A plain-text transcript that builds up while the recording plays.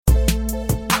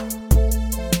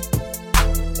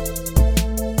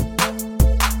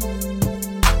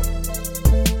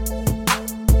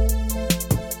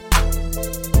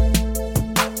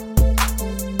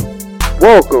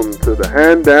Welcome to the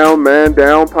Hand Down, Man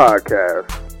Down podcast.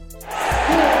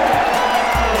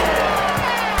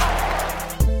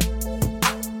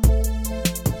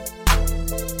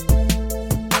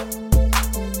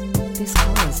 This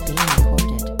call is being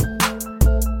recorded.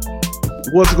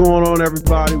 What's going on,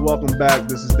 everybody? Welcome back.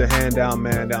 This is the Hand Down,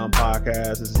 Man Down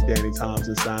podcast. This is Danny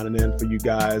Thompson signing in for you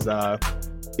guys.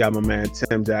 Got my man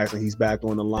Tim Jackson. He's back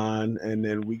on the line, and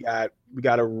then we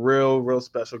got a real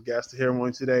special guest here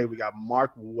on today. We got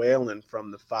Mark Whalen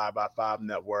from the 5x5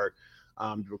 Network.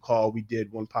 You recall we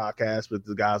did one podcast with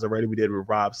the guys already. We did with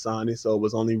Rob Sonny, so it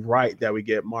was only right that we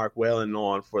get Mark Whalen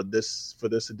on for this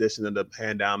edition of the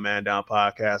Hand Down Man Down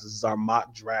podcast. This is our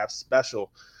mock draft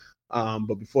special.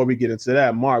 But before we get into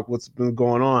that, Mark, what's been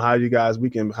going on? How you guys'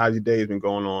 weekend? How's your days been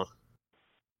going on?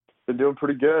 Been doing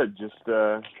pretty good. Just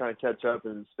trying to catch up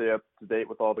and stay up to date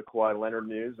with all the Kawhi Leonard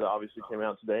news that obviously came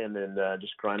out today, and then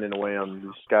just grinding away on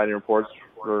the scouting reports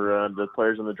for the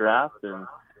players in the draft, and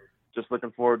just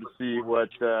looking forward to see what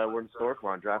we're in store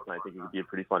for on draft night. I think it could be a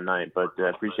pretty fun night, but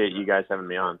appreciate you guys having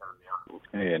me on.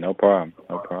 Yeah, no problem.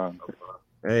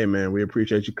 Hey, man, we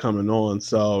appreciate you coming on.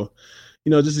 So,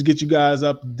 just to get you guys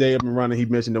up to date, up and running, he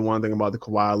mentioned the one thing about the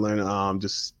Kawhi Leonard.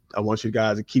 I want you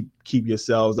guys to keep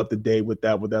yourselves up to date with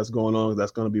that's going on.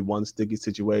 That's going to be one sticky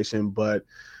situation. But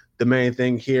the main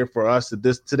thing here for us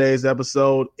today's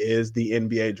episode is the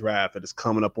NBA draft. It is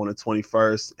coming up on the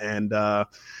 21st, and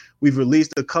we've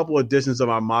released a couple editions of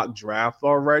our mock draft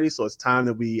already. So it's time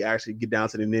that we actually get down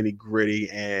to the nitty gritty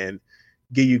and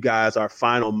give you guys our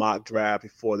final mock draft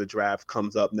before the draft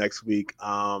comes up next week.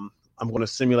 I'm going to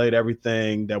simulate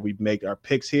everything that we make our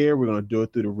picks here. We're going to do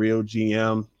it through the Real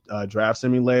GM draft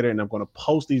simulator, and I'm going to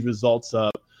post these results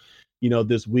up,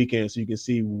 this weekend, so you can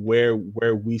see where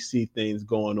we see things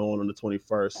going on the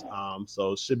 21st.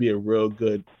 So it should be a real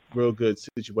good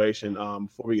situation.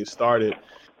 Before we get started,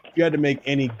 if you had to make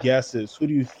any guesses, who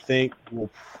do you think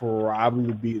will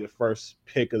probably be the first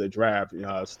pick of the draft?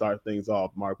 Start things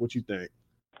off, Mark. What you think?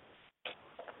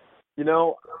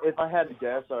 If I had to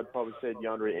guess, I'd probably say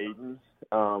DeAndre Ayton.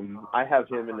 I have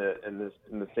him in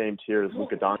the same tier as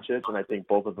Luka Doncic, and I think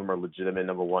both of them are legitimate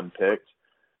number one picks.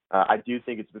 I do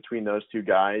think it's between those two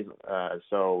guys.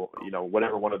 So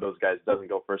whatever one of those guys doesn't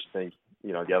go first, I think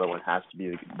the other one has to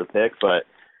be the pick. But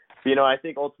I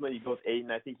think ultimately you go with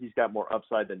Ayton. I think he's got more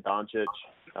upside than Doncic,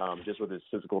 just with his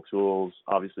physical tools,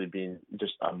 obviously being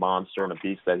just a monster and a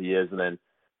beast that he is, and then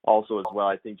also as well,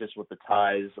 I think just with the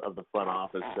ties of the front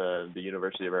office to the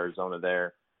University of Arizona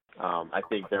there, I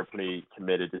think they're pretty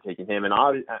committed to taking him. And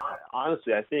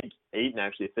honestly, I think Ayton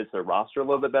actually fits their roster a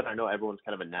little bit better. I know everyone's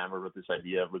kind of enamored with this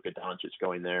idea of Luka Doncic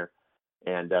going there,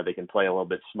 and they can play a little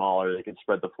bit smaller. They can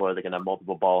spread the floor. They can have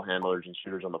multiple ball handlers and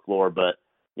shooters on the floor. But,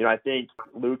 I think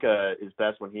Luka is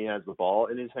best when he has the ball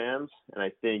in his hands. And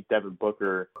I think Devin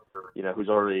Booker, who's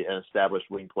already an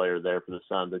established wing player there for the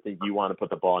Suns, I think you want to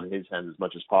put the ball in his hands as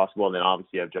much as possible. And then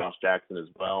obviously you have Josh Jackson as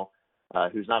well,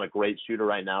 who's not a great shooter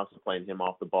right now, so playing him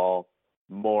off the ball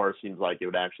more seems like it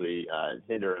would actually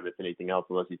hinder him, if anything else,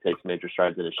 unless he takes major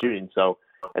strides in his shooting. So,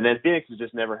 and then Phoenix has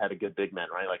just never had a good big man,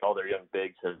 right? Like all their young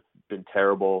bigs have been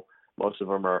terrible. Most of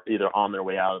them are either on their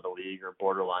way out of the league or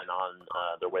borderline on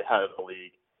their way out of the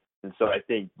league. And so I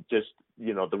think just,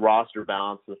 the roster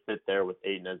balance, the fit there with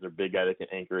Ayton as their big guy that can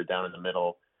anchor it down in the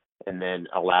middle, and then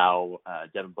allow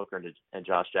Devin Booker and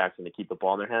Josh Jackson to keep the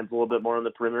ball in their hands a little bit more on the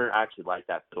perimeter. I actually like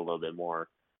that fit a little bit more.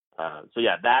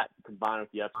 That combined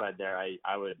with the upside there, I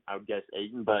would guess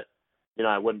Ayton, but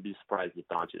I wouldn't be surprised if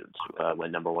Doncic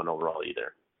went number one overall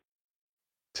either.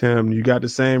 Tim, you got the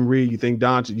same read. You think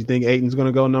Doncic? You think Ayton's going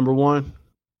to go number one?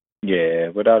 Yeah,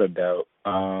 without a doubt.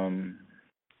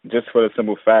 Just for the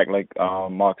simple fact, like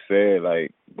Mark said,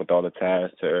 like with all the ties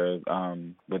to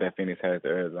what that Phoenix has to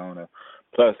Arizona,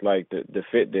 plus like the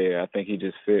fit there, I think he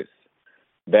just fits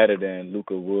better than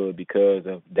Luka would because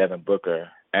of Devin Booker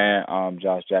and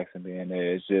Josh Jackson being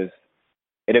there.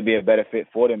 It'll be a better fit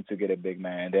for them to get a big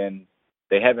man. Then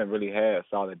they haven't really had a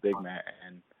solid big man,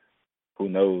 and who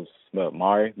knows, but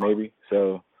Mari maybe.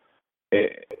 So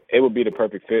it would be the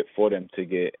perfect fit for them to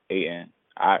get Ayton.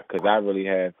 Because I really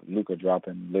have Luka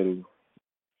dropping a little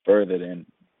further than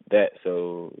that.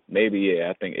 So maybe,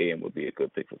 I think Ayton would be a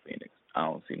good pick for Phoenix. I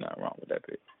don't see nothing wrong with that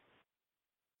pick.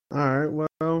 All right,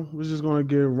 well, we're just going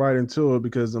to get right into it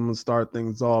because I'm going to start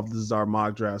things off. This is our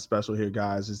mock draft special here,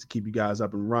 guys, just to keep you guys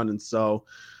up and running. So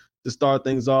to start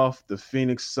things off, the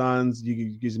Phoenix Suns,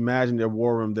 you can imagine their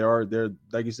war room. They're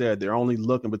like you said, they're only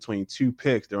looking between two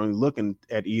picks. They're only looking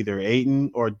at either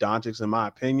Ayton or Doncic, in my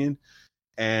opinion.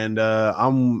 And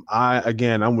I'm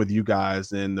with you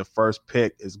guys, and the first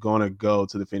pick is going to go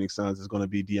to the Phoenix Suns. It's going to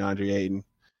be DeAndre Ayton.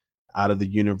 out of the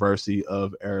University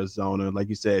of Arizona. Like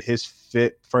you said, his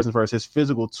his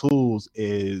physical tools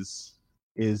is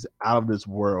out of this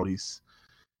world. He's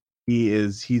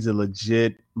a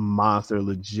legit monster,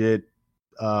 legit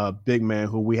big man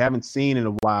who we haven't seen in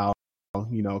a while,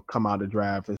 come out of the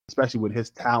draft, especially with his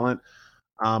talent.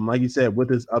 Like you said, with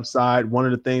his upside, one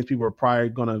of the things people are probably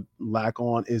going to lack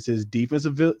on is his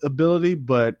defensive ability,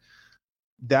 but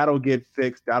that'll get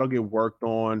fixed. That'll get worked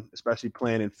on, especially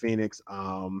playing in Phoenix.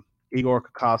 Igor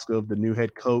Kokoskov, the new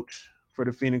head coach for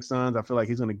the Phoenix Suns, I feel like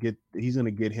he's going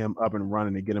to get him up and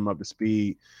running and get him up to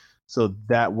speed. So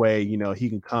that way, he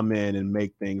can come in and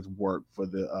make things work for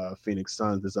the Phoenix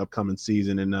Suns this upcoming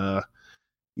season. And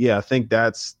I think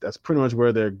that's pretty much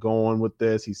where they're going with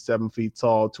this. He's 7 feet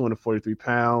tall, 243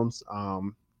 pounds.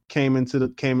 Came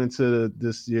into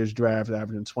this year's draft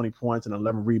averaging 20 points and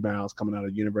 11 rebounds coming out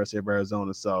of the University of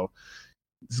Arizona. So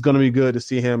it's going to be good to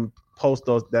see him post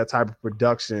that type of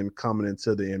production coming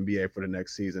into the NBA for the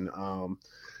next season.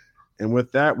 And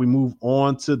with that, we move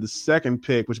on to the second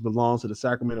pick, which belongs to the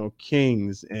Sacramento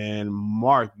Kings. And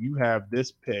Mark, you have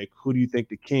this pick. Who do you think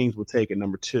the Kings will take at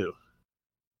number 2?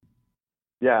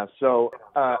 Yeah, so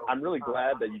I'm really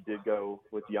glad that you did go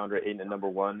with DeAndre Ayton at number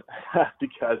 1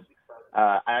 because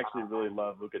I actually really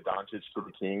love Luka Doncic to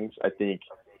the Kings. I think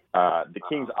the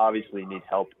Kings obviously need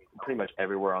help pretty much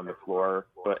everywhere on the floor,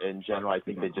 but in general, I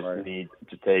think they just need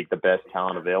to take the best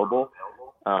talent available.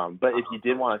 But if you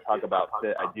did want to talk about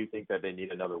fit, I do think that they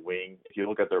need another wing. If you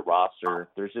look at their roster,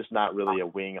 there's just not really a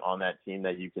wing on that team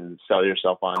that you can sell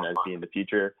yourself on as being the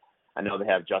future. I know they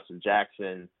have Justin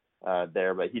Jackson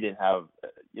there, but he didn't have,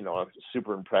 a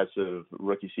super impressive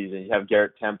rookie season. You have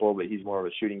Garrett Temple, but he's more of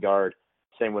a shooting guard.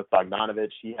 Same with Bogdanovic.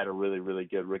 He had a really, really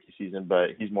good rookie season,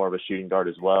 but he's more of a shooting guard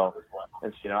as well.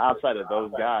 And so, outside of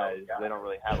those guys, they don't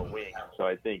really have a wing. So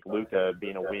I think Luka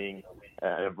being a wing,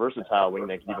 a versatile wing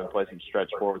that can even play some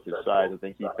stretch forward with his size, I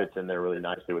think he fits in there really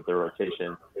nicely with their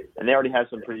rotation. And they already have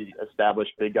some pretty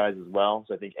established big guys as well.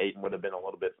 So I think Ayton would have been a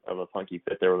little bit of a funky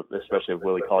fit there, especially with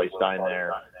Willie Cauley-Stein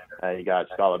there. You got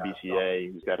Scala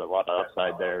BCA, who's got a lot of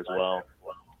upside there as well.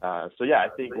 I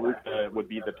think Luka would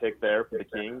be the pick there for the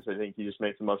Kings. I think he just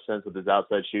makes the most sense with his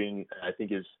outside shooting. I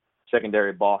think his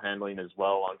secondary ball handling as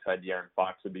well alongside De'Aaron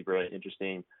Fox would be really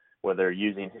interesting, whether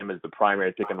using him as the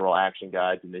primary pick-and-roll action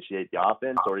guy to initiate the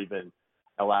offense or even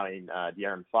allowing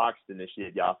De'Aaron Fox to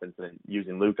initiate the offense and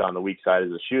using Luka on the weak side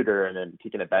as a shooter and then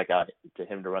kicking it back out to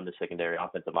him to run the secondary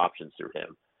offensive options through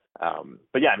him.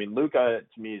 Luka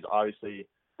to me is obviously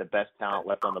the best talent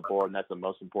left on the board, and that's the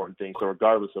most important thing. So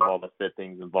regardless of all the fit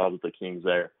things involved with the Kings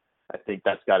there, I think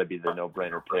that's got to be the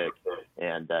no-brainer pick.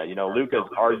 And, Luka's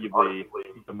arguably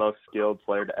the most skilled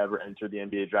player to ever enter the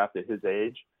NBA draft at his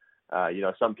age.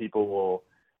 Some people will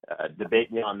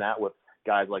debate me on that with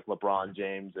guys like LeBron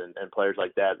James and players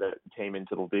like that came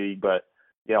into the league. But,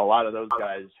 a lot of those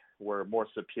guys were more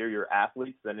superior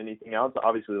athletes than anything else.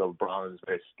 Obviously, LeBron is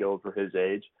very skilled for his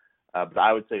age. But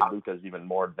I would say Luka's even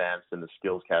more advanced in the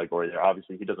skills category there.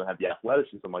 Obviously, he doesn't have the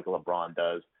athleticism like LeBron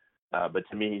does. But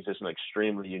to me, he's just an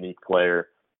extremely unique player.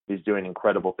 He's doing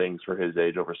incredible things for his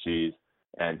age overseas.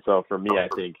 And so for me, I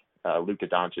think Luka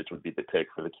Doncic would be the pick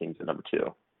for the Kings at number 2.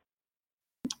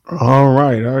 All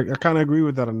right. I kind of agree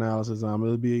with that analysis.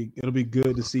 It'll be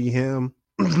good to see him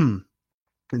and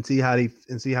see how he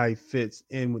fits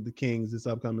in with the Kings this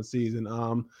upcoming season.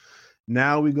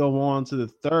 Now we go on to the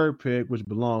third pick, which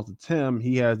belongs to Tim.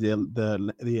 He has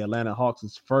the Atlanta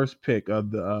Hawks' first pick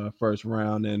of the first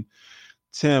round. And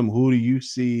Tim, who do you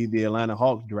see the Atlanta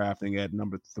Hawks drafting at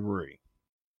number 3?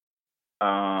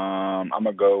 I'm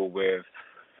gonna go with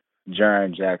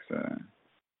Jaren Jackson,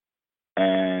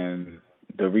 and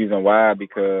the reason why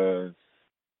because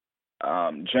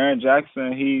Jaren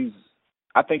Jackson,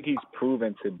 I think he's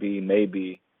proven to be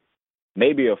maybe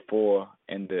a 4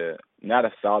 in the. Not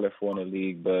a solid 4 in the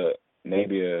league, but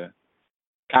maybe a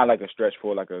kind of like a stretch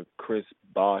 4, like a Chris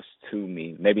Bosh to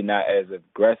me. Maybe not as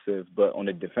aggressive, but on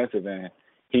the defensive end,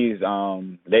 he's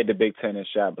led the Big Ten in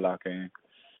shot blocking.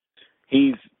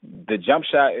 The jump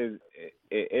shot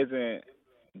isn't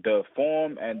the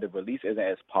form and the release isn't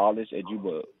as polished as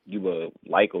you would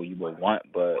like or you would want,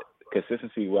 but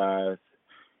consistency wise,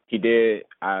 he did.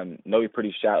 I know he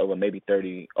pretty shot over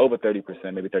 30%,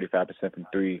 maybe 35% from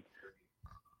 3.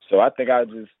 So I think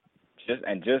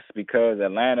just because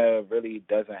Atlanta really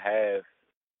doesn't have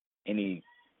any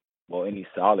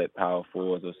solid power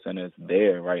forwards or centers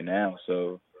there right now.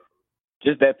 So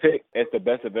just that pick is the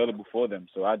best available for them.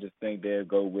 So I just think they'll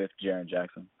go with Jaren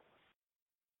Jackson.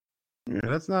 Yeah,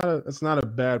 that's not a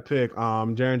bad pick.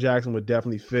 Jaren Jackson would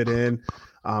definitely fit in.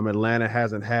 Atlanta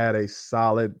hasn't had a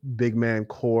solid big man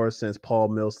core since Paul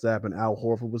Millsap and Al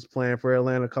Horford was playing for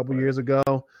Atlanta a couple years ago.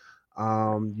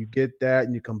 You get that,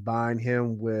 and you combine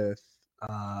him with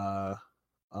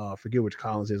forget which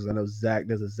Collins is. I know Zach.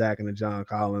 There's a Zach and a John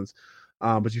Collins,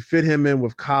 but you fit him in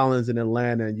with Collins in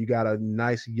Atlanta, and you got a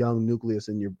nice young nucleus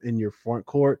in your front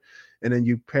court. And then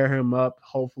you pair him up,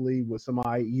 hopefully, with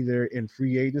somebody either in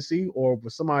free agency or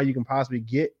with somebody you can possibly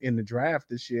get in the draft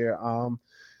this year.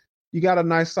 You got a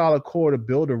nice solid core to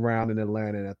build around in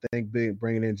Atlanta, and I think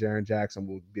bringing in Jaren Jackson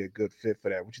will be a good fit for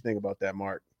that. What you think about that,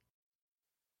 Mark?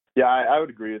 Yeah, I would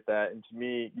agree with that. And to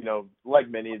me, like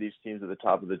many of these teams at the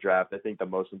top of the draft, I think the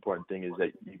most important thing is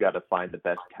that you got to find the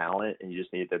best talent, and you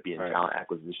just need to be in talent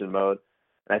acquisition mode.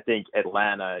 And I think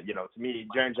Atlanta, to me,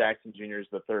 Jaren Jackson Jr. is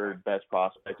the third best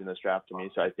prospect in this draft to me.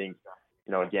 So I think,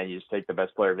 again, you just take the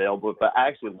best player available. But I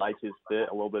actually like his fit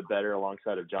a little bit better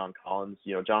alongside of John Collins.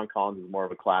 John Collins is more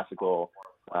of a classical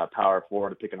power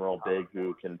forward, a pick and roll big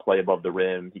who can play above the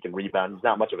rim. He can rebound. He's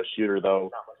not much of a shooter,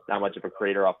 though, not much of a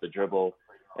creator off the dribble.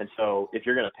 And so if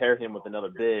you're going to pair him with another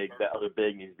big, that other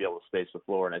big needs to be able to space the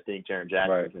floor. And I think Jaren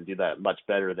Jackson can do that much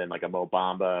better than like a Mo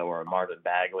Bamba or a Marvin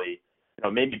Bagley.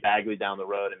 Maybe Bagley down the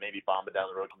road and maybe Bamba down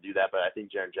the road can do that. But I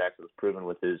think Jaren Jackson has proven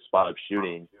with his spot-up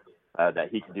shooting that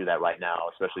he can do that right now,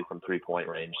 especially from three-point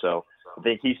range. So I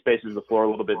think he spaces the floor a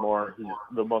little bit more. He's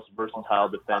the most versatile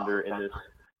defender in this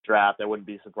draft. I wouldn't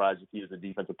be surprised if he was the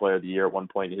defensive player of the year at one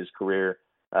point in his career.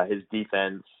 His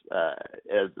defense,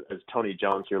 as Tony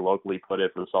Jones here locally put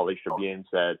it for the Salt Lake Tribune,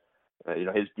 said,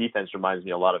 his defense reminds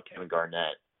me a lot of Kevin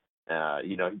Garnett.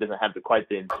 He doesn't have quite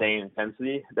the insane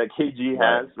intensity that KG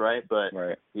has, right? But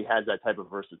he has that type of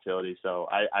versatility. So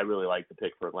I really like the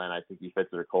pick for Atlanta. I think he fits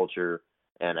their culture,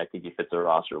 and I think he fits their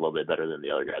roster a little bit better than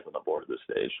the other guys on the board at this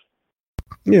stage.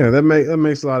 Yeah, that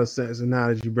makes a lot of sense. And now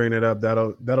that you bring it up,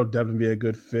 that'll definitely be a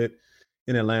good fit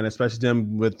in Atlanta, especially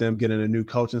with them getting a new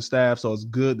coaching staff. So it's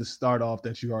good to start off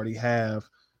that you already have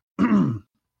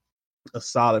a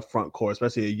solid front court,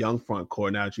 especially a young front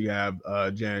court. Now that you have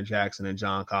Jaren Jackson and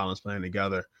John Collins playing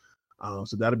together,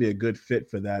 so that'll be a good fit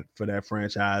for that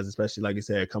franchise, especially like you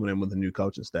said, coming in with a new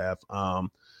coaching staff. But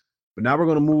now we're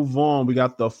going to move on. We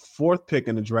got the fourth pick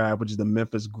in the draft, which is the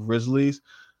Memphis Grizzlies.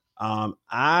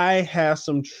 I have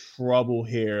some trouble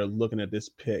here looking at this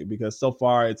pick because so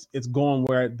far it's going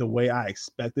the way I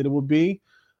expected it would be.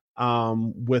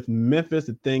 With Memphis,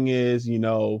 the thing is,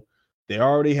 they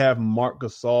already have Marc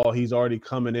Gasol. He's already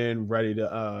coming in ready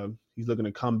to he's looking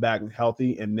to come back and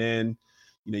healthy. And then,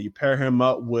 you pair him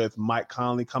up with Mike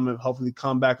Conley hopefully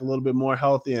come back a little bit more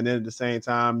healthy. And then at the same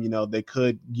time, they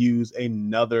could use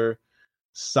another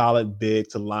solid big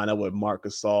to line up with Marc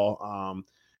Gasol.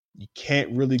 You can't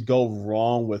really go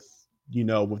wrong with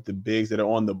the bigs that are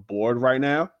on the board right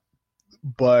now.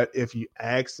 But if you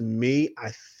ask me,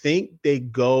 I think they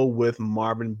go with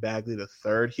Marvin Bagley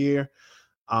III here.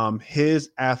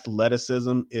 His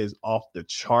athleticism is off the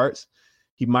charts.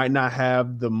 He might not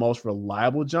have the most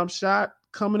reliable jump shot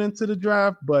coming into the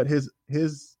draft, but his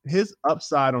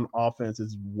upside on offense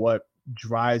is what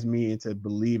drives me into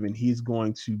believing he's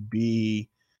going to be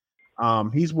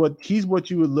he's what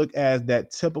you would look as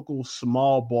that typical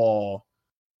small ball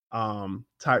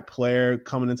type player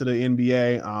coming into the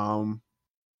NBA.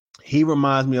 He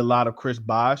reminds me a lot of Chris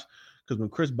Bosh, because when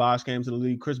Chris Bosh came to the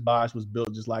league, Chris Bosh was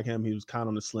built just like him. He was kind of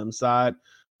on the slim side,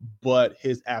 but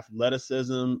his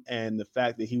athleticism and the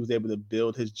fact that he was able to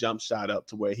build his jump shot up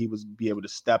to where he was be able to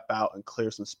step out and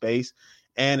clear some space,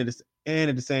 and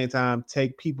at the same time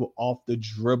take people off the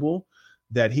dribble,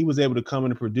 that he was able to come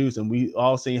in and produce. And we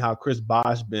all seen how Chris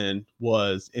Bosh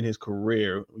was in his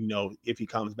career, if he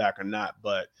comes back or not.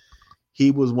 But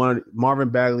he was Marvin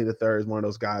Bagley III is one of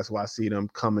those guys who I see them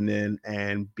coming in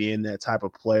and being that type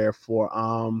of player for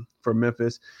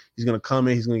Memphis. He's going to come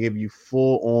in, he's going to give you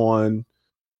full on,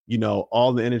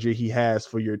 all the energy he has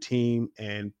for your team,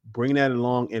 and bring that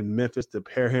along in Memphis to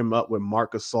pair him up with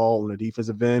Marc Gasol on the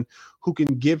defensive end, who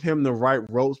can give him the right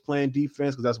ropes playing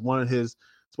defense, because that's one of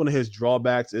his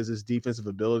drawbacks is his defensive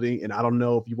ability. And I don't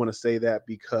know if you want to say that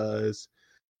because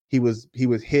he was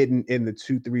hidden in the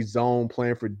 2-3 zone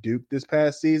playing for Duke this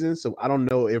past season. So I don't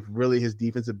know if really his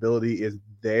defense ability is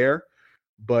there,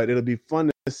 but it'll be fun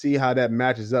to see how that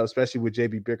matches up, especially with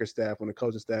JB Bickerstaff on the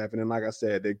coaching staff. And then, like I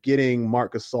said, they're getting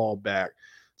Marc Gasol back.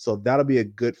 So that'll be a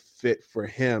good fit for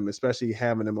him, especially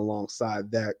having him alongside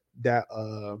that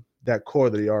core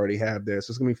that he already have there.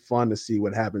 So it's going to be fun to see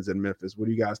what happens in Memphis. What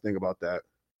do you guys think about that?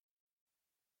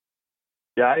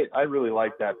 Yeah, I really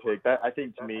like that pick. I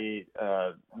think, to me,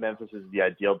 Memphis is the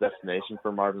ideal destination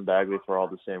for Marvin Bagley for all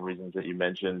the same reasons that you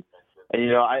mentioned.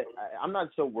 And I'm not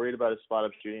so worried about his spot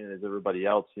up shooting as everybody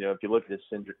else. If you look at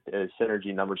his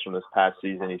synergy numbers from this past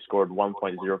season, he scored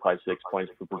 1.056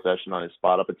 points per possession on his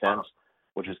spot up attempts,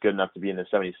 which is good enough to be in the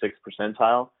 76th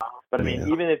percentile. But I mean,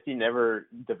 even if he never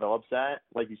develops that,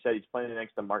 like you said, he's playing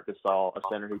next to Marc Gasol, a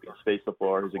center who can space the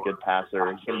floor, who's a good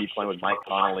passer. He's going to be playing with Mike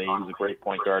Conley, who's a great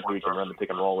point guard who he can run the pick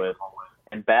and roll with.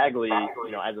 And Bagley,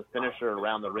 as a finisher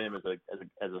around the rim, as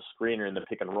a screener in the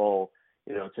pick and roll,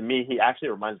 to me, he actually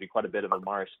reminds me quite a bit of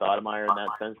Amari Stoudemire in that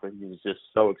sense, where he's just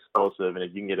so explosive. And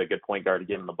if you can get a good point guard to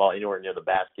give him the ball anywhere near the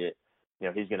basket,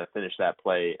 he's going to finish that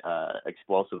play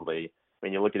explosively.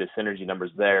 When you look at his synergy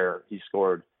numbers there, he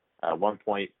scored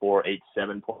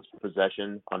 1.487 points per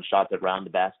possession on shots around the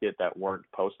basket that weren't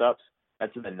post-ups.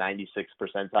 That's in the 96th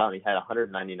percentile, and he had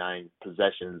 199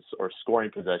 possessions or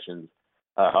scoring possessions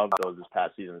of those this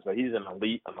past season. So he's an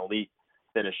elite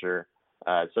finisher.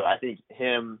 So I think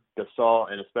him,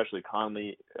 Gasol, and especially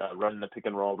Conley running the pick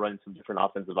and roll, running some different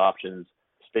offensive options,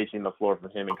 spacing the floor for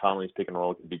him and Conley's pick and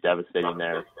roll could be devastating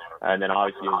there. And then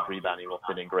obviously his rebounding will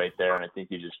fit in great there, and I think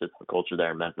he just fits the culture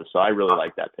there in Memphis. So I really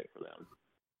like that pick for them.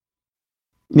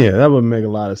 Yeah, that would make a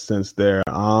lot of sense there.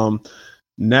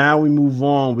 Now we move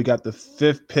on. We got the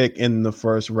 5th pick in the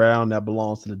first round that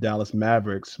belongs to the Dallas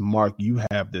Mavericks. Mark, you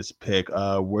have this pick.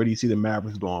 Where do you see the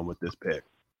Mavericks going with this pick?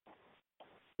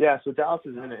 Yeah, so Dallas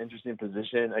is in an interesting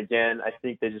position. Again, I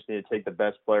think they just need to take the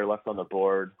best player left on the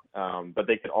board, but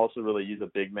they could also really use a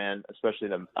big man, especially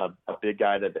a big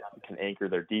guy that can anchor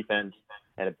their defense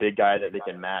and a big guy that they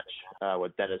can match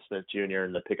with Dennis Smith Jr.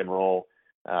 in the pick and roll.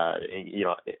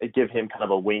 Give him kind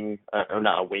of a wing, or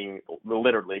not a wing,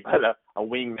 literally, but a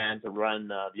wing man to run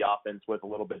the offense with a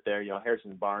little bit there.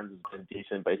 Harrison Barnes has been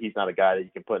decent, but he's not a guy that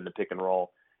you can put in the pick and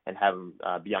roll and have him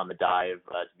be on the dive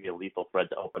to be a lethal threat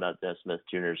to open up Dennis Smith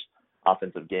Jr.'s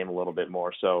offensive game a little bit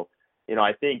more. So,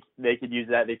 I think they could use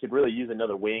that. They could really use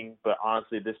another wing, but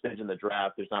honestly, at this stage in the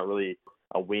draft, there's not really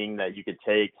a wing that you could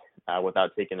take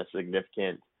without taking a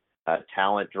significant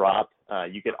talent drop.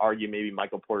 You could argue maybe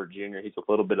Michael Porter Jr. He's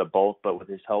a little bit of both, but with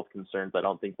his health concerns, I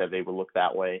don't think that they would look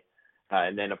that way.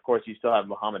 And then, of course, you still have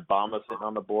Mohamed Bamba sitting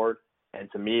on the board.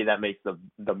 And to me, that makes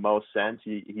the most sense.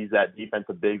 He's that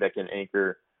defensive big that can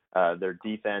anchor their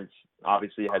defense.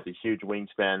 Obviously has a huge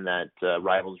wingspan that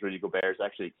rivals Rudy Gobert's,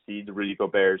 actually exceeds Rudy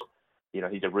Gobert's.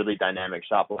 He's a really dynamic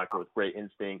shot blocker with great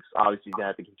instincts. Obviously, he's going to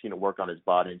have to continue to work on his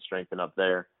body and strengthen up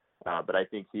there. But I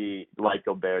think he, like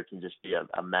Gobert, can just be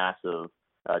a massive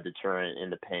deterrent in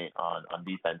the paint on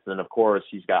defense. And, of course,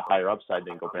 he's got higher upside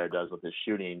than Gobert does with his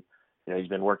shooting. He's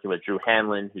been working with Drew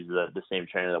Hanlon, who's the same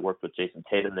trainer that worked with Jason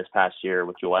Tatum this past year,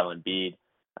 with Joel Embiid,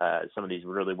 some of these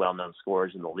really well-known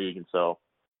scorers in the league. And so,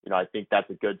 I think that's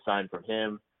a good sign from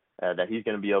him that he's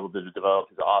going to be able to develop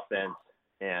his offense.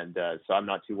 And so I'm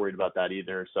not too worried about that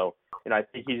either. So, I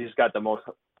think he's just got the most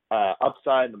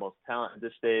upside, the most talent at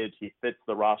this stage. He fits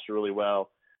the roster really well.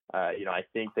 I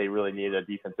think they really need a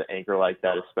defensive anchor like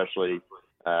that, especially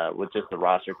with just the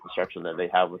roster construction that they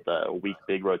have with a weak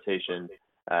big rotation.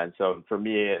 And so for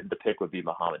me, the pick would be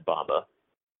Mohamed Bamba.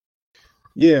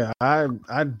 Yeah,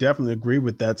 I definitely agree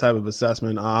with that type of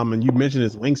assessment. And you mentioned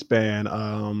his wingspan.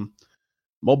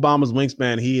 Mo Bamba's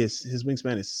wingspan, his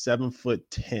wingspan is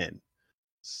 7'10".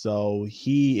 So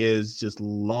he is just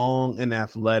long and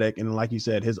athletic, and like you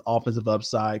said, his offensive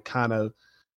upside kind of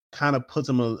puts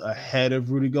him ahead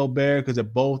of Rudy Gobert, because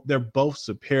they're both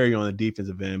superior on the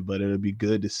defensive end. But it'll be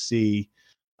good to see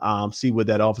what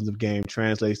that offensive game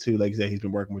translates to. Like you said, he's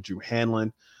been working with Drew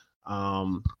Hanlon.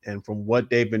 And from what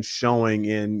they've been showing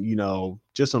in,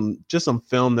 just some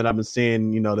film that I've been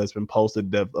seeing, that's been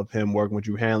posted of him working with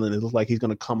Drew Hanlon, it looks like he's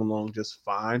going to come along just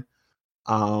fine.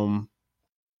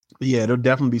 But yeah, they'll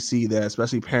definitely see that,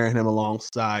 especially pairing him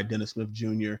alongside Dennis Smith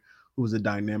Jr., who was a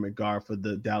dynamic guard for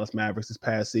the Dallas Mavericks this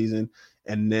past season.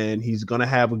 And then he's going to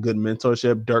have a good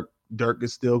mentorship. Dirk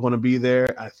is still going to be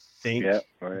there, I think. Yeah,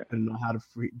 right.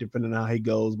 Depending on how he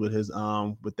goes with his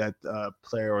with that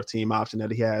player or team option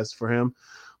that he has for him.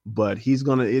 But it's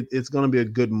gonna be a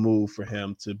good move for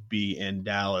him to be in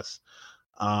Dallas.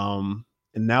 And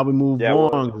now we move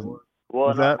on.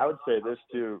 Well, I would say this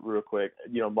too, real quick.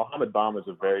 Mohamed Bamba is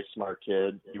a very smart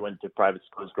kid. He went to private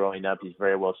schools growing up. He's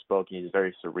very well spoken. He's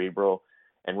very cerebral.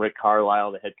 And Rick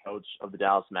Carlisle, the head coach of the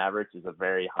Dallas Mavericks, is a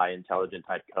very high intelligent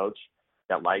type coach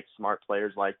that likes smart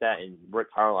players like that. And Rick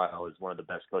Carlisle is one of the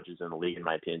best coaches in the league, in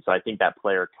my opinion. So I think that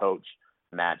player-coach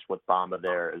match with Bamba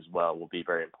there as well will be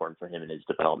very important for him in his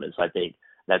development. So I think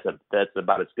that's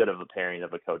about as good of a pairing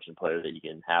of a coach and player that you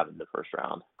can have in the first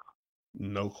round.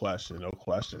 No question.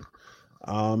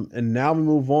 And now we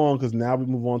move on to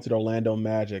the Orlando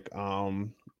Magic.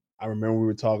 I remember we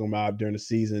were talking about during the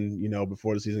season,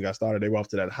 before the season got started, they were off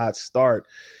to that hot start.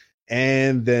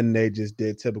 And then they just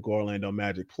did typical Orlando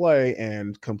Magic play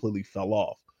and completely fell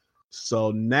off.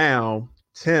 So now,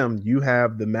 Tim, you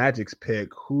have the Magic's pick.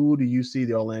 Who do you see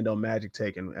the Orlando Magic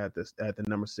taking at the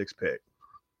number 6 pick?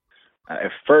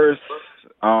 At first,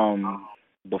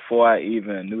 before I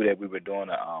even knew that we were doing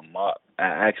a mock, I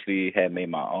actually had made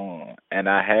my own, and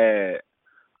I had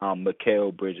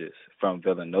Mikal Bridges from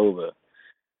Villanova.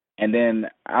 And then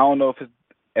I don't know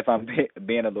if I'm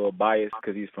being a little biased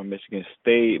because he's from Michigan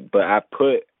State, but I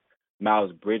put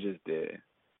Miles Bridges there.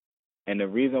 And the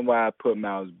reason why I put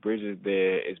Miles Bridges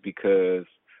there is because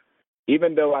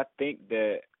even though I think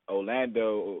that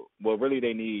Orlando, well, really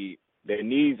their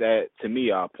needs to me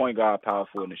are point guard, power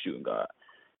forward, and a shooting guard.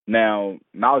 Now,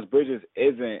 Miles Bridges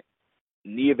isn't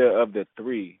neither of the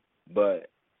three, but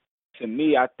to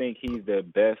me, I think he's the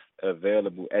best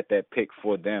available at that pick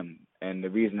for them. And the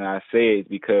reason I say is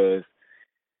because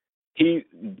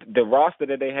the roster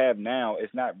that they have now is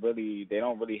not really, they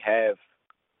don't really have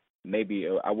maybe,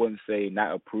 I wouldn't say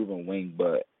not a proven wing,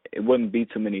 but it wouldn't be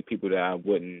too many people that I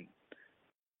wouldn't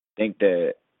think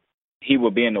that he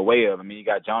would be in the way of. I mean, you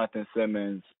got Jonathan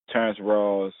Simmons, Terrence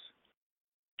Ross,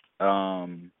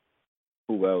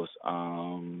 who else?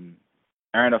 Aaron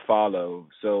Afalo.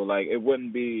 So, it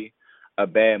wouldn't be a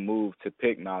bad move to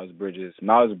pick Miles Bridges.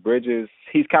 Miles Bridges,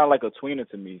 he's kind of like a tweener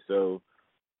to me. So,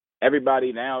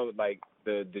 everybody now,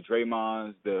 the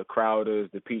Draymonds, the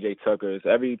Crowders, the PJ Tuckers,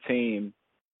 every team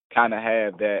kind of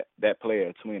have that player,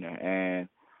 a tweener. And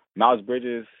Miles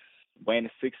Bridges, weighing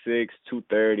 6'6",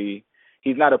 230.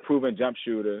 He's not a proven jump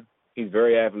shooter. He's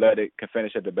very athletic, can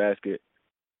finish at the basket.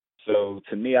 So,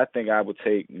 to me, I think I would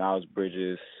take Miles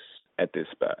Bridges at this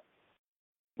spot.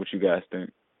 What you guys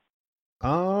think?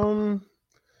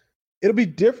 It'll be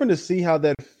different to see how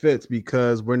that fits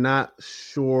because we're not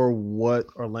sure what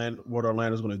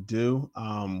Orlando's going to do,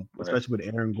 especially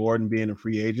with Aaron Gordon being a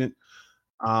free agent.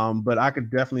 But I could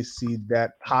definitely see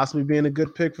that possibly being a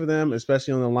good pick for them,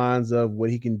 especially on the lines of what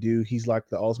he can do. He's like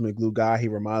the ultimate glue guy. He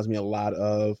reminds me a lot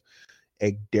of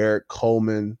a Derek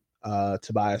Coleman,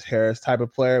 Tobias Harris type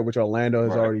of player, which Orlando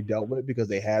has already dealt with because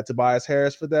they had Tobias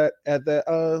Harris for that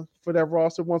for that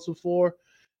roster once before.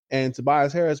 And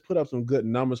Tobias Harris put up some good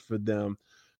numbers for them.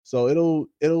 So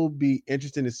it'll be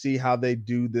interesting to see how they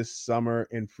do this summer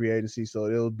in free agency. So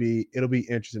it'll be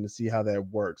interesting to see how that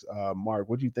works. Mark,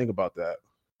 what do you think about that?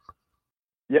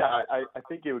 Yeah, I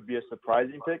think it would be a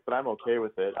surprising pick, but I'm okay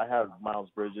with it. I have Miles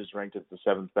Bridges ranked as the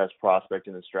 7th best prospect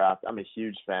in this draft. I'm a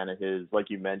huge fan of his. Like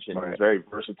you mentioned, he's very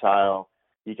versatile.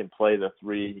 He can play the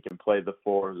 3. He can play the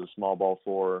 4 as a small ball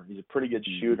 4. He's a pretty good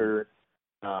shooter.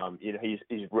 He's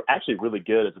actually really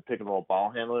good as a pick and roll ball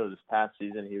handler. This past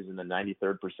season, he was in the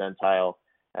 93rd percentile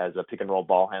as a pick and roll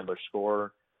ball handler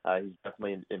scorer. He's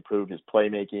definitely improved his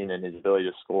playmaking and his ability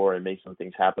to score and make some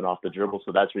things happen off the dribble.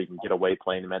 So that's where you can get away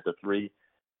playing him at the 3.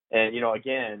 And,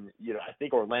 I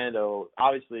think Orlando,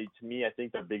 obviously, to me, I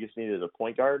think their biggest need is a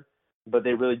point guard, but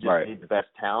they really just need the best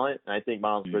talent. And I think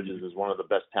Miles Bridges is one of the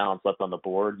best talents left on the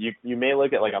board. You may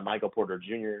look at like a Michael Porter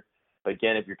Jr., but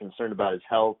again, if you're concerned about his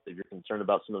health, if you're concerned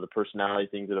about some of the personality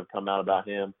things that have come out about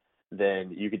him, then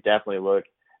you could definitely look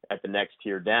at the next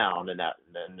tier down, and that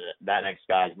next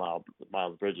guy is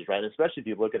Miles Bridges, right? And especially if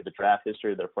you look at the draft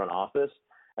history of their front office,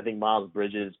 I think Miles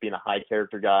Bridges, being a high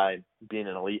character guy, being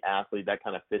an elite athlete, that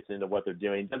kind of fits into what they're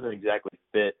doing. It doesn't exactly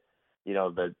fit,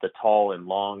 the tall and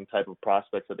long type of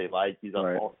prospects that they like. He's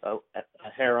a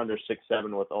hair under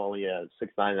 6'7" with only a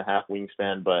 6'9.5"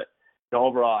 wingspan, but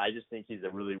overall, I just think he's a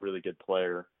really, really good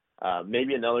player.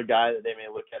 Maybe another guy that they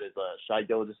may look at is Shai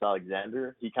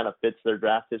Gilgeous-Alexander. He kind of fits their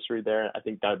draft history there. I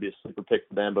think that would be a sleeper pick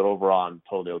for them, but overall, I'm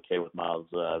totally okay with Miles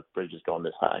Bridges going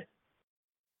this high.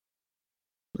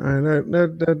 All right,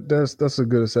 that's a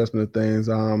good assessment of things.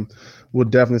 We'll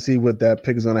definitely see what that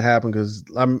pick is going to happen because,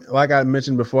 like I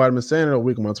mentioned before, I've been saying it all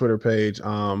week on my Twitter page.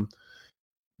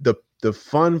 The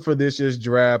fun for this year's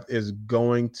draft is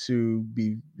going to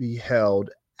be held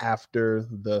after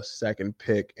the 2nd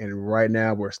pick, and right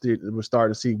now we're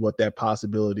starting to see what that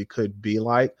possibility could be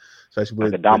like, especially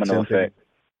with the domino effect.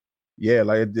 Yeah,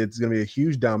 it's going to be a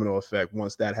huge domino effect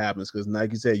once that happens because,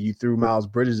 like you said, you threw Miles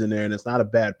Bridges in there, and it's not a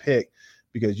bad pick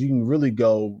because you can really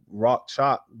go rock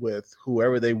chalk with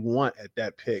whoever they want at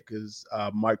that pick. Because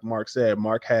Mark said,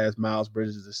 Mark has Miles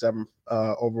Bridges as the 7th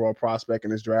overall prospect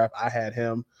in this draft. I had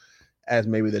him as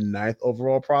maybe the 9th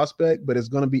overall prospect, but it's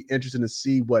going to be interesting to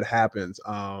see what happens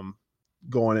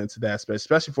going into that space,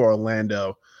 especially for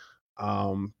Orlando.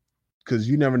 because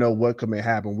you never know what may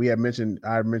happen. I mentioned,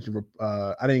 I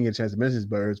didn't get a chance to mention this,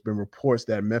 but there's been reports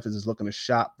that Memphis is looking to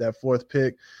shop that 4th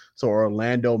pick. So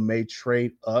Orlando may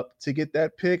trade up to get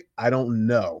that pick. I don't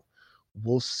know.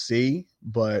 We'll see,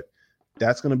 but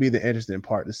that's going to be the interesting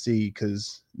part to see,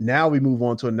 because now we move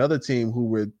on to another team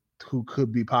who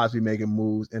could be possibly making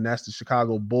moves, and that's the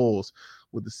Chicago Bulls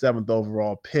with the 7th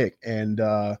overall pick. And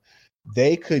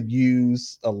they could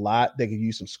use a lot. They could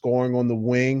use some scoring on the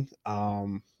wing.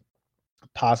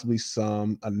 Possibly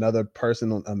another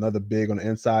big on the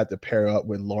inside to pair up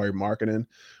with Lauri Markkanen,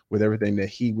 with everything that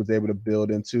he was able to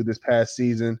build into this past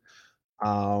season.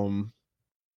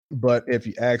 But if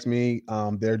you ask me,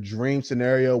 their dream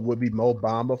scenario would be Mo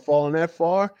Bamba falling that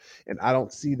far, and I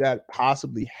don't see that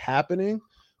possibly happening.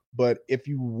 But if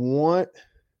you want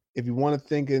to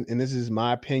think, and this is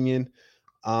my opinion,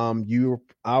 I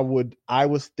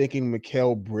was thinking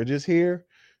Mikal Bridges here,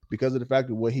 because of the fact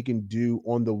of what he can do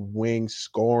on the wing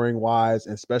scoring wise,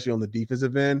 and especially on the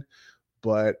defensive end.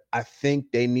 But I think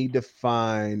they need to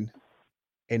find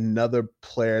another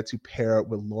player to pair up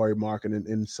with Lauri Markkanen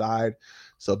inside.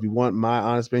 So if you want my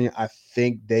honest opinion, I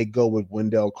think they go with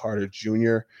Wendell Carter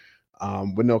Jr.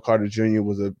 Wendell Carter Jr.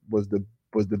 was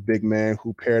the big man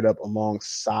who paired up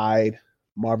alongside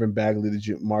Marvin Bagley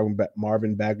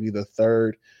the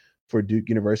third for Duke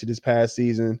University this past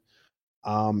season.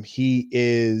 He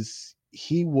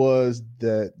was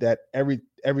that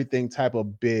everything type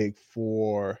of big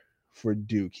for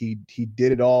Duke. He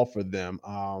did it all for them.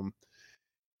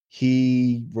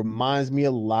 He reminds me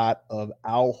a lot of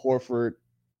Al Horford,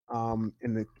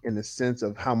 in the sense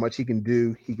of how much he can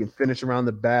do. He can finish around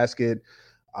the basket,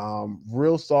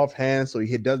 real soft hands, so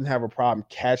he doesn't have a problem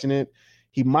catching it.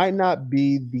 He might not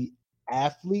be the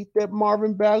athlete that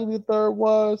Marvin Bagley III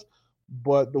was,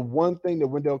 but the one thing that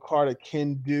Wendell Carter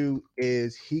can do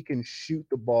is he can shoot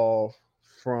the ball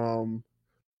from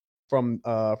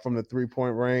the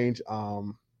 3-point range.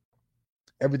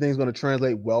 Everything's going to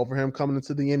translate well for him coming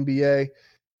into the NBA.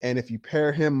 And if you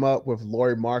pair him up with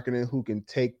Lauri Markkanen, who can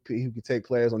take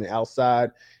players on the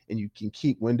outside, and you can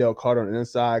keep Wendell Carter on the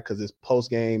inside, because his post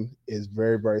game is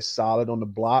very, very solid on the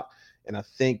block. And I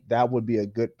think that would be a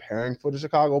good pairing for the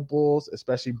Chicago Bulls,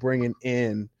 especially bringing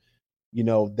in,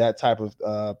 that type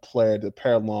of player to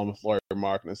pair along with Lauri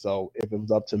Markkanen. So if it was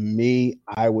up to me,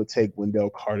 I would take Wendell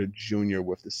Carter Jr.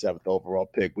 with the 7th overall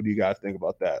pick. What do you guys think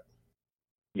about that?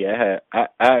 Yeah, I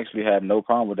actually had no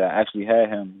problem with that. I actually had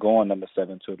him going number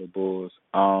 7 to the Bulls.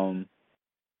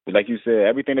 But like you said,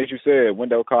 everything that you said,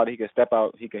 Wendell Carter, he can step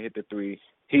out, he can hit the 3.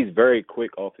 He's very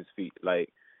quick off his feet,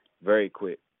 like very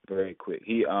quick, very quick.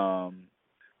 He kind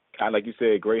of like you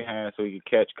said, great hands, so he can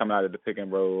catch coming out of the pick and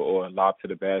roll or lob to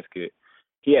the basket.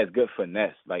 He has good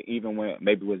finesse. Like even when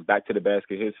maybe it was back to the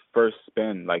basket, his first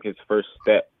spin, like his first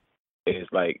step, is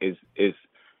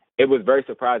it was very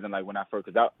surprising. Like when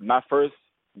my first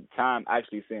time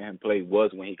actually seeing him play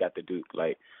was when he got to Duke.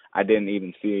 Like I didn't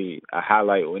even see a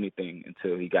highlight or anything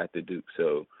until he got to Duke.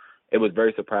 So it was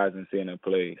very surprising seeing him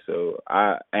play. So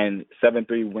and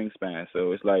 7'3" wingspan.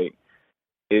 So it's like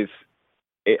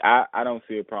I don't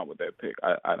see a problem with that pick.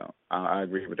 I don't. I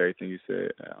agree with everything you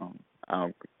said. I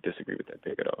don't disagree with that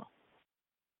pick at all.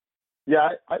 Yeah,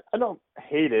 I don't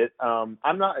hate it. I'm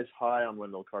not as high on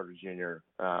Wendell Carter Jr.,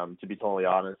 to be totally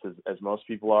honest, as most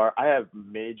people are. I have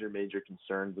major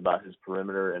concerns about his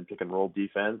perimeter and pick and roll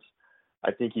defense.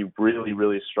 I think he really,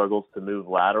 really struggles to move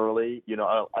laterally.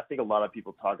 I think a lot of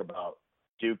people talk about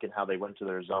Duke and how they went to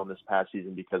their zone this past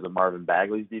season because of Marvin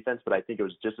Bagley's defense, but I think it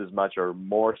was just as much or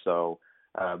more so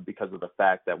because of the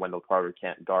fact that Wendell Carter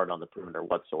can't guard on the perimeter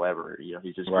whatsoever.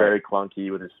 He's just very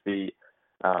clunky with his feet.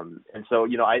 And so,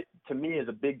 to me as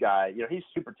a big guy, he's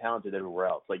super talented everywhere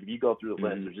else. Like if you go through the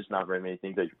list, there's just not very many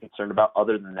things that you're concerned about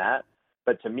other than that.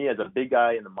 But to me as a big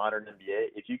guy in the modern NBA,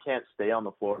 if you can't stay on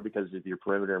the floor because of your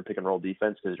perimeter and pick and roll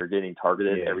defense, because you're getting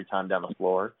targeted every time down the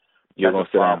floor, you're going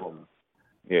to sit problem. down.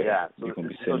 Yeah. So you're going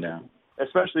to be sitting down.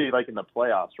 Especially like in the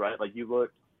playoffs, right? Like you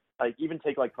look, like even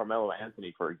take like Carmelo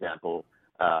Anthony, for example,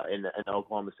 in the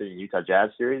Oklahoma City and Utah Jazz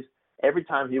series. Every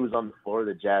time he was on the floor,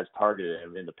 the Jazz targeted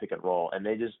him in the pick and roll, and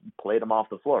they just played him off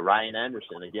the floor. Ryan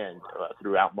Anderson, again,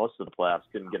 throughout most of the playoffs,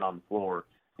 couldn't get on the floor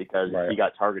because he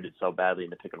got targeted so badly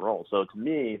in the pick and roll. So to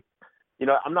me,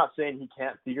 I'm not saying he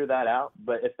can't figure that out,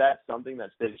 but if that's something that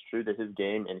stays true to his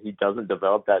game and he doesn't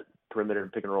develop that perimeter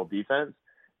and pick and roll defense,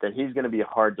 then he's going to be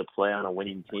hard to play on a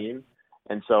winning team.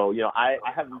 And so, I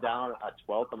have him down at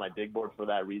 12th on my big board for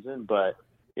that reason, but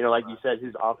like you said,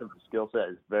 his offensive skill set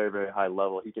is very, very high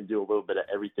level. He can do a little bit of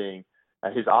everything.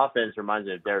 His offense reminds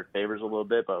me of Derek Favors a little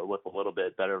bit, but with a little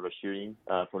bit better of a shooting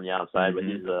from the outside. But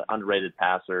he's an underrated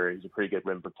passer. He's a pretty good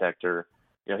rim protector.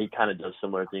 he kind of does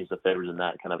similar things to Favors in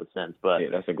that kind of a sense. But yeah,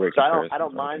 that's a great so comparison. I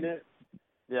don't mind it.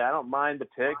 Yeah, I don't mind the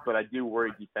pick, but I do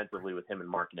worry defensively with him and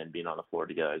Markkanen being on the floor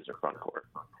together as their front court.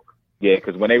 Yeah,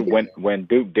 because when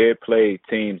Duke did play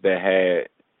teams that had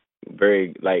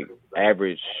very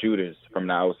average shooters from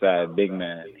the outside, big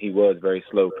man, he was very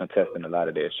slow contesting a lot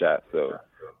of their shots. So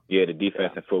yeah, the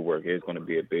defense and footwork is going to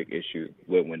be a big issue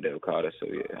with Wendell Carter. So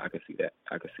yeah, I can see that.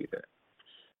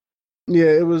 Yeah,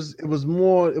 it was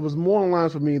more in line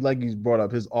for me, like you brought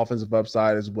up. His offensive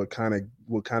upside is what kind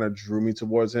of drew me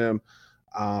towards him.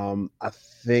 I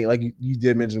think, like you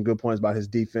did mention good points about his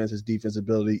defense. His defense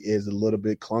ability is a little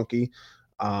bit clunky.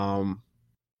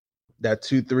 That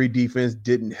 2-3 defense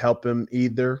didn't help him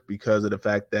either because of the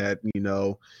fact that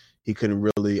he couldn't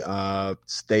really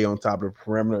stay on top of the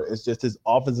perimeter. It's just his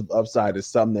offensive upside is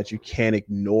something that you can't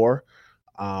ignore.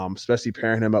 Especially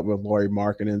pairing him up with Lauri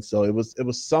Markkanen. So it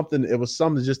was something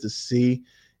just to see,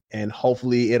 and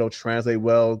hopefully it'll translate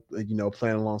well,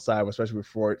 playing alongside, especially with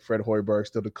Fred Hoiberg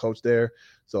still the coach there.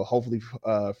 So hopefully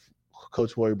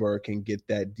Coach Hoiberg can get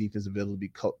that defensive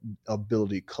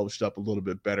ability coached up a little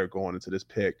bit better going into this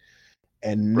pick.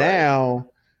 And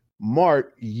now,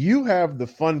 Mark, you have the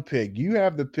fun pick. You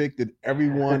have the pick that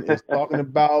everyone is talking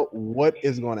about. What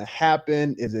is going to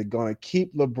happen? Is it going to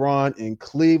keep LeBron in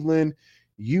Cleveland?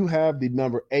 You have the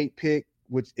number 8 pick,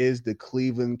 which is the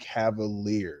Cleveland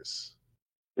Cavaliers.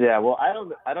 Yeah, well, I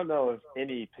don't know if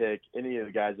any of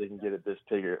the guys that can get at this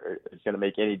pick is going to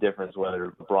make any difference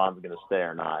whether LeBron's going to stay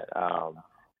or not.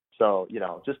 So,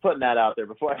 just putting that out there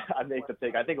before I make the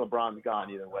pick. I think LeBron's gone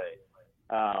either way.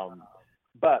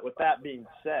 But with that being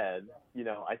said,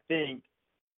 I think,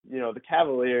 the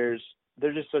Cavaliers,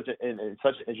 they're just in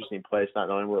such an interesting place, not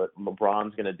knowing what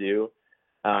LeBron's going to do.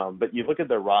 But you look at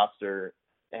their roster,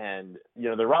 and,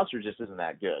 their roster just isn't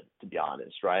that good, to be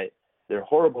honest, right? They're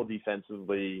horrible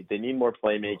defensively. They need more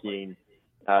playmaking.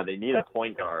 They need a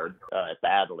point guard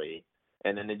badly.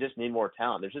 And then they just need more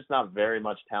talent. There's just not very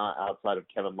much talent outside of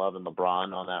Kevin Love and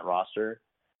LeBron on that roster.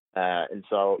 And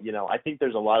so, I think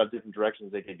there's a lot of different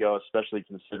directions they could go, especially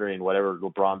considering whatever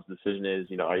LeBron's decision is.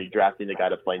 Are you drafting a guy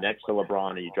to play next to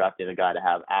LeBron? Are you drafting a guy to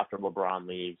have after LeBron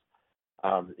leaves?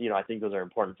 I think those are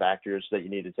important factors that you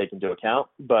need to take into account.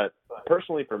 But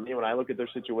personally, for me, when I look at their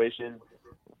situation,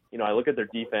 I look at their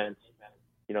defense.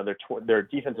 Their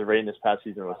defensive rating this past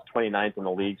season was 29th in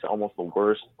the league, so almost the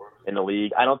worst in the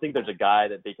league. I don't think there's a guy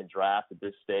that they can draft at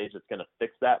this stage that's going to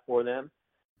fix that for them.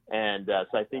 And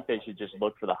so I think they should just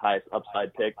look for the highest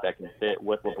upside pick that can fit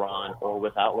with LeBron or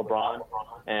without LeBron.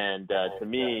 And to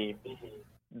me,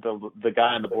 the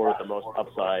guy on the board with the most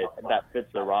upside that fits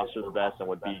their roster the best and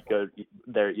would be good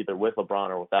there either with LeBron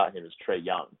or without him is Trae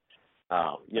Young.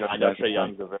 I know Trae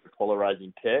Young's a very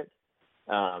polarizing pick,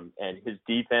 and his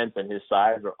defense and his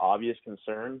size are obvious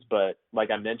concerns. But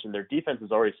like I mentioned, their defense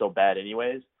is already so bad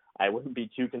anyways. I wouldn't be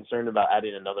too concerned about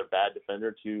adding another bad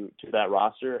defender to that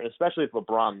roster, and especially if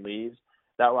LeBron leaves,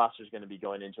 that roster is going to be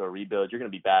going into a rebuild. You're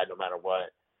going to be bad no matter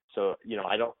what. So,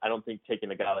 I don't think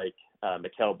taking a guy like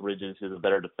Mikal Bridges, who's a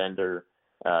better defender,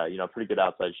 pretty good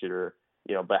outside shooter,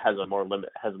 but has a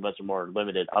much more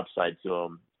limited upside to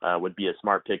him, would be a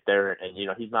smart pick there. And,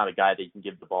 he's not a guy that you can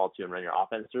give the ball to and run your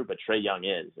offense through, but Trae Young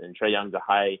is. And Trae Young's a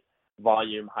high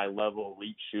volume, high level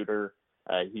elite shooter.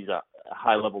 He's a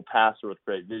high level passer with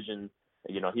great vision.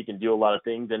 He can do a lot of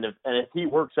things. And if he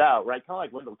works out, right, kind of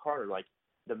like Wendell Carter, like,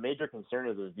 the major concern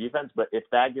is his defense, but if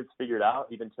that gets figured out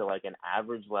even to like an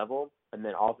average level and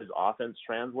then all of his offense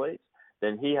translates,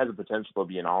 then he has the potential to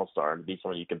be an all-star and be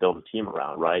someone you can build a team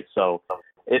around, right? So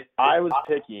if I was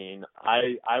picking,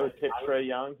 I would pick Trae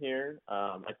Young here.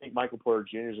 I think Michael Porter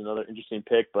Jr. is another interesting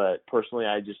pick, but personally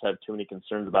I just have too many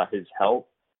concerns about his health.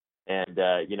 And,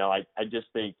 I just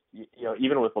think,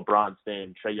 even with LeBron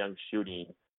staying, Trae Young's shooting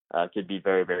could be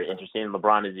very, very interesting. And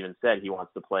LeBron has even said he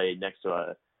wants to play next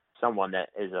to someone that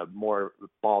is a more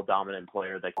ball-dominant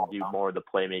player that can do more of the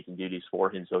playmaking duties for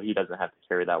him, so he doesn't have to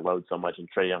carry that load so much, and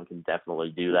Trae Young can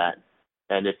definitely do that.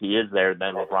 And if he is there,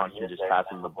 then LeBron can just pass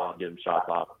him the ball and get him shots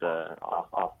off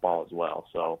ball as well.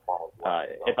 So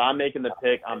if I'm making the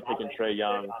pick, I'm picking Trae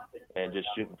Young and just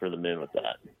shooting for the moon with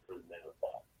that.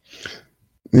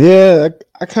 Yeah,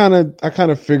 I kind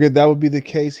of figured that would be the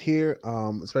case here,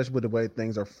 especially with the way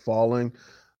things are falling.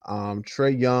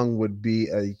 Trae Young would be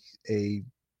a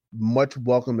much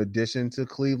welcome addition to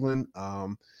Cleveland.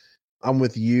 I'm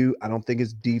with you. I don't think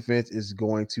his defense is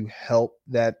going to help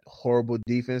that horrible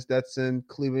defense that's in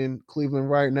Cleveland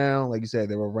right now. Like you said,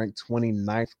 they were ranked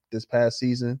 29th this past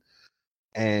season.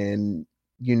 And,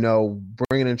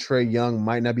 bringing in Trae Young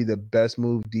might not be the best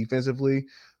move defensively,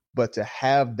 but to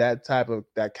have that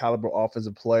caliber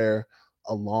offensive player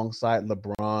alongside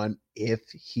LeBron if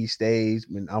he stays.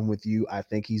 When I'm with you, I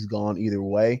think he's gone either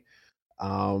way.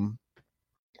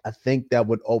 I think that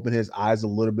would open his eyes a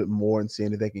little bit more and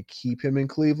seeing if they can keep him in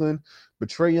Cleveland. But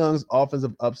Trae Young's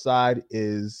offensive upside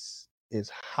is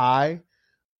high.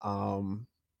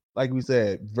 Like we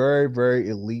said, very, very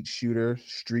elite shooter,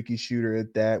 streaky shooter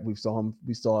at that. We saw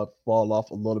it fall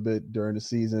off a little bit during the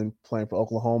season playing for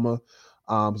Oklahoma.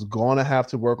 Was going to have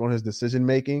to work on his decision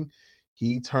making.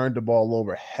 He turned the ball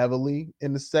over heavily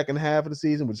in the second half of the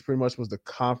season, which pretty much was the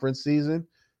conference season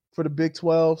for the Big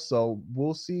 12. So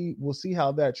we'll see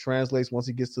how that translates once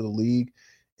he gets to the league,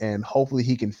 and hopefully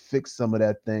he can fix some of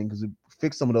that thing, because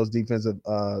fix some of those defensive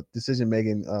decision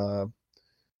making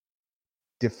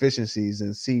deficiencies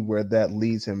and see where that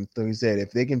leads him. So he said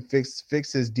if they can fix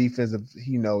his defensive,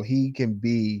 he can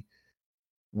be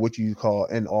what you call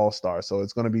an all-star. So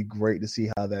it's going to be great to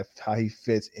see how he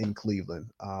fits in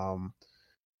Cleveland.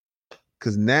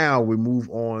 Because now we move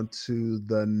on to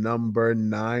the number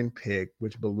 9 pick,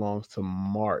 which belongs to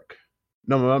Mark.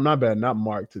 No, not bad, not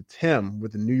Mark, to Tim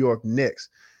with the New York Knicks.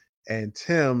 And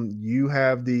Tim, you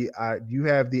have the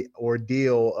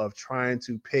ordeal of trying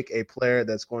to pick a player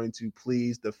that's going to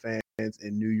please the fans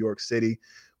in New York City,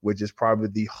 which is probably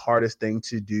the hardest thing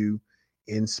to do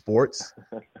in sports.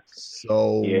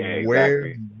 So yeah,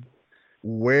 exactly.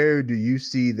 where do you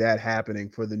see that happening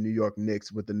for the New York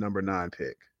Knicks with the number 9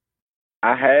 pick?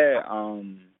 I had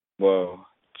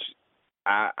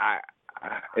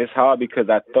it's hard because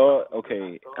I thought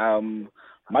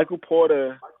Michael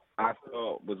Porter I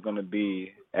thought was going to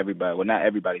be everybody. Well, not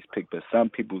everybody's pick, but some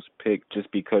people's pick,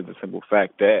 just because of the simple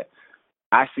fact that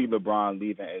I see LeBron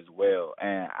leaving as well,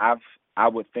 and I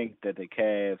would think that the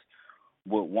Cavs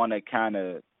would want to kind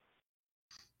of.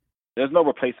 There's no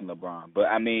replacing LeBron, but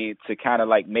I mean to kind of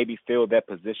like maybe fill that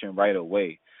position right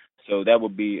away. So that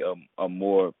would be a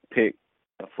more pick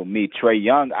for me. Trae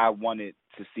Young, I wanted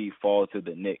to see fall to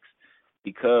the Knicks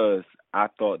because I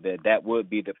thought that would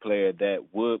be the player that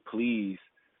would please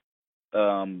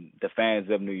the fans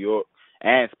of New York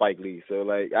and Spike Lee. So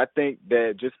like I think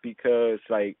that just because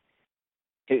like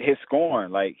his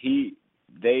scoring, like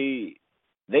they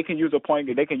can use a point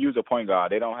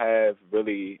guard. They don't have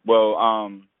really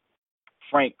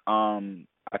Frank.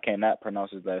 I cannot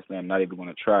pronounce his last name. I'm not even going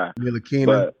to try. Ntilikina.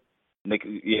 But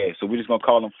so we're just gonna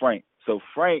call him Frank. So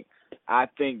Frank, I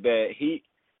think that he's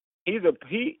a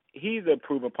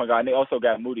proven point guard. And they also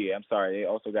got Moutier. They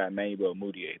also got Emmanuel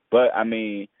Moutier. But I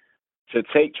mean, to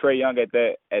take Trae Young at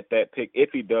that pick, if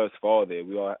he does fall there,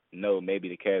 we all know maybe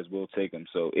the Cavs will take him.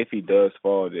 So if he does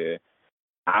fall there,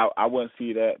 I wouldn't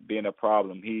see that being a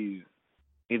problem. He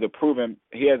has a proven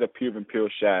pure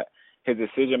shot. His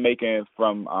decision making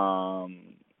from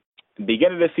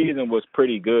beginning of the season was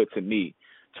pretty good to me.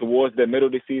 Towards the middle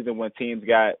of the season, when teams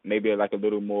got maybe like a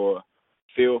little more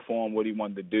feel for him, what he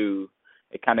wanted to do,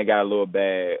 it kind of got a little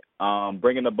bad.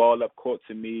 Bringing the ball up court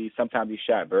to me, sometimes he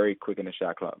shot very quick in the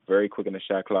shot clock,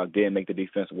 didn't make the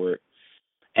defense work.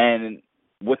 And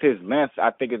with his length,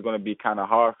 I think it's going to be kind of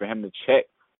hard for him to check,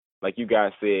 like you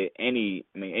guys said,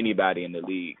 anybody in the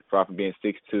league, far from being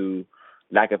 6'2",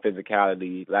 lack of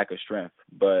physicality, lack of strength.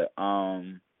 But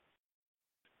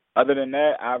other than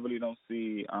that, I really don't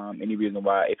see any reason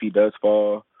why, if he does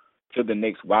fall to the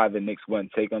Knicks, why the Knicks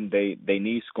wouldn't take him. They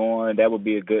need scoring. That would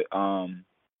be a good a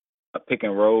pick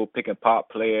and roll, pick and pop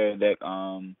player that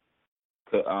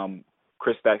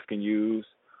Chris Stacks can use.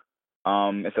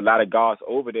 It's a lot of guards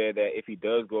over there that if he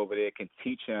does go over there can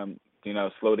teach him,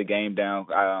 slow the game down,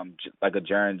 like a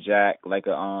Jaren Jack, like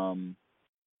a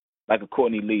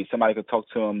Courtney Lee. Somebody could talk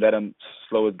to him, let him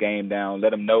slow his game down,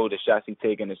 let him know the shots he's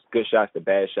taking is good shots to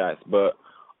bad shots. But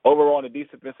overall, on the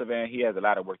defensive end, he has a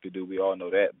lot of work to do. We all know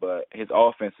that. But his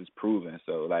offense is proven.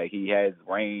 So, like, he has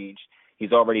range.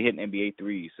 He's already hitting NBA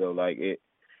threes. So, like, it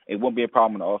won't be a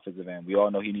problem on the offensive end. We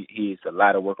all know he needs a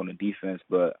lot of work on the defense.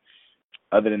 But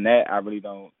other than that, I really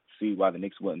don't see why the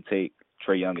Knicks wouldn't take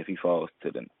Trae Young if he falls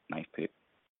to the 9th pick.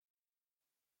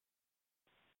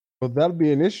 Well, that'll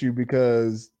be an issue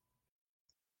because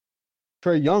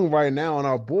Trae Young right now on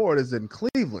our board is in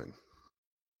Cleveland.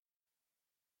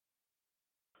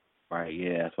 Right,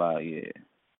 yeah, that's why, yeah.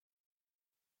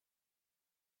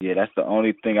 Yeah, that's the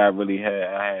only thing I really had.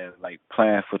 I had, like,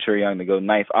 planned for Trae Young to go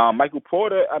 9th. Michael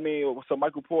Porter,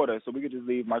 so we could just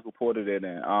leave Michael Porter there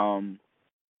then.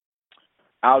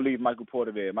 I'll leave Michael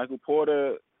Porter there. Michael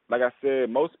Porter, like I said,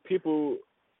 most people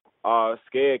are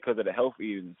scared because of the health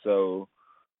reasons. So,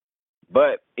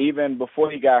 but even before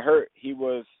he got hurt, he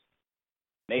was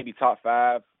maybe top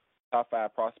five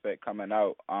prospect coming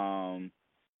out.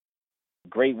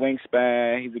 Great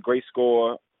wingspan. He's a great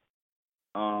scorer.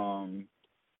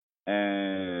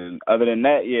 And other than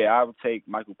that, yeah, I would take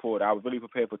Michael Porter. I was really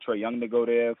prepared for Trae Young to go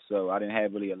there, so I didn't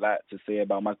have really a lot to say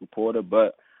about Michael Porter,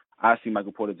 but I see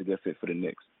Michael Porter as a good fit for the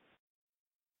Knicks.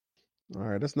 All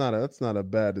right, that's not a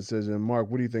bad decision. Mark,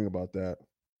 what do you think about that?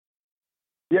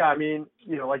 Yeah, I mean,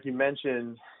 like you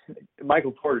mentioned,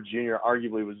 Michael Porter Jr.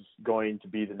 arguably was going to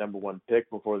be the number one pick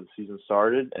before the season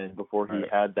started and before he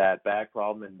had that back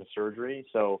problem and the surgery.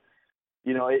 So,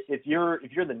 if you're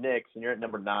the Knicks and you're at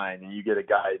number 9 and you get a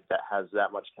guy that has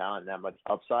that much talent and that much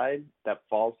upside that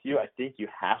falls to you, I think you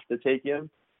have to take him.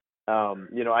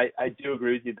 I do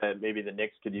agree with you that maybe the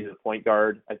Knicks could use a point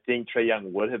guard. I think Trae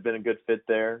Young would have been a good fit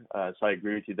there, so I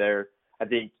agree with you there. I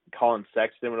think Colin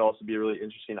Sexton would also be a really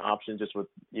interesting option, just with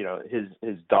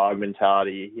his dog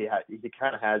mentality. He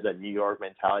kind of has that New York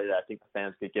mentality that I think the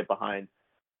fans could get behind,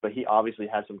 but he obviously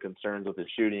has some concerns with his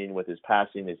shooting, with his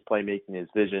passing, his playmaking, his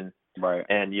vision. Right.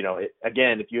 And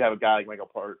again, if you have a guy like Michael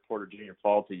Porter Jr.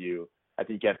 fall to you, I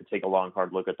think you have to take a long,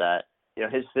 hard look at that.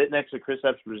 His fit next to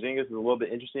Kristaps Porzingis is a little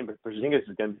bit interesting, but Porzingis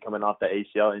is going to be coming off the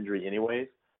ACL injury anyways.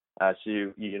 So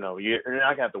you're not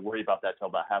going to have to worry about that till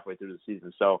about halfway through the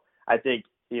season. So I think,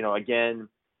 again,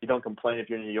 you don't complain if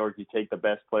you're in New York. You take the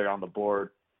best player on the board.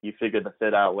 You figure the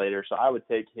fit out later. So I would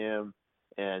take him,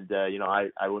 and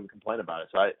I wouldn't complain about it.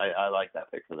 So I like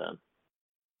that pick for them.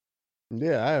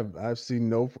 Yeah, I see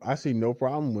no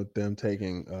problem with them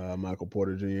taking Michael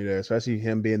Porter Jr. there, especially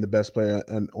him being the best player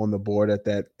on the board at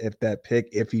that pick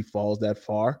if he falls that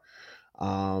far.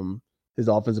 His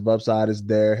offensive upside is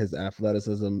there. His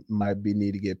athleticism might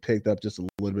need to get picked up just a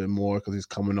little bit more because he's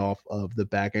coming off of the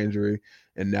back injury,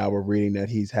 and now we're reading that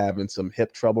he's having some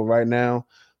hip trouble right now.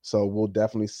 So we'll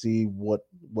definitely see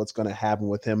what's going to happen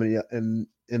with him in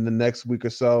the next week or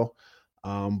so.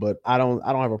 But I don't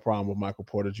have a problem with Michael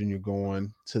Porter Jr.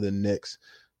 going to the Knicks,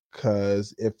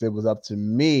 because if it was up to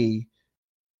me,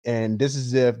 and this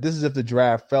is if the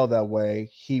draft fell that way,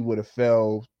 he would have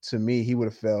fell to me. He would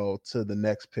have fell to the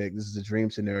next pick. This is a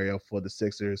dream scenario for the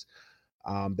Sixers.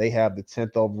 They have the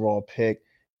 10th overall pick,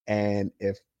 and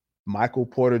if Michael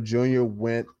Porter Jr.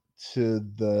 went to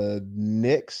the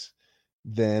Knicks,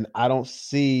 then I don't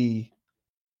see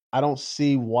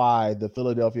why the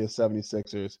Philadelphia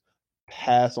 76ers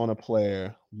pass on a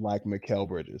player like Mikal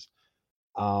Bridges.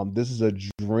 This is a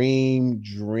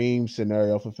dream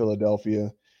scenario for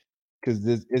Philadelphia, because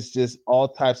it's just all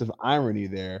types of irony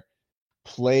there.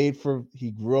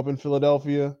 He grew up in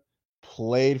Philadelphia,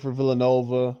 played for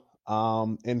Villanova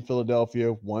in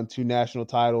Philadelphia, won 2 national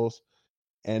titles,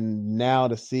 and now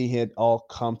to see it all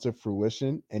come to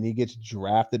fruition and he gets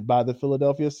drafted by the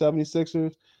Philadelphia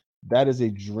 76ers, that is a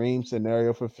dream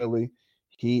scenario for Philly.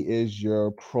 He is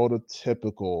your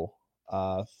prototypical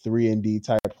 3-and-D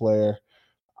type player.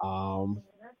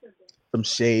 Some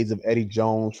shades of Eddie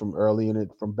Jones from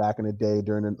back in the day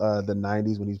during the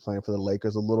 90s when he's playing for the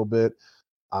Lakers a little bit.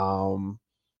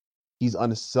 He's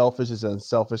unselfish as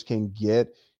unselfish can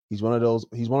get. He's one of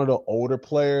the older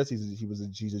players.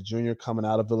 He's a junior coming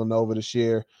out of Villanova this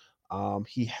year.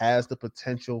 He has the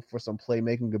potential for some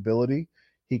playmaking ability.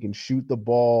 He can shoot the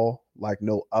ball like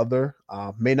no other.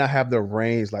 May not have the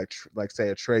range like say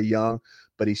a Trae Young,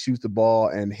 but he shoots the ball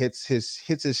and hits his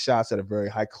shots at a very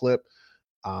high clip.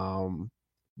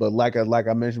 But like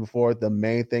I mentioned before, the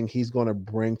main thing he's going to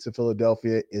bring to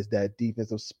Philadelphia is that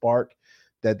defensive spark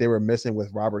that they were missing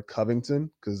with Robert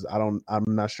Covington, because I'm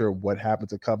not sure what happened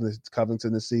to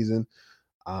Covington this season.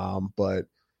 But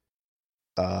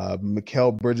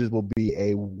Mikal Bridges will be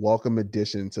a welcome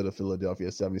addition to the Philadelphia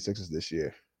 76ers this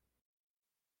year.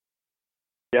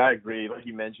 Yeah, I agree. Like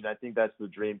you mentioned, I think that's the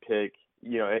dream pick.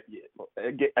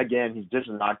 Again, he's just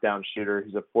a knockdown shooter.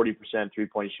 He's a 40%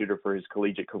 three-point shooter for his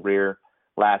collegiate career.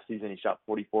 Last season, he shot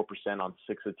 44% on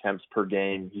 6 attempts per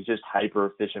game. He's just hyper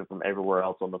efficient from everywhere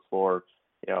else on the floor.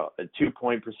 A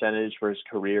 2-point percentage for his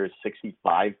career is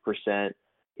 65%.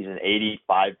 He's an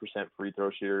 85% free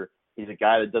throw shooter. He's a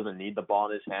guy that doesn't need the ball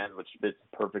in his hand, which fits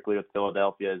perfectly with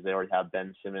Philadelphia, as they already have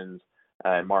Ben Simmons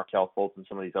and Markelle Fultz and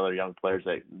some of these other young players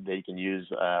that they can use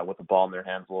with the ball in their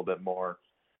hands a little bit more.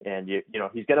 And, he's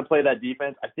going to play that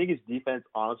defense. I think his defense,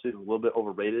 honestly, is a little bit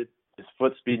overrated. His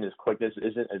foot speed and his quickness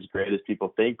isn't as great as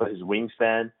people think, but his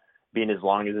wingspan, being as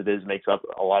long as it is, makes up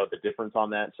a lot of the difference on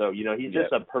that. So, he's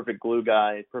just a perfect glue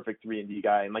guy, perfect 3-and-D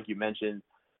guy. And like you mentioned,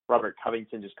 Robert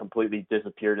Covington just completely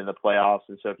disappeared in the playoffs.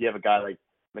 And so if you have a guy like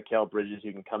Mikal Bridges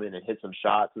who can come in and hit some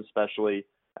shots, especially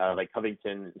like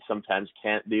Covington sometimes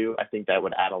can't do, I think that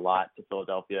would add a lot to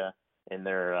Philadelphia and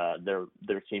their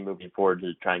team moving forward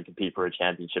to try and compete for a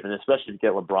championship. And especially to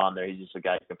get LeBron there, he's just a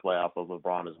guy who can play off of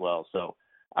LeBron as well. So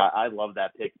I love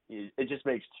that pick. It just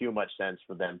makes too much sense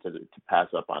for them to pass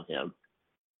up on him.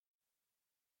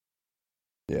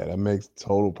 Yeah, that makes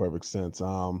total perfect sense.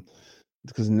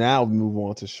 Because now we move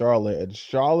on to Charlotte, and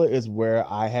Charlotte is where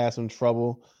I had some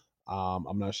trouble.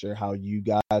 I'm not sure how you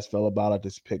guys felt about it.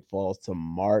 This pick falls to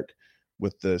Mark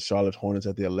with the Charlotte Hornets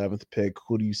at the 11th pick.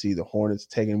 Who do you see the Hornets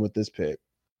taking with this pick?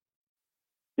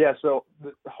 Yeah, so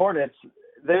the Hornets,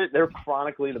 they're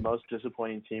chronically the most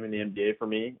disappointing team in the NBA for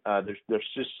me. They're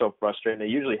just so frustrating. They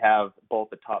usually have both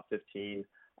the top 15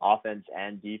 offense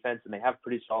and defense, and they have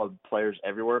pretty solid players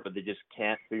everywhere, but they just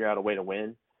can't figure out a way to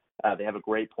win. They have a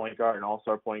great point guard, an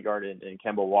all-star point guard in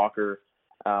Kemba Walker.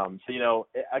 So,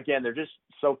 again, they're just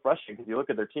so frustrating because you look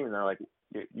at their team and they're like,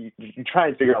 you try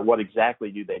and figure out what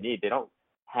exactly do they need. They don't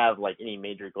have like any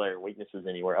major glaring weaknesses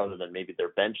anywhere other than maybe their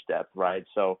bench depth, right?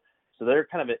 So they're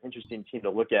kind of an interesting team to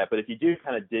look at. But if you do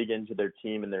kind of dig into their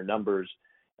team and their numbers,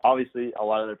 obviously a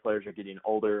lot of their players are getting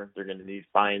older. They're going to need to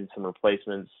find some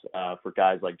replacements for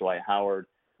guys like Dwight Howard.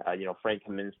 Frank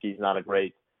Kaminsky's not a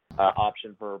great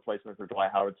option for a replacement for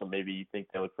Dwight Howard, so maybe you think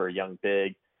they look for a young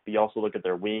big. But you also look at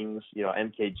their wings.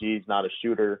 MKG's not a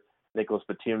shooter. Nicholas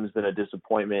Batum's been a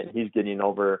disappointment. He's getting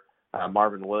over.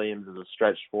 Marvin Williams is a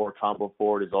stretch four, combo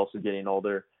forward, is also getting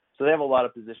older. So they have a lot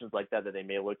of positions like that they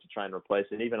may look to try and replace.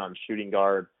 And even on shooting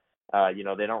guard, they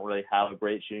don't really have a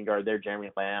great shooting guard there. Jeremy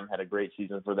Lamb had a great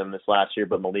season for them this last year,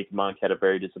 but Malik Monk had a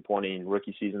very disappointing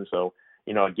rookie season. So,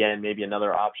 again, maybe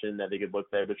another option that they could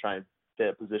look there to try and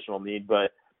fit a positional need.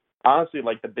 But honestly,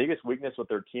 like the biggest weakness with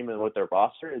their team and with their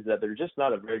roster is that they're just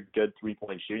not a very good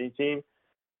three-point shooting team.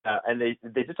 And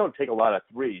they just don't take a lot of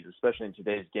threes, especially in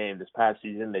today's game. This past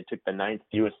season, they took the 9th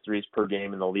fewest threes per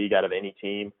game in the league out of any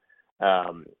team,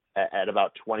 at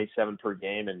about 27 per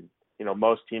game. And,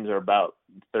 most teams are about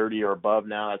 30 or above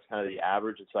now. That's kind of the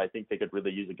average. And so I think they could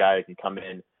really use a guy that can come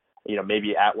in,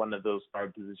 maybe at one of those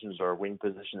guard positions or a wing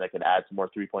position that could add some more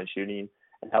three-point shooting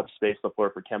and help space the floor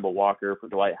for Kemba Walker, for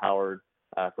Dwight Howard,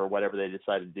 for whatever they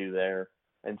decide to do there.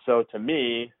 And so to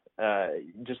me,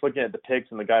 just looking at the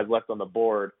picks and the guys left on the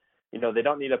board, they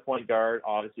don't need a point guard,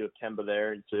 obviously, with Kemba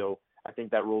there. And so I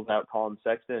think that rules out Colin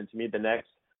Sexton. And to me, the next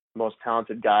most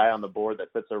talented guy on the board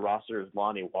that fits their roster is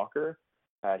Lonnie Walker.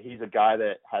 He's a guy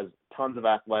that has tons of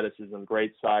athleticism,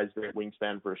 great size, great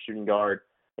wingspan for a shooting guard.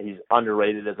 And he's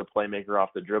underrated as a playmaker off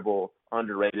the dribble,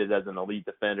 underrated as an elite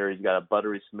defender. He's got a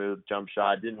buttery smooth jump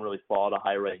shot. Didn't really fall at a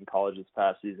high rate in college this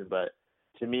past season, but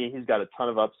to me, he's got a ton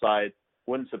of upside.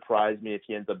 Wouldn't surprise me if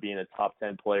he ends up being a top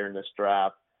 10 player in this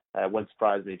draft. Wouldn't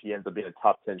surprise me if he ends up being a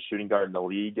top 10 shooting guard in the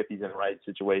league if he's in the right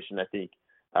situation, I think.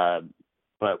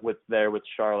 But with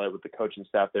Charlotte, with the coaching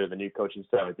staff there, the new coaching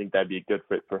staff, I think that'd be a good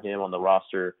fit for him on the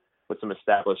roster with some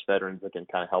established veterans that can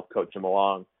kind of help coach him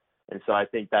along. And so I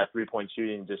think that three-point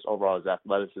shooting, just overall his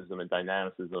athleticism and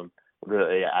dynamicism, would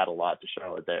really add a lot to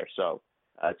Charlotte there. So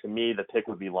to me, the pick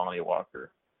would be Lonnie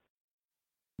Walker.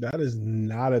 That is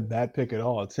not a bad pick at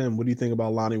all. Tim, what do you think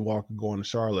about Lonnie Walker going to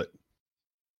Charlotte?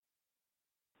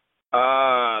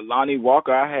 Lonnie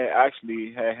Walker, I had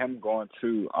actually had him going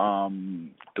to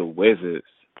the Wizards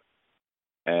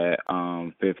at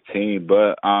 15,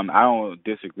 but I don't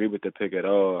disagree with the pick at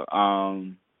all.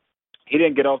 He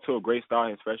didn't get off to a great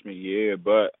start his freshman year,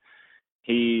 but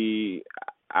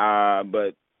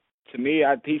but to me,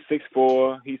 he's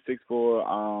 6'4". He's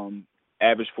 6'4".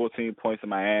 Averaged 14 points in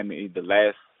Miami the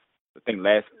last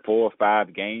 4 or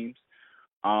 5 games.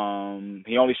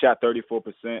 He only shot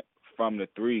 34% from the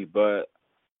three, but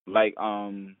like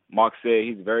Mark said,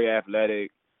 he's very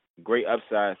athletic, great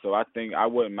upside. So I think I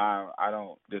wouldn't mind. I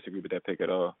don't disagree with that pick at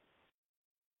all.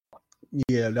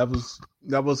 Yeah,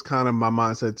 that was kind of my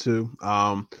mindset too.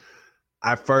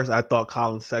 At first, I thought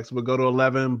Colin Sexton would go to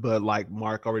 11, but like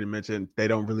Mark already mentioned, they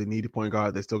don't really need a point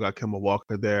guard. They still got Kemba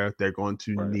Walker there. They're going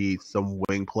to need some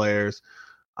wing players.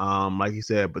 Like you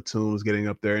said, Batum's getting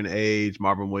up there in age.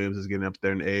 Marvin Williams is getting up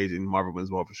there in age, and Marvin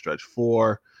Williams more of a stretch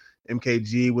 4.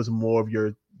 MKG was more of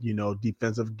your,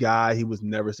 defensive guy. He was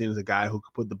never seen as a guy who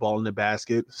could put the ball in the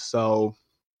basket. So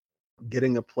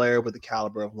getting a player with the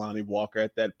caliber of Lonnie Walker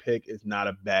at that pick is not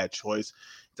a bad choice.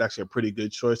 It's actually a pretty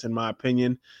good choice in my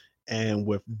opinion. And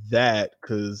with that,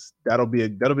 because that'll be a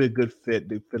good fit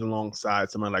to fit alongside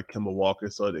somebody like Kemba Walker,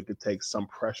 so that it could take some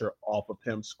pressure off of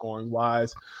him scoring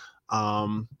wise.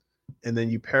 And then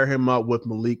you pair him up with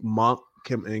Malik Monk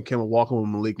and Kemba Walker with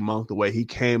Malik Monk, the way he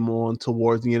came on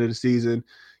towards the end of the season.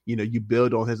 You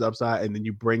build on his upside, and then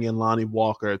you bring in Lonnie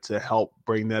Walker to help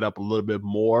bring that up a little bit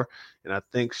more. And I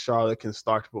think Charlotte can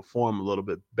start to perform a little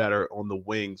bit better on the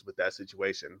wings with that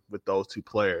situation with those two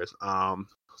players.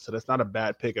 So that's not a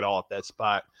bad pick at all at that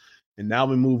spot. And now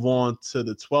we move on to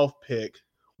the 12th pick,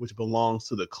 which belongs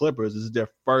to the Clippers. This is their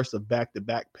first of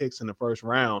back-to-back picks in the first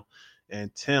round.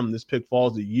 And Tim, this pick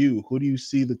falls to you. Who do you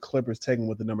see the Clippers taking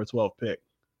with the number 12 pick?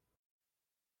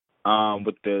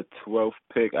 With the 12th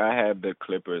pick, I have the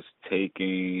Clippers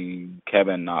taking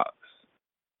Kevin Knox,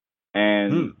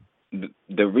 and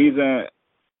the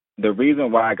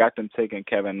reason why I got them taking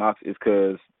Kevin Knox is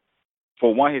because,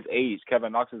 for one, his age.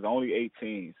 Kevin Knox is only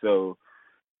 18, so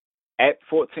at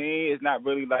 14, it's not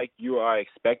really like you are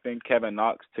expecting Kevin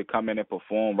Knox to come in and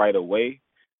perform right away,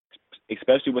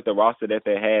 especially with the roster that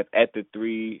they have at the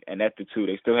 3 and at the 2.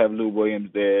 They still have Lou Williams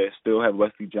there, still have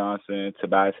Wesley Johnson,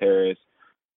 Tobias Harris,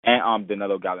 and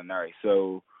Danilo Gallinari.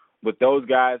 So with those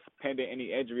guys, pending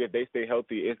any injury, if they stay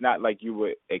healthy, it's not like you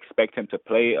would expect him to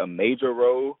play a major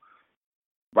role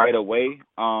right away.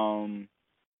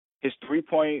 His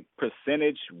three-point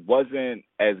percentage wasn't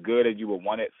as good as you would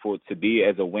want it for it to be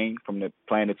as a wing from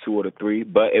playing the 2 or the 3,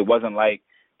 but it wasn't like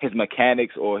his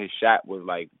mechanics or his shot was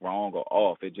like wrong or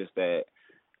off. It's just that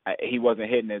he wasn't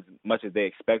hitting as much as they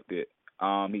expected.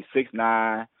 He's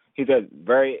 6'9". He's a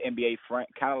very NBA frame,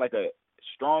 kind of like a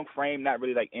strong frame, not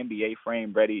really like NBA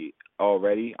frame ready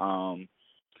already.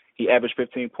 He averaged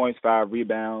 15 points, 5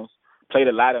 rebounds, played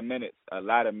a lot of minutes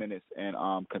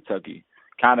in Kentucky.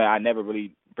 I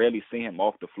barely see him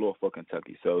off the floor for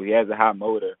Kentucky. So he has a high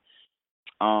motor.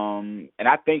 And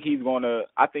I think he's gonna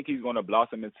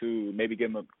blossom into, maybe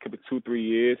give him 2-3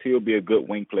 years. He'll be a good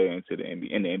wing player in the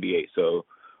NBA. So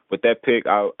with that pick,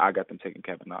 I got them taking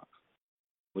Kevin Knox.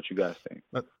 What you guys think?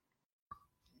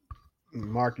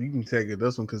 Mark, you can take it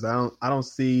this one because I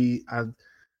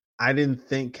didn't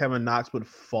think Kevin Knox would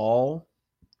fall.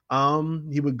 I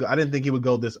didn't think he would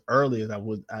go this early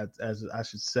as I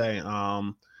should say.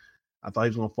 I thought he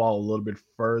was going to fall a little bit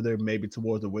further, maybe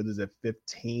towards the Wizards at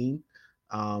 15.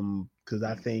 Because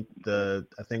I think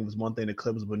it was one thing the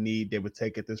Clippers would need. They would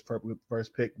take at this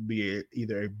first pick, be it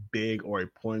either a big or a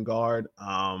point guard.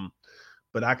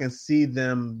 But I can see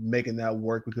them making that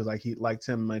work because, like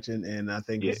Tim mentioned, and I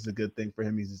think this is a good thing for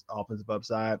him. He's his offensive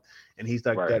upside, and he's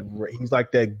like that. He's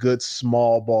like that good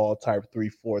small ball type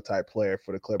 3-4 type player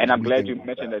for the Clippers. And I'm glad you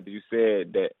mentioned that. You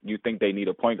said that you think they need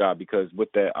a point guard because with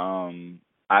that,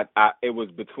 it was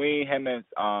between him and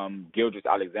Gilgeous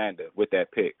Alexander with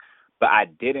that pick, but I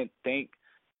just didn't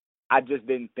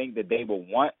think that they would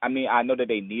want. I mean, I know that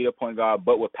they need a point guard,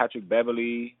 but with Patrick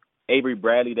Beverley, Avery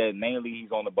Bradley, that mainly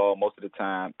he's on the ball most of the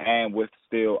time, and with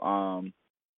still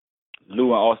Lou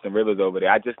and Austin Rivers over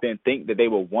there, I just didn't think that they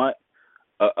would want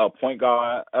a point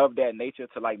guard of that nature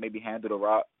to like maybe handle the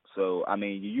rock. So I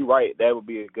mean, you're right, that would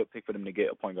be a good pick for them to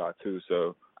get a point guard too.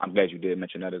 So I'm glad you did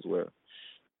mention that as well.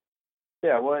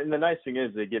 Yeah, well, and the nice thing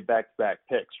is they get back-to-back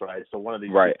picks, right? So one of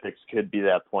these picks could be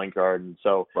that point guard. And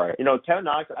so, Kevin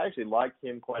Knox, I actually like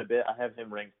him quite a bit. I have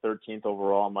him ranked 13th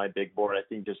overall on my big board. I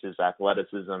think just his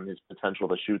athleticism, his potential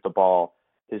to shoot the ball,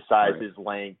 his size, his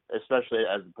length, especially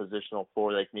as a positional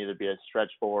four, they can either be a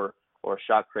stretch four or a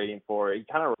shot creating four. He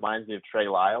kind of reminds me of Trey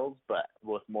Lyles, but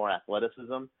with more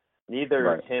athleticism.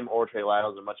 Neither him or Trey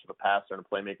Lyles are much of a passer and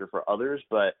a playmaker for others,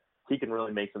 but he can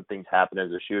really make some things happen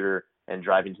as a shooter and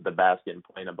driving to the basket and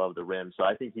playing above the rim. So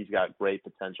I think he's got great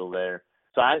potential there.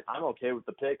 So I'm okay with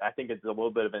the pick. I think it's a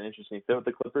little bit of an interesting fit with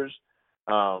the Clippers,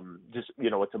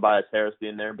 with Tobias Harris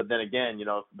being there. But then again, if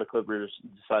the Clippers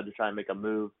decide to try and make a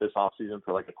move this offseason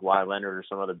for like a Kawhi Leonard or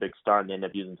some other big star and they end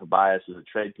up using Tobias as a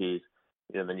trade piece,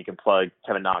 then you can plug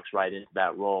Kevin Knox right into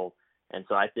that role. And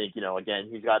so I think, again,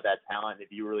 he's got that talent.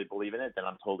 If you really believe in it, then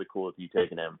I'm totally cool with you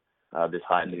taking him this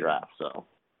high in the draft. So.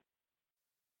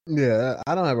 Yeah,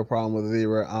 I don't have a problem with it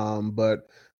either. But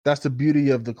that's the beauty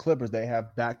of the Clippers. They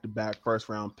have back-to-back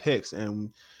first-round picks,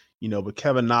 and with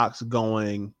Kevin Knox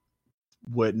going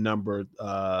with number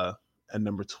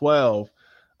 12,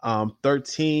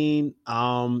 13,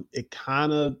 it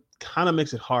kind of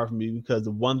makes it hard for me because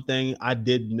the one thing I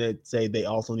did say they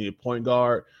also need a point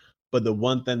guard, but the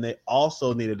one thing they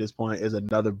also need at this point is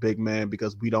another big man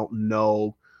because we don't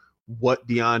know what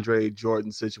DeAndre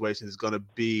Jordan's situation is going to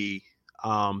be.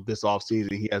 This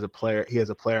offseason, he has a player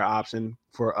option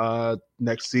for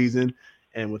next season,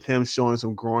 and with him showing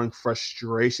some growing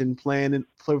frustration playing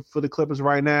for the Clippers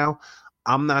right now,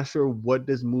 I'm not sure what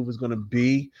this move is going to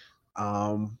be.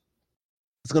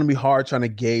 It's going to be hard trying to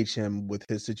gauge him with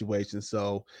his situation.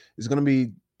 So it's going to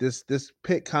be this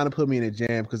pick kind of put me in a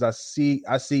jam because I see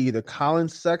either Colin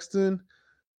Sexton,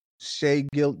 Shai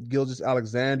Gilgeous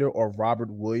Alexander, or Robert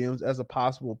Williams as a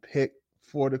possible pick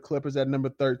for the Clippers at number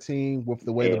 13 with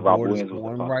the way the board is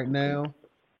going right now.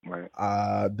 Right.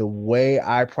 The way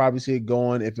I probably see it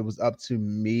going, if it was up to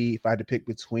me, if I had to pick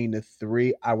between the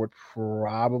three, I would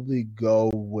probably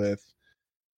go with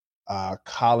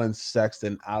Colin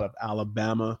Sexton out of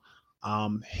Alabama.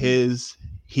 We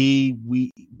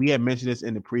had mentioned this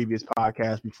in the previous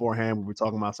podcast beforehand. We were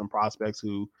talking about some prospects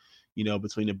who,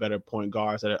 between the better point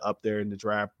guards that are up there in the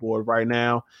draft board right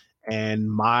now.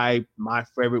 And my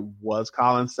favorite was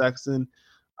Colin Sexton,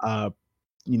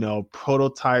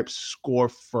 prototype score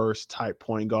first type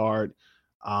point guard.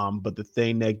 But the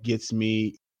thing that gets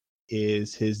me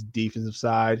is his defensive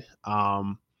side.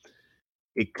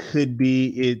 It could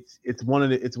be it's one of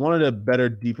the better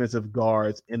defensive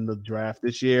guards in the draft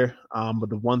this year. But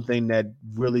the one thing that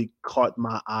really caught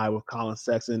my eye with Colin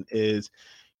Sexton is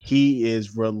he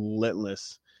is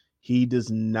relentless. He does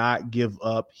not give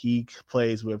up. He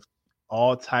plays with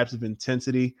all types of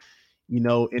intensity,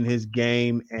 in his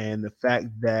game, and the fact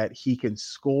that he can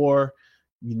score,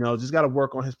 just got to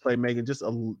work on his playmaking, just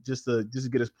to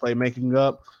get his playmaking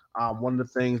up. One of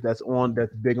the things that's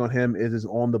big on him is his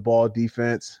on the ball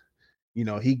defense.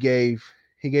 He gave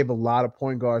a lot of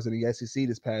point guards in the SEC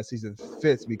this past season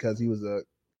fits because he was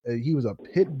a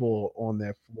pit bull on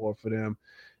that floor for them.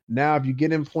 Now, if you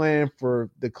get him playing for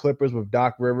the Clippers with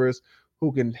Doc Rivers,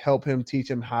 who can help him, teach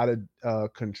him how to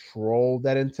control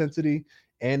that intensity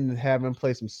and have him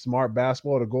play some smart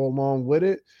basketball to go along with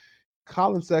it,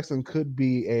 Colin Sexton could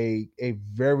be a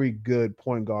very good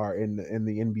point guard in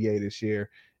the NBA this year.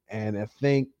 And I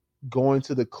think going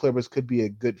to the Clippers could be a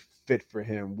good fit for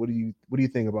him. What do you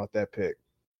think about that pick?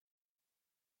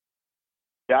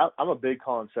 Yeah, I'm a big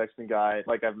Colin Sexton guy.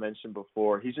 Like I've mentioned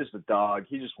before, he's just a dog.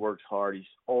 He just works hard. He's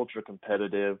ultra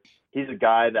competitive. He's a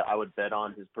guy that I would bet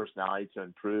on his personality to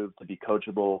improve, to be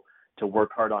coachable, to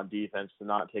work hard on defense, to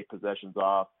not take possessions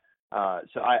off.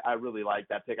 So I really like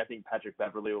that pick. I think Patrick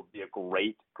Beverley will be a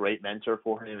great mentor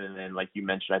for him. And then, like you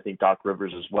mentioned, I think Doc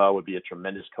Rivers as well would be a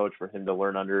tremendous coach for him to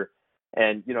learn under.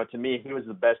 And, to me, he was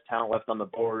the best talent left on the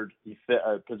board. He fit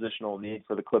a positional need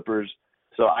for the Clippers.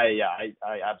 So I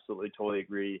absolutely totally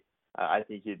agree. I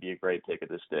think he'd be a great pick at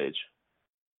this stage.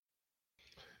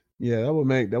 Yeah, that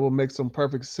would make some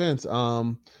perfect sense.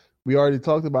 We already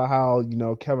talked about how,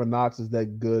 Kevin Knox is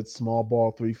that good small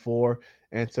ball 3-4,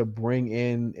 and to bring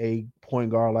in a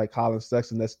point guard like Colin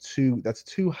Sexton, that's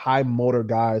two high motor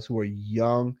guys who are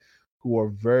young, who are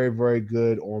very, very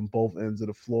good on both ends of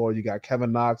the floor. You got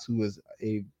Kevin Knox, who is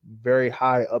a very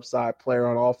high upside player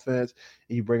on offense,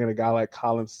 and you bring in a guy like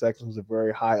Colin Sexton, who's a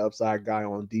very high upside guy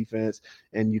on defense,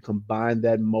 and you combine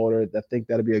that motor. I think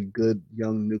that'll be a good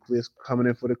young nucleus coming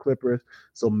in for the Clippers.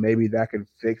 So maybe that can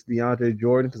fix DeAndre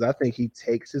Jordan, because I think he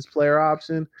takes his player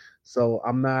option. So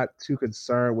I'm not too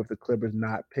concerned with the Clippers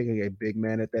not picking a big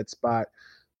man at that spot.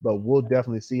 But we'll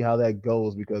definitely see how that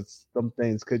goes, because some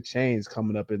things could change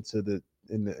coming up in the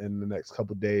next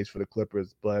couple of days for the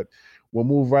Clippers. But we'll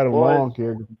move right along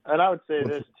here. And I would say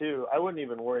this too: I wouldn't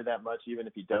even worry that much, even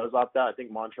if he does opt out. I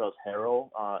think Montrezl Harrell,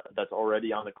 that's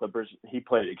already on the Clippers, he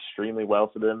played extremely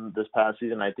well for them this past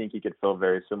season. I think he could fill a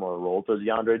very similar role to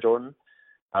DeAndre Jordan.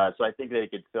 So I think they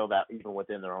could fill that even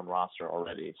within their own roster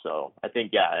already. So I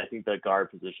think the guard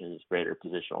position is greater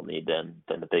positional need than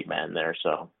the big man there.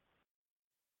 So.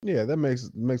 Yeah, that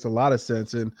makes a lot of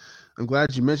sense, and I'm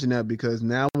glad you mentioned that, because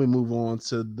now we move on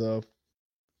to the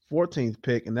 14th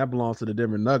pick, and that belongs to the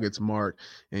Denver Nuggets, Mark.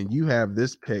 And you have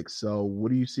this pick. So,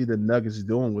 what do you see the Nuggets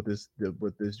doing with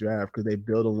this draft? Could they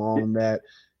build along that?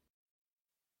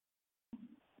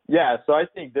 Yeah, so I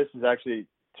think this has actually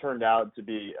turned out to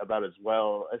be about as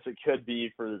well as it could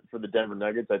be for the Denver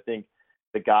Nuggets. I think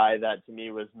the guy that to me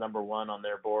was number one on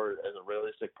their board as a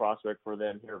realistic prospect for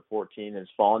them here at 14 has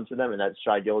fallen to them, and that's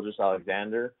Shai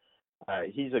Gilgeous-Alexander.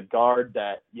 He's a guard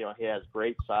that, he has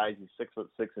great size. He's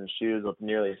 6'6" in shoes with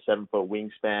nearly a 7-foot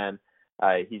wingspan.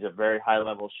 He's a very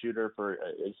high-level shooter for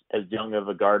as young of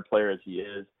a guard player as he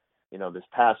is. This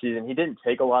past season, he didn't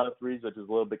take a lot of threes, which is a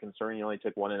little bit concerning. He only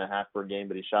took 1.5 per game,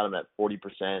 but he shot them at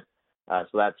 40%.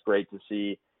 So that's great to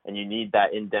see. And you need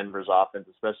that in Denver's offense,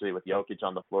 especially with Jokic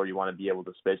on the floor. You want to be able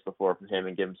to space the floor for him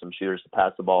and give him some shooters to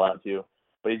pass the ball out to.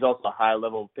 But he's also a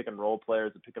high-level pick-and-roll player.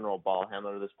 He's a pick-and-roll ball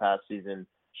handler this past season.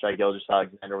 Shai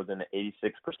Gilgeous-Alexander was in the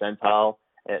 86th percentile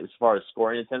as far as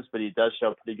scoring attempts, but he does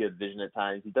show pretty good vision at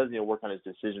times. He does need to work on his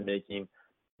decision-making,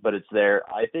 but it's there.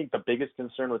 I think the biggest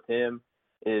concern with him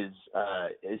is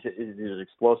his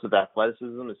explosive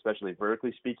athleticism, especially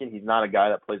vertically speaking. He's not a guy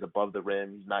that plays above the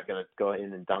rim. He's not going to go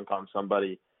in and dunk on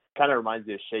somebody. Kind of reminds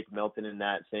me of Shake Milton in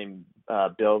that same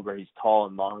build, where he's tall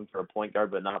and long for a point guard,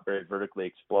 but not very vertically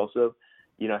explosive.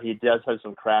 He does have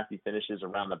some crafty finishes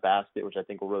around the basket, which I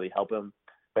think will really help him.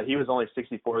 But he was only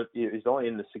 64th. He's only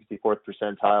in the 64th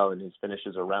percentile in his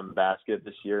finishes around the basket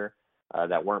this year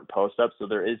that weren't post up. So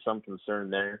there is some concern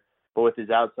there. But with his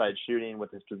outside shooting,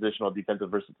 with his positional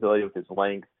defensive versatility, with his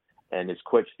length, and his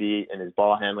quick feet and his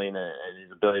ball handling and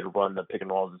his ability to run the pick and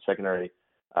roll as a secondary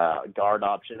guard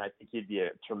option. I think he'd be a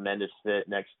tremendous fit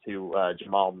next to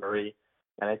Jamal Murray.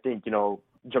 And I think,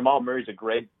 Jamal Murray's a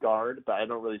great guard, but I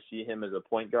don't really see him as a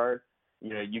point guard.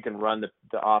 You can run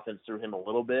the offense through him a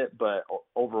little bit, but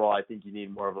overall I think you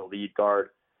need more of a lead guard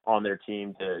on their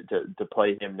team to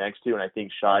play him next to. And I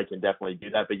think Shai can definitely do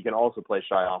that, but you can also play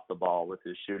Shai off the ball with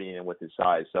his shooting and with his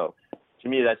size. So to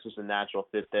me, that's just a natural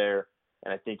fit there.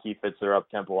 And I think he fits their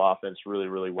up-tempo offense really,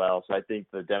 really well. So I think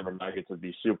the Denver Nuggets would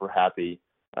be super happy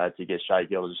to get Shai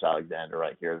Gilgeous-Alexander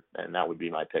right here, and that would be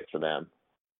my pick for them.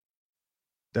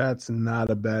 That's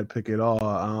not a bad pick at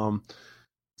all.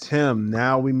 Tim,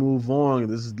 now we move on.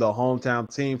 This is the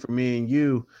hometown team for me and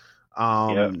you.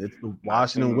 It's the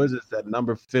Washington Wizards at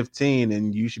number 15,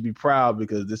 and you should be proud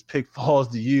because this pick falls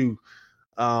to you.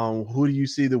 Who do you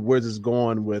see the Wizards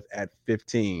going with at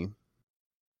 15?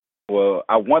 Well,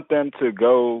 I want them to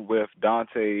go with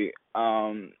Dante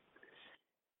DiVincenzo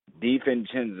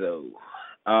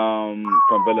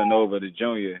from Villanova, the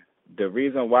junior. The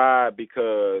reason why,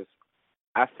 because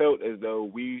I felt as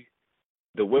though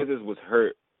the Wizards was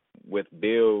hurt with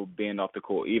Bill being off the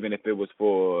court, even if it was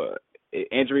for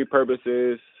injury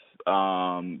purposes,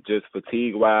 just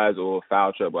fatigue-wise or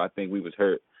foul trouble. I think we was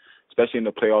hurt, especially in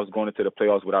the playoffs, going into the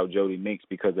playoffs without Jody Meeks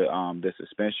because of the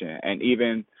suspension. And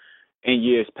even in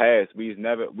years past, we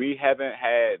haven't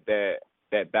had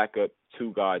that backup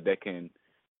two guard that can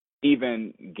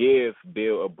even give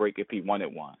Bill a break if he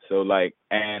wanted one. So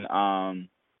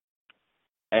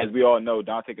as we all know,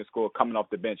 Dante can score coming off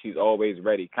the bench. He's always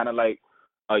ready, kind of like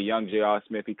a young J.R.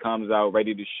 Smith. He comes out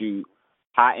ready to shoot,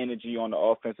 high energy on the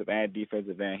offensive and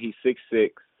defensive end. He's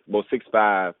 6'6",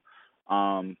 6'5",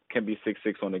 can be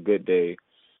 6'6" on a good day.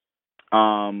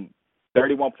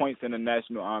 31 points in the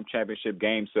national championship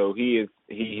game, so he's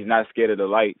not scared of the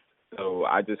lights. So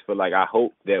I just feel like I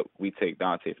hope that we take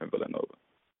Dante from Villanova.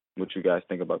 What you guys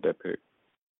think about that pick?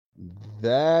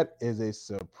 That is a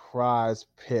surprise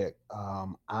pick.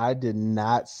 I did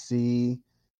not see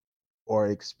or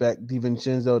expect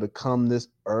DiVincenzo to come this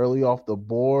early off the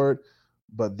board,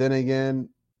 but then again,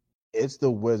 it's the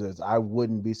Wizards. I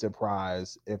wouldn't be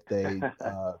surprised if they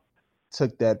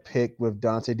took that pick with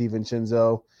Dante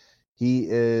DiVincenzo. He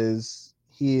is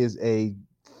a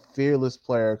fearless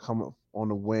player coming on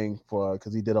the wing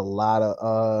because he did a lot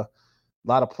of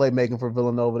playmaking for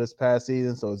Villanova this past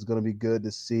season. So it's going to be good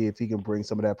to see if he can bring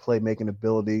some of that playmaking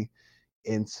ability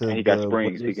into. And he got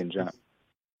springs, he can jump.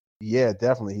 Yeah,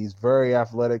 definitely. He's very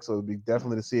athletic, so it'll be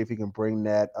definitely to see if he can bring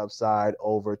that upside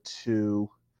over to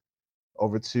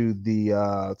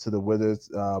the Wizards.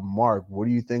 Mark, what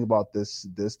do you think about this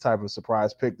type of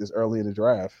surprise pick this early in the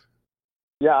draft?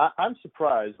 Yeah, I'm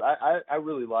surprised. I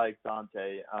really like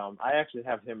Dante. I actually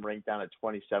have him ranked down at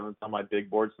 27th on my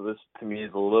big board, so this to me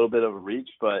is a little bit of a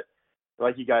reach. But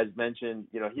like you guys mentioned,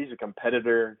 he's a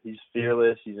competitor. He's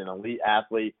fearless. He's an elite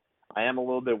athlete. I am a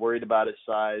little bit worried about his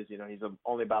size. He's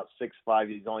only about 6'5".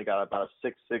 He's only got about a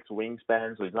 6'6"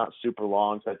 wingspan, so he's not super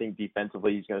long. So I think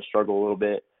defensively he's going to struggle a little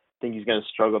bit. I think he's going to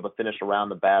struggle to finish around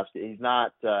the basket. He's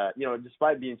not,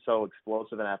 despite being so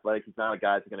explosive and athletic, he's not a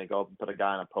guy that's going to go up and put a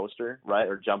guy on a poster, right,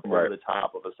 or jump over the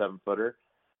top of a 7-footer.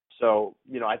 So,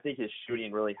 I think his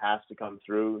shooting really has to come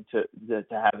through to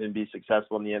have him be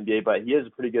successful in the NBA. But he is a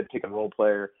pretty good pick-and-roll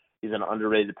player. He's an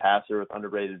underrated passer with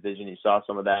underrated vision. You saw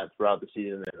some of that throughout the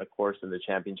season. And, of course, in the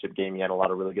championship game, he had a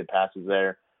lot of really good passes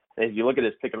there. And if you look at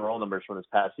his pick-and-roll numbers from this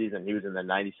past season, he was in the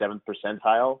 97th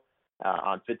percentile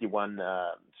on 51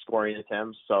 scoring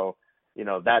attempts. So,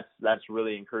 that's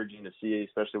really encouraging to see,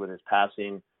 especially with his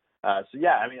passing. I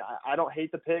don't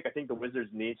hate the pick. I think the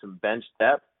Wizards need some bench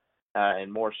depth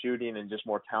and more shooting and just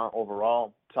more talent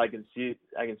overall. So I can see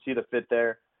the fit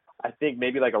there. I think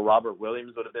maybe like a Robert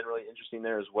Williams would have been really interesting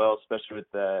there as well, especially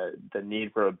with the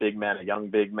need for a young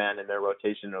big man in their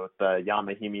rotation with Ian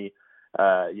Mahinmi,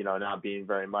 not being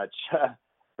very much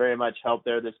help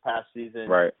there this past season.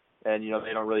 Right. And,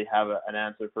 they don't really have an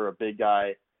answer for a big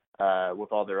guy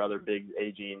with all their other big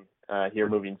aging here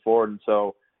moving forward. And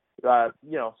so, so I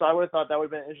would have thought that would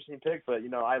have been an interesting pick. But,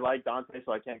 I like Dante,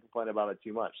 so I can't complain about it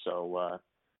too much. So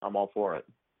I'm all for it.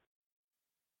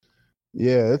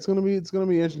 Yeah, it's gonna be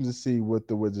interesting to see what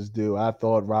the Wizards do. I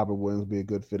thought Robert Williams would be a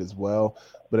good fit as well.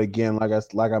 But again, like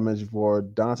I mentioned before,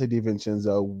 Dante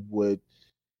DiVincenzo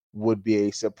would be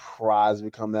a surprise to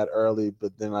become that early.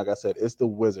 But then, like I said, it's the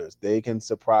Wizards. They can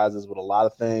surprise us with a lot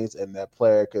of things, and that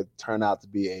player could turn out to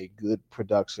be a good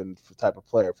production type of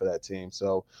player for that team.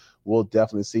 So we'll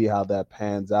definitely see how that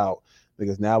pans out.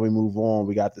 Because now we move on.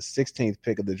 We got the 16th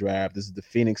pick of the draft. This is the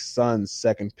Phoenix Suns'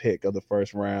 second pick of the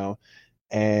first round.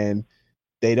 And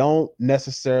They don't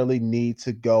necessarily need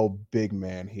to go big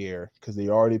man here because they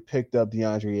already picked up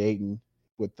DeAndre Ayton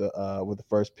with the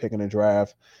first pick in the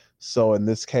draft. So in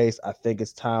this case, I think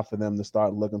it's time for them to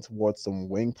start looking towards some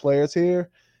wing players here.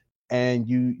 And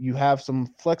you have some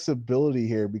flexibility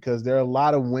here because there are a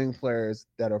lot of wing players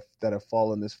that have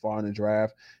fallen this far in the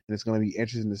draft, and it's going to be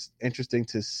interesting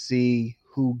to see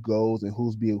who goes and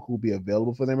who'll be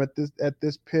available for them at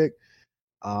this pick.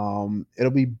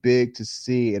 It'll be big to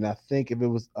see, and I think if it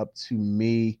was up to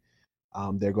me,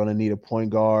 they're going to need a point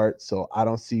guard. So I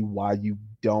don't see why you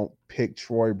don't pick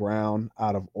Troy Brown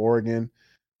out of Oregon.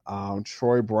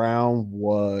 Troy Brown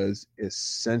was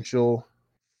essential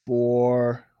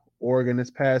for Oregon this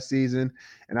past season,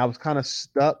 and I was kind of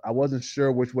stuck. I wasn't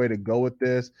sure which way to go with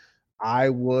this.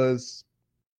 I was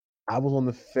on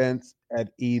the fence at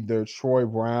either Troy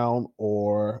Brown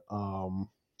or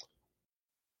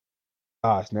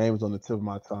name is on the tip of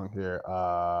my tongue here.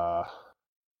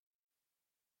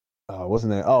 What's his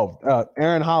name?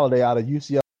 Aaron Holiday out of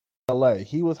UCLA.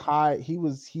 He was high.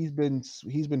 He's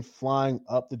been flying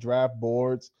up the draft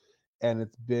boards, and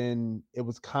it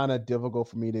was kind of difficult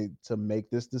for me to make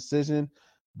this decision,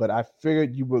 but I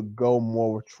figured you would go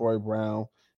more with Troy Brown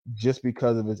just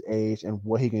because of his age and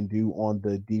what he can do on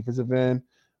the defensive end.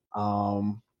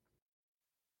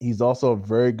 He's also a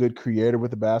very good creator with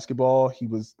the basketball.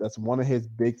 That's one of his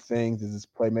big things is his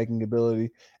playmaking ability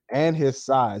and his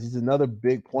size. He's another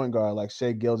big point guard like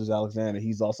Shai Gilgeous-Alexander.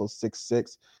 He's also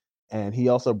 6'6", and he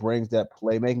also brings that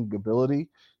playmaking ability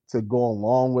to go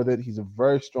along with it. He's a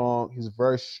very strong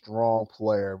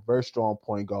player, very strong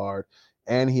point guard,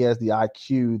 and he has the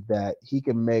IQ that he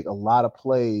can make a lot of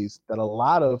plays that a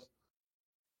lot of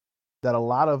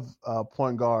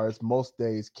point guards most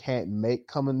days can't make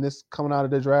coming out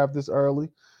of the draft this early.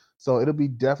 So it'll be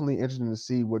definitely interesting to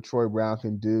see what Troy Brown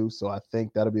can do. So I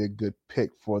think that'll be a good pick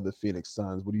for the Phoenix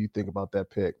Suns. What do you think about that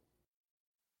pick?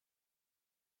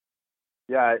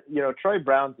 Yeah, Troy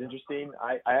Brown's interesting.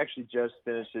 I actually just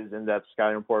finished his in-depth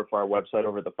scouting report for our website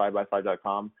over at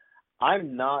the5by5.com.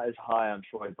 I'm not as high on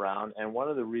Troy Brown, and one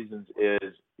of the reasons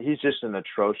is he's just an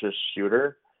atrocious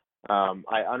shooter.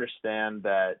 I understand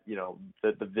that,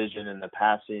 the vision and the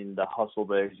passing, the hustle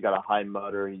there. He's got a high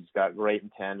motor. He's got great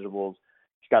intangibles.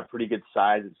 He's got pretty good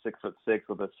size at 6'6"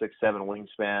 with a 6'7"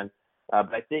 wingspan.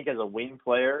 But I think as a wing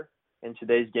player in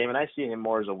today's game, and I see him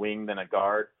more as a wing than a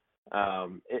guard.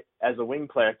 As a wing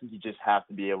player, I think you just have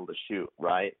to be able to shoot,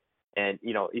 right? And,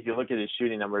 if you look at his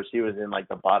shooting numbers, he was in like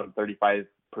the bottom 35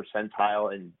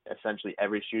 percentile in essentially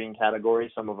every shooting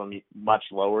category, some of them much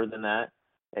lower than that.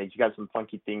 And he's got some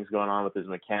funky things going on with his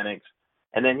mechanics.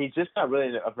 And then he's just not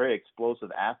really a very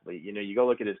explosive athlete. You go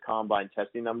look at his combine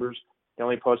testing numbers. He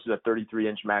only posted a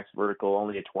 33-inch max vertical,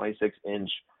 only a 26-inch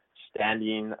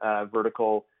standing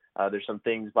vertical. There's some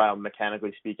things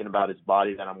biomechanically speaking about his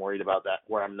body that I'm worried about, that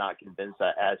where I'm not convinced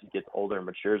that as he gets older and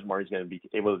matures more, he's going to be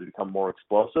able to become more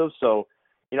explosive. So,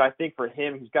 I think for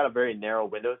him, he's got a very narrow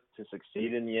window to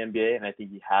succeed in the NBA, and I think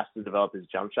he has to develop his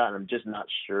jump shot, and I'm just not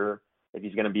sure if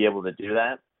he's going to be able to do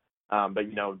that.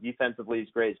 But, defensively he's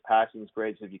great. His passing is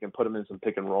great. So if you can put him in some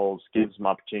pick and rolls, give him some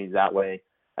opportunities that way,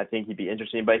 I think he'd be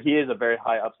interesting. But he is a very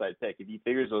high upside pick. If he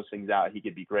figures those things out, he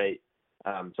could be great.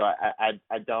 So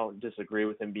I don't disagree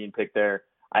with him being picked there.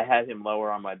 I had him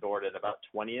lower on my board at about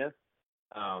 20th.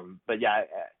 But yeah,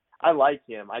 I like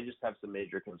him. I just have some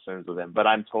major concerns with him. But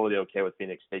I'm totally okay with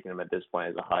Phoenix taking him at this point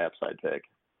as a high upside pick.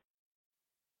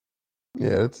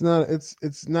 Yeah, it's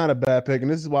not a bad pick, and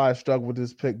this is why I struggle with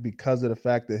this pick because of the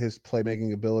fact that his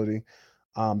playmaking ability.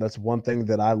 That's one thing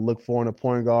that I look for in a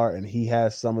point guard, and he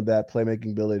has some of that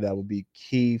playmaking ability that would be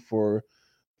key for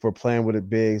playing with the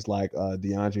bigs like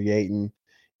DeAndre Ayton,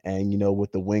 and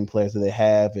with the wing players that they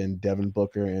have, and Devin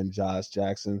Booker and Josh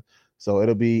Jackson. So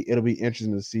it'll be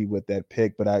interesting to see with that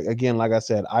pick. But again, like I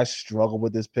said, I struggled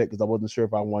with this pick because I wasn't sure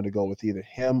if I wanted to go with either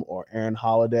him or Aaron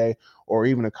Holiday or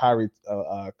even a Kyrie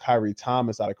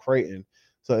Thomas out of Creighton.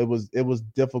 So it was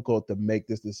difficult to make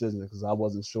this decision because I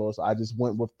wasn't sure. So I just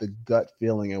went with the gut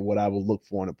feeling and what I would look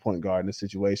for in a point guard in this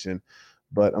situation.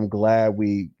 But I'm glad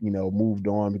we moved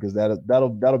on because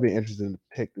that'll be an interesting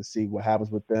pick to see what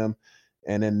happens with them.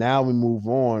 And then now we move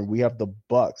on. We have the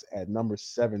Bucks at number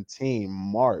 17.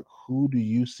 Mark, who do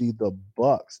you see the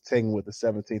Bucks taking with the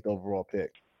 17th overall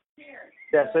pick?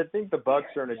 Yeah, so I think the Bucks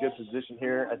are in a good position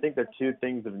here. I think their two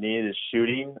things of need is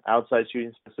shooting, outside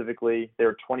shooting specifically. They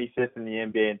were 25th in the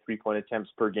NBA in three-point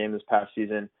attempts per game this past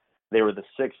season. They were the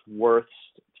sixth worst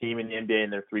team in the NBA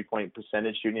in their three-point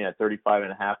percentage shooting at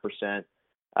 35.5%.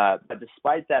 But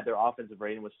despite that, their offensive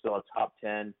rating was still a top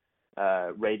 10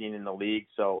 rating in the league.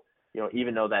 So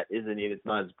even though that is a need, it's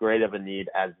not as great of a need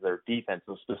as their defense.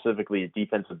 So specifically, a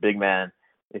defensive big man.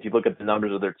 If you look at the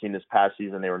numbers of their team this past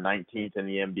season, they were 19th in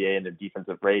the NBA in their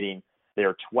defensive rating. They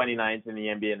were 29th in the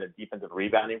NBA in their defensive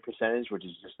rebounding percentage, which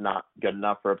is just not good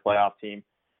enough for a playoff team.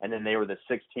 And then they were the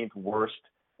 16th worst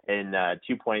in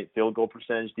 2-point field goal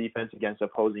percentage defense against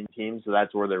opposing teams. So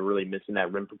that's where they're really missing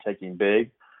that rim protecting big.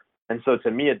 And so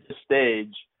to me at this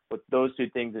stage, with those two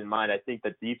things in mind, I think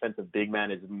that defensive big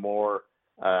man is more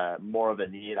of a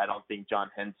need. I don't think John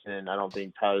Henson, I don't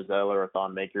think Tyler Zeller or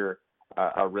Thon Maker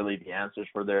are really the answers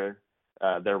for their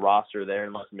roster there,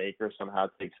 unless Maker somehow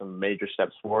takes some major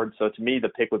steps forward. So to me, the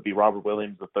pick would be Robert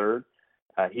Williams III.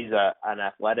 He's an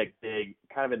athletic big,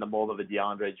 kind of in the mold of a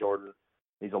DeAndre Jordan.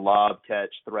 He's a lob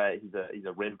catch threat. He's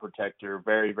a rim protector,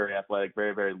 very, very athletic,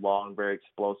 very, very long, very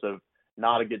explosive.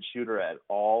 Not a good shooter at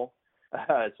all.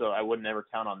 So I would never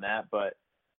count on that. But,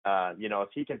 if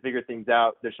he can figure things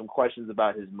out, there's some questions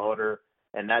about his motor.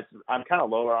 And I'm kind of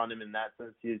lower on him in that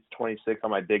sense. He's 26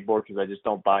 on my big board because I just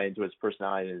don't buy into his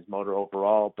personality and his motor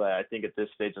overall. But I think at this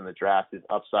stage in the draft, his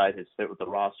upside, his fit with the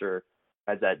roster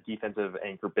as that defensive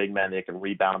anchor big man that can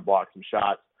rebound, block some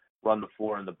shots, run the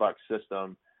floor in the Bucks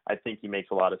system. I think he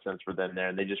makes a lot of sense for them there,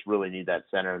 and they just really need that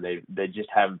center, and they just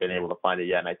haven't been able to find it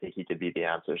yet, and I think he could be the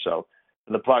answer. So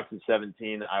for the Bucks at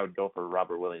 17, I would go for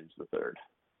Robert Williams III.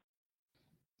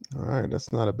 All right,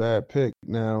 that's not a bad pick.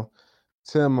 Now,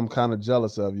 Tim, I'm kind of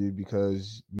jealous of you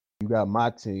because you got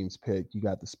my team's pick. You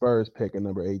got the Spurs pick at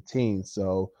number 18.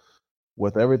 So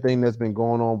with everything that's been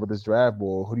going on with this draft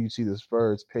board, who do you see the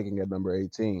Spurs picking at number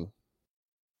 18?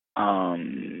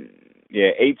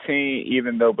 18,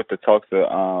 even though with the talks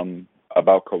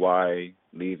about Kawhi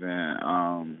leaving,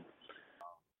 I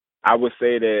would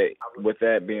say that with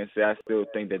that being said, I still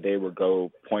think that they would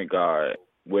go point guard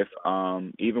with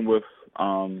even with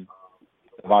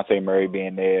Devontae Murray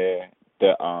being there.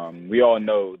 We all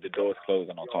know the door's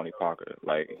closing on Tony Parker.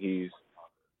 Like, he's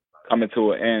coming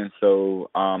to an end. So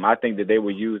I think that they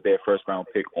will use their first round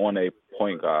pick on a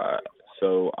point guard.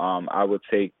 So I would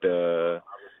take the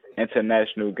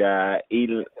international guy,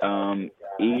 Eli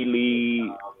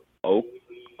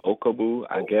Okabu,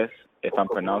 I guess, if I'm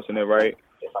pronouncing it right.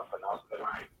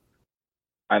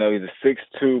 I know he's a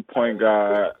 6'2" point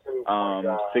guard,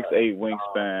 6'8"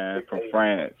 wingspan from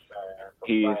France.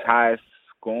 His highest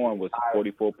scoring was a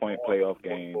 44-point playoff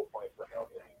game.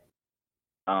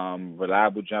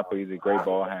 Reliable jumper. He's a great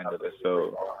ball handler.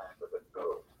 So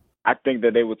I think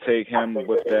that they will take him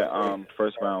with that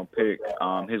first round pick.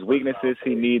 His weaknesses,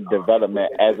 he needs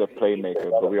development as a playmaker,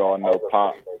 but we all know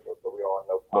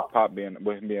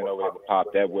with him being over there with Pop,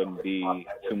 that wouldn't be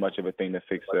too much of a thing to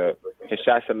fix up. His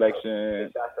shot selection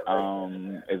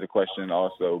is a question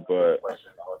also, but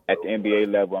at the NBA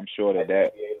level, I'm sure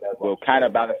that will kind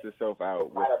of balance itself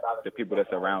out with the people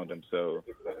that's around him. So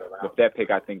with that pick,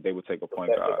 I think they would take a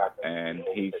point guard, and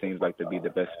he seems like to be the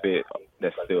best fit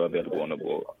that's still available on the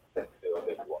board.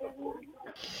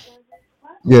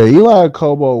 Yeah, Eli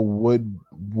Kobo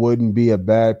wouldn't be a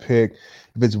bad pick.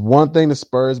 If it's one thing the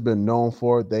Spurs been known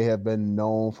for, they have been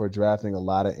known for drafting a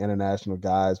lot of international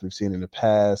guys we've seen in the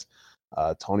past.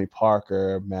 Tony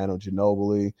Parker, Manu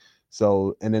Ginobili.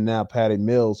 So, and then now Patty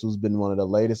Mills, who's been one of the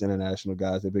latest international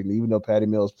guys. Even though Patty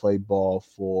Mills played ball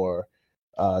for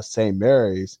St.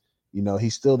 Mary's, he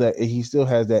still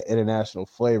has that international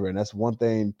flavor, and that's one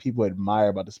thing people admire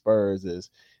about the Spurs is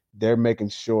they're making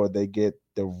sure they get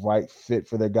the right fit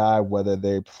for their guy, whether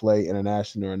they play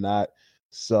international or not.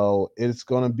 So it's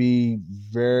going to be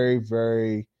very,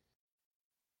 very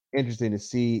interesting to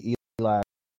see Eli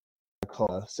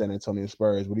San Antonio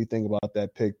Spurs. What do you think about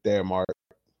that pick there, Mark?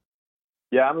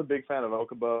 Yeah, I'm a big fan of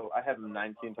Okubo. I have him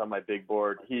 19th on my big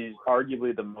board. He's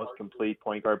arguably the most complete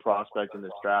point guard prospect in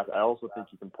this draft. I also think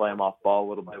you can play him off ball a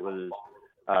little bit with his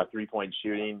three-point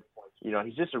shooting.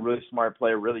 He's just a really smart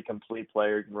player, really complete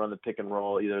player. He can run the pick and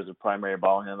roll either as a primary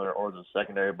ball handler or as a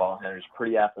secondary ball handler. He's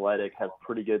pretty athletic, has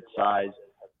pretty good size,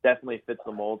 definitely fits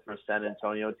the mold for a San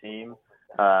Antonio team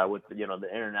with, the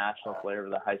international flavor,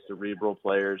 the high cerebral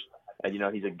players. And,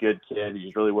 he's a good kid.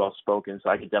 He's really well-spoken, so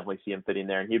I could definitely see him fitting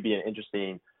there. And he'd be an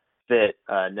interesting fit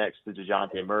next to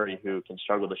DeJounte Murray, who can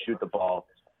struggle to shoot the ball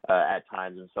at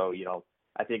times. And so,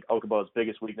 I think Okubo's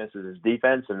biggest weakness is his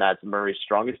defense, and that's Murray's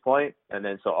strongest point. And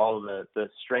then so all of the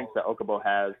strengths that Okubo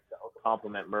has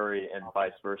complement Murray and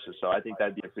vice versa. So I think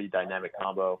that'd be a pretty dynamic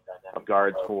combo of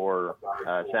guards for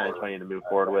San Antonio to move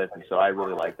forward with. And so I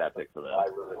really like that pick for them.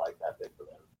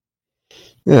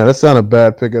 Yeah, that's not a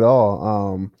bad pick at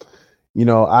all.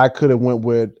 I could have went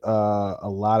with a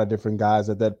lot of different guys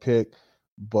at that pick,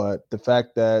 but the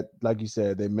fact that, like you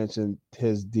said, they mentioned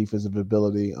his defensive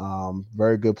ability,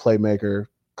 very good playmaker,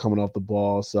 coming off the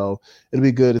ball. So it'll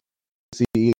be good to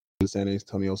see the San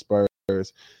Antonio Spurs,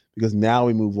 because now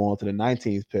we move on to the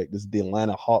 19th pick. This is the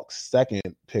Atlanta Hawks' second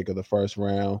pick of the first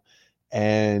round.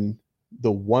 And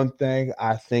the one thing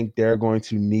I think they're going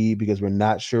to need, because we're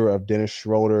not sure of Dennis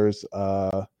Schroeder's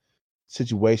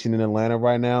situation in Atlanta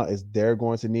right now, is they're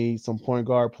going to need some point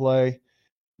guard play.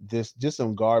 Just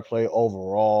some guard play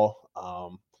overall.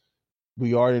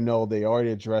 We already know they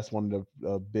already addressed one of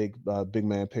the big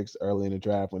man picks early in the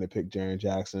draft when they picked Jaren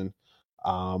Jackson.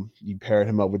 You paired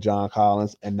him up with John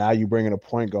Collins, and now you bring in a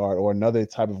point guard or another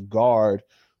type of guard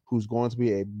who's going to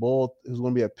be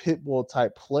a pit bull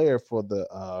type player for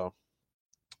the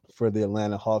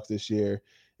Atlanta Hawks this year.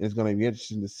 And it's going to be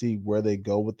interesting to see where they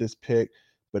go with this pick.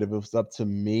 But if it was up to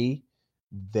me,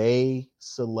 they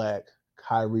select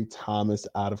Kyrie Thomas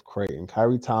out of Creighton.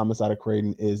 Kyrie Thomas out of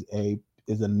Creighton is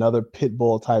another pit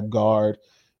bull type guard,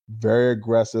 very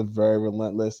aggressive, very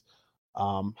relentless,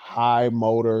 high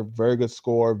motor, very good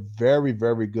scorer, very,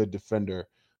 very good defender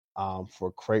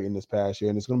for Creighton this past year.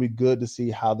 And it's going to be good to see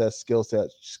how that skill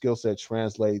set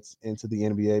translates into the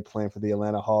NBA playing for the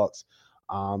Atlanta Hawks.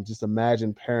 Just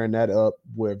imagine pairing that up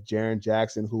with Jaren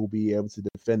Jackson, who will be able to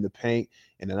defend the paint.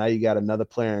 And then now you got another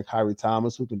player in Kyrie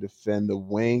Thomas who can defend the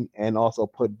wing and also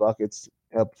put buckets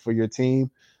up for your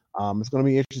team. It's going to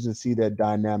be interesting to see that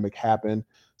dynamic happen.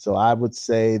 So I would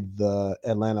say the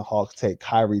Atlanta Hawks take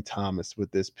Kyrie Thomas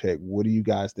with this pick. What do you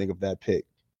guys think of that pick?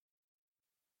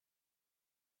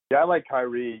 Yeah, I like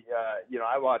Kyrie.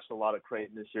 I watched a lot of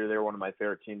Creighton this year. They're one of my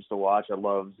favorite teams to watch. I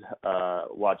loved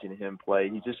watching him play.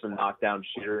 He's just a knockdown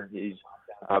shooter. He's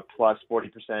plus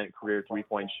 40% career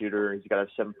three-point shooter. He's got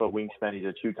a 7-foot wingspan. He's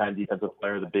a two-time defensive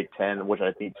player of the Big Ten, which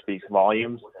I think speaks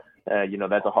volumes.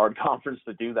 That's a hard conference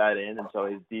to do that in. And so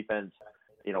his defense,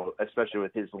 especially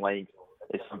with his length,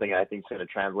 is something I think is going to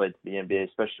translate to the NBA,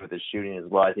 especially with his shooting as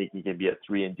well. I think he can be a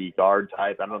 3-and-D guard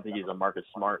type. I don't think he's a Marcus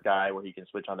Smart guy where he can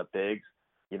switch on the bigs.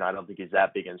 I don't think he's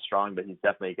that big and strong, but he's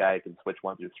definitely a guy who can switch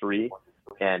 1 through 3.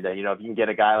 And, if you can get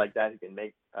a guy like that who can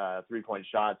make 3-point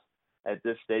shots at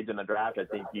this stage in the draft, I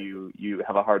think you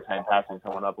have a hard time passing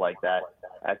someone up like that.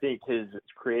 I think his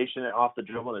creation off the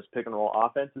dribble and his pick and roll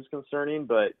offense is concerning,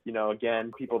 but,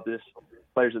 again,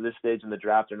 players at this stage in the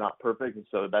draft are not perfect, and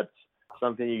so that's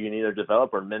something you can either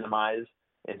develop or minimize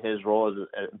in his role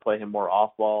and play him more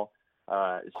off ball.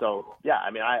 I'm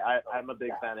a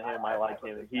big fan of him. I like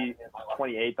him. He's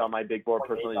 28th on my big board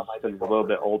personally, just because he's a little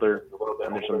bit older.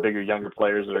 And there's some bigger, younger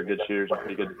players that are good shooters and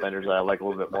pretty good defenders that I like a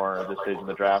little bit more at this stage in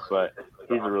the draft. But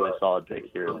he's a really solid pick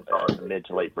here in the mid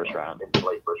to late first round.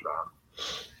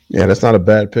 Yeah, that's not a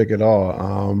bad pick at all.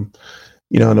 And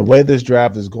the way this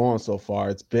draft is going so far,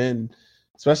 it's been,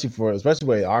 especially the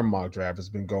way our mock draft has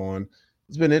been going,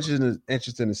 it's been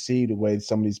interesting to see the way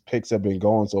some of these picks have been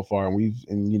going so far.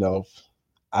 And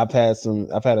I've had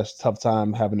a tough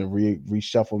time having to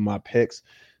reshuffle my picks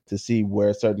to see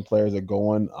where certain players are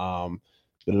going.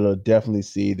 But it'll definitely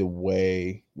see the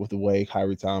way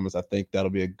Kyrie Thomas, I think that'll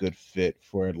be a good fit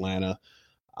for Atlanta.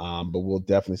 But we'll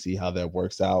definitely see how that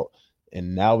works out.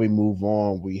 And now we move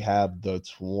on. We have the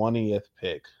 20th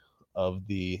pick of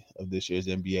this year's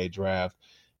NBA draft,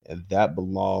 and that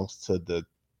belongs to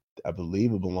I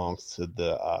believe it belongs to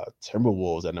the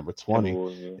Timberwolves at number 20.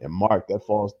 Yeah. And Mark, that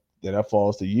falls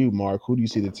to you, Mark. Who do you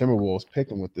see the Timberwolves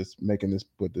picking with this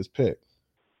pick?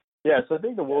 Yeah, so I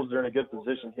think the Wolves are in a good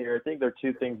position here. I think there are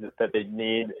two things that they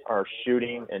need are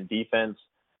shooting and defense.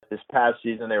 This past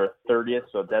season, they were 30th,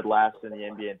 so dead last in the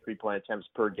NBA in three-point attempts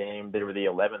per game. They were the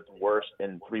 11th worst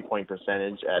in three-point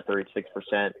percentage at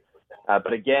 36%.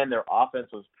 But again, their offense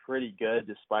was pretty good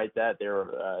despite that. They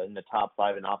were in the top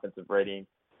 5 in offensive rating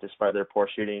despite their poor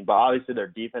shooting. But obviously their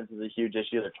defense is a huge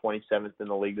issue. They're 27th in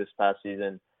the league this past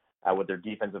season. With their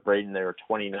defensive rating, they were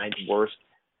 29th worst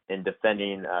in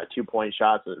defending 2-point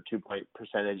shots. Their 2-point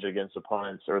percentage against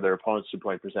opponents, or their opponents'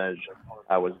 2-point percentage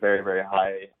was very, very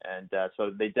high. And so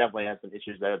they definitely have some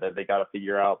issues there that they got to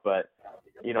figure out. But,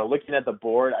 looking at the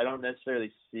board, I don't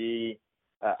necessarily see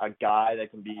a guy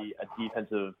that can be a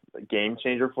defensive game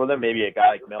changer for them. Maybe a guy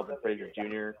like Melvin Frazier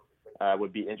Jr.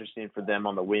 Would be interesting for them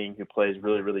on the wing, who plays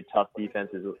really, really tough defense,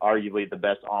 is arguably the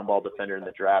best on-ball defender in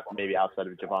the draft, maybe outside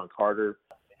of Javon Carter.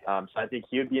 So I think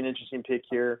he would be an interesting pick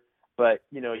here. But,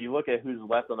 you look at who's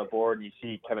left on the board, and you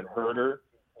see Kevin Huerter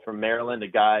from Maryland, a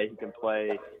guy who can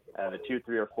play the 2,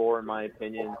 3, or 4, in my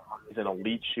opinion. He's an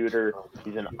elite shooter.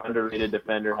 He's an underrated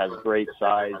defender, has great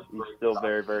size. He's still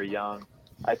very, very young.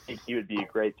 I think he would be a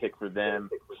great pick for them,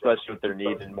 especially with their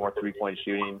need in more three-point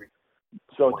shooting.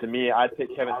 So to me, I'd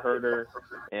pick Kevin Herter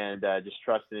and just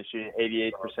trust in his shooting.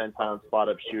 88th percentile in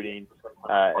spot-up shooting.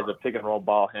 As a pick-and-roll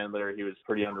ball handler, he was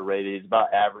pretty underrated. He's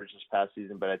about average this past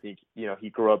season, but I think, he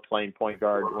grew up playing point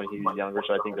guard when he was younger,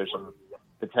 so I think there's some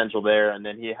potential there. And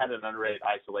then he had an underrated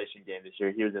isolation game this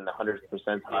year. He was in the 100th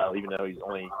percentile, even though he's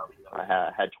only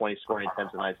had 20 scoring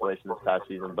attempts in isolation this past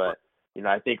season. But,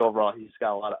 I think overall he's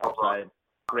got a lot of upside.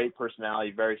 Great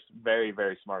personality, very, very,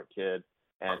 very smart kid.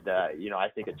 And, I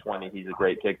think at 20, he's a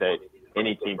great pick that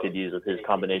any team could use with his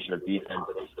combination of defense,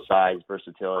 size,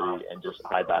 versatility, and just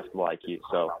high basketball IQ.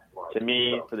 So, to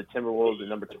me, for the Timberwolves, at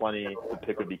number 20, the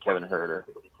pick would be Kevin Herter.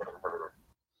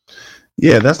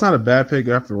 Yeah, that's not a bad pick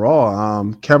after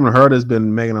all. Kevin Herter has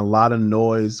been making a lot of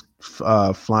noise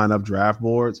flying up draft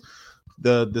boards.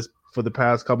 For the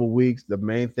past couple of weeks, the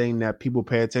main thing that people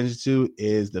pay attention to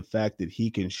is the fact that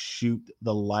he can shoot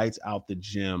the lights out the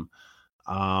gym.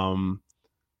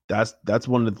 That's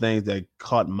one of the things that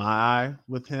caught my eye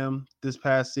with him this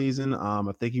past season. I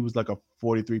think he was like a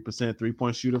 43%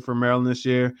 three-point shooter for Maryland this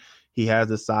year. He has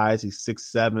the size. He's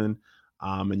 6'7".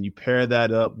 And you pair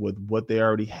that up with what they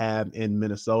already have in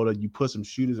Minnesota. You put some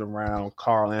shooters around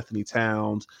Karl Anthony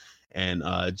Towns and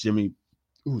Jimmy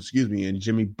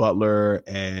Butler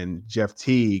and Jeff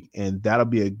Teague, and that'll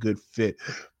be a good fit.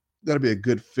 That'll be a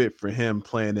good fit for him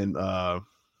playing in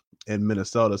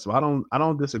Minnesota. So I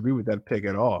don't disagree with that pick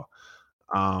at all.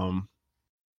 The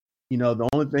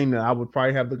only thing that I would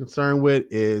probably have the concern with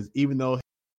is, even though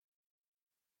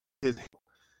his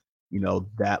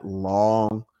that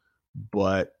long,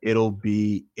 but it'll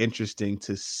be interesting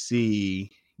to see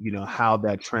how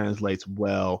that translates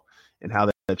well and how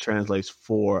that translates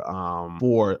for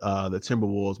the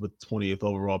Timberwolves with the 20th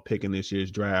overall pick in this year's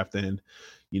draft. And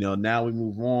now we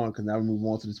move on to the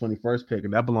 21st pick,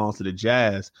 and that belongs to the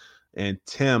Jazz. And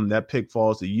Tim, that pick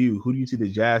falls to you. Who do you see the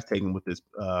Jazz taking with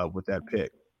that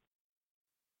pick?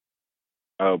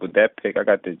 With that pick, I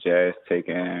got the Jazz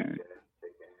taking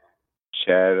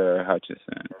Chad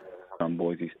Hutchinson from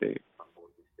Boise State.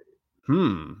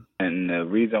 And the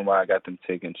reason why I got them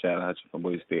taking Chad Hutchinson from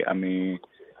Boise State, I mean,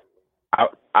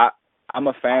 I'm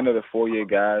a fan of the 4-year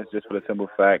guys just for the simple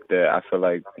fact that I feel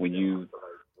like when you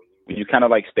kind of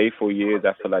like stay 4 years,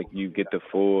 I feel like you get the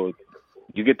full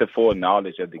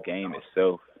knowledge of the game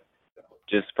itself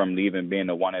just from being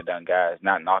the one and done guys,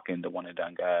 not knocking the one and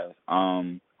done guys.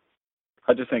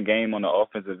 Hutchinson game on the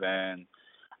offensive end,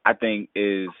 I think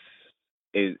is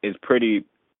pretty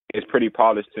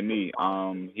polished to me.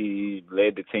 He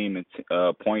led the team in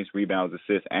points, rebounds,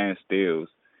 assists, and steals.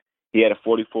 He had a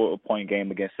 44-point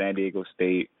game against San Diego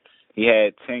State. He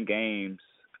had 10 games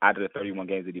out of the 31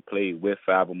 games that he played with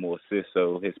 5 or more assists.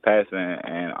 So his passing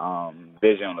and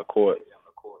vision on the court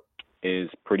is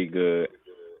pretty good.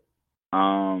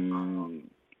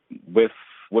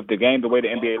 With the game, the way the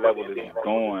NBA level is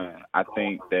going, I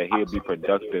think that he'll be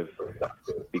productive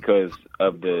because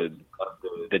of the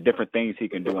different things he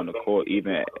can do on the court,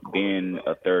 even being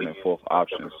a third and fourth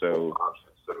option. So,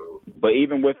 but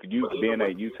even with being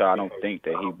at Utah, I don't think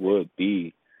that he would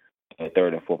be a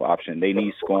third and fourth option. They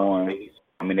need scoring.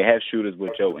 I mean, they have shooters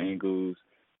with Joe Ingles,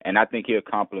 and I think he'll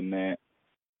complement.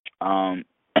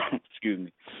 Excuse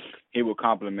me. He will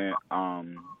complement. God,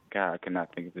 I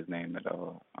cannot think of his name at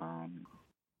all.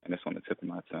 And it's on the tip of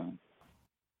my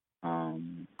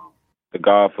tongue. The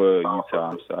guard for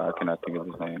Utah, I'm sorry, I cannot think of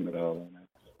his name at all.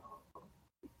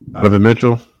 Donovan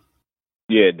Mitchell?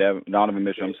 Yeah, Donovan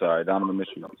Mitchell, I'm sorry. Donovan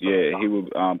Mitchell. Yeah, he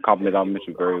would complement Donovan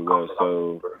Mitchell very well.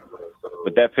 So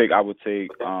with that pick, I would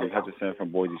take Hutchinson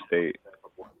from Boise State.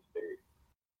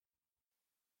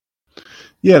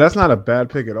 Yeah, that's not a bad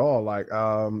pick at all. Like,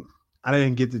 I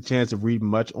didn't get the chance to read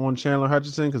much on Chandler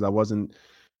Hutchinson because I wasn't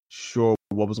sure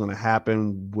what was going to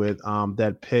happen with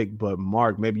that pick. But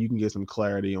Mark, maybe you can get some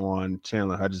clarity on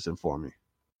Chandler Hutchinson for me.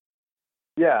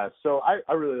 Yeah, so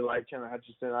I really like Chandler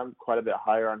Hutchinson. I'm quite a bit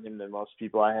higher on him than most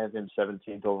people. I have him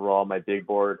 17th overall on my big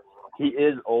board. He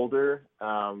is older,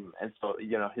 and so,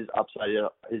 his upside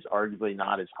is arguably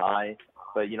not as high.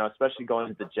 But, especially going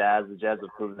to the Jazz have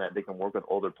proven that they can work with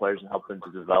older players and help them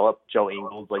to develop. Joe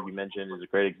Ingles, like you mentioned, is a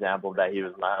great example of that. He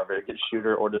was not a very good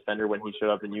shooter or defender when he showed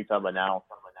up in Utah, but now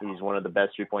he's one of the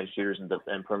best three-point shooters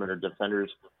and perimeter defenders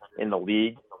in the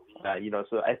league.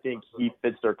 So I think he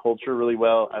fits their culture really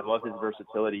well. I love his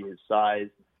versatility, his size.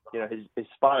 His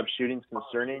spot of shooting is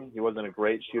concerning. He wasn't a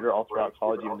great shooter all throughout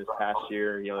college, even this past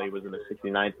year. He was in the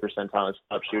 69th percentile in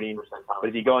spot shooting. But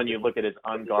if you go and you look at his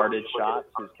unguarded shots,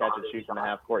 his catch and shoot from the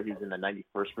half court, he was in the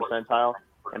 91st percentile.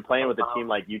 And playing with a team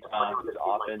like Utah, his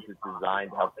offense is designed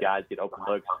to help guys get open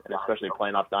looks, and especially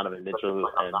playing off Donovan Mitchell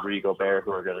and Rudy Gobert,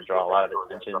 who are going to draw a lot of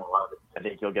attention. I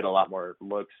think he'll get a lot more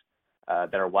looks.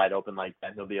 that are wide open like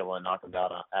that. He'll be able to knock them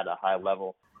down at a high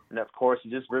level. And of course,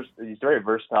 he's very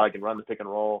versatile. He can run the pick and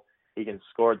roll. He can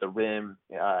score at the rim.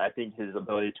 I think his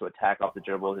ability to attack off the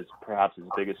dribble is perhaps his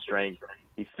biggest strength.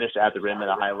 He finished at the rim at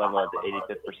a high level at the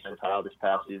 85th percentile this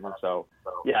past season. So,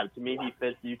 yeah, to me, he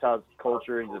fits Utah's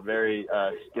culture. He's a very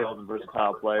skilled and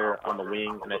versatile player on the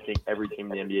wing, and I think every team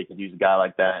in the NBA could use a guy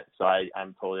like that. So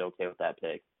I'm totally okay with that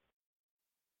pick.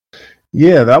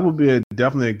 Yeah, that would be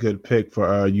definitely a good pick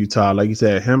for Utah. Like you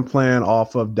said, him playing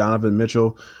off of Donovan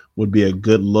Mitchell would be a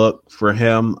good look for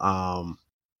him.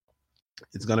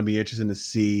 It's going to be interesting to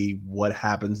see what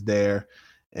happens there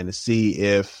and to see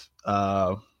if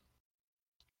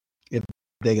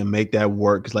they can make that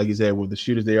work. Because like you said, with the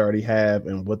shooters they already have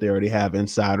and what they already have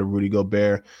inside of Rudy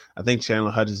Gobert, I think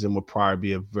Chandler Hutchinson would probably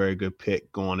be a very good pick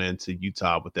going into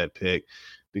Utah with that pick.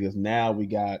 Because now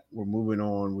we're moving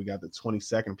on. We got the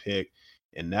 22nd pick,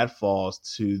 and that falls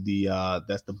to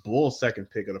that's the Bulls' second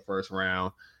pick of the first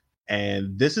round.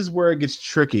 And this is where it gets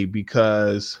tricky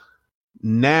because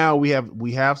now we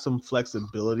have some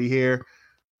flexibility here.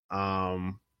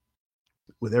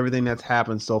 With everything that's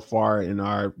happened so far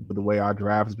with the way our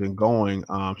draft has been going,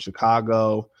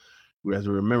 Chicago, as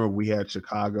we remember, we had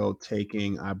Chicago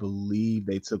taking, I believe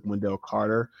they took Wendell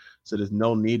Carter. So there's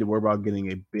no need to worry about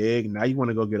getting a big. Now you want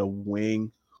to go get a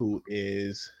wing who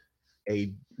is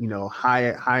a,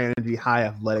 high energy, high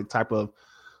athletic type of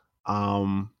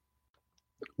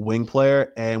wing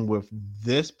player. And with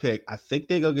this pick, I think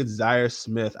they go get Zaire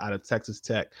Smith out of Texas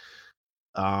Tech.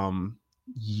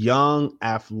 Young,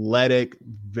 athletic,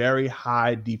 very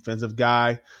high defensive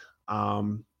guy.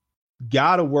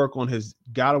 Got to work on his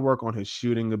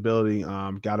shooting ability.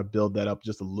 Got to build that up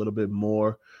just a little bit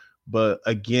more. But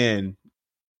again,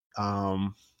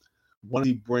 what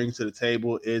he brings to the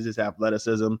table is his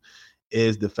athleticism,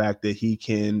 is the fact that he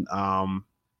can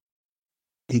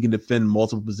defend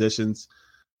multiple positions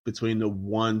between the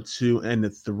 1, 2, and the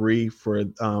 3 for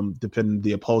depending on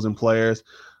the opposing players.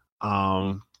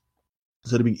 So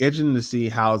it'll be interesting to see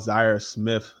how Zaire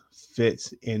Smith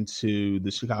fits into the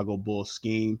Chicago Bulls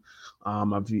scheme.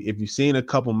 If you've seen a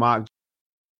couple mock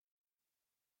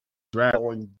drafts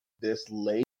going this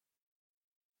late,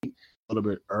 a little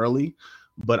bit early,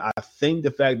 but I think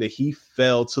the fact that he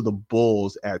fell to the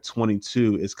Bulls at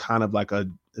 22 is kind of like a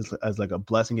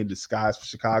blessing in disguise for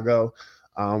Chicago.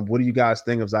 What do you guys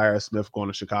think of Zaire Smith going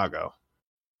to Chicago?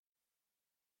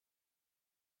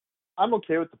 I'm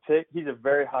okay with the pick. He's a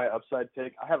very high upside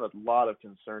pick. I have a lot of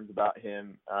concerns about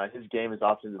him. His game is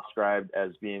often described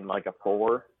as being like a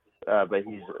 4, but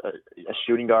he's a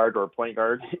shooting guard or a point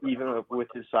guard, even with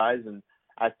his size. And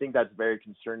I think that's very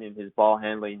concerning. His ball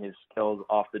handling, his skills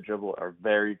off the dribble are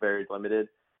very, very limited.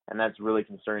 And that's really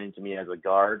concerning to me as a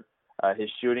guard.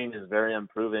 His shooting is very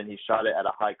unproven. He shot it at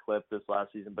a high clip this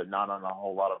last season, but not on a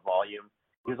whole lot of volume.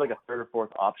 He was like a 3rd or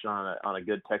 4th option on a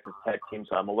good Texas Tech team,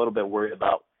 so I'm a little bit worried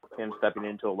about him stepping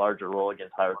into a larger role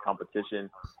against higher competition.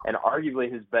 And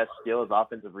arguably his best skill is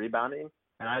offensive rebounding,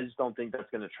 and I just don't think that's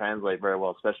going to translate very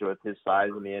well, especially with his size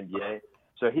in the NBA.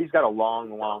 So he's got a long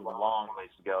ways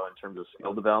to go in terms of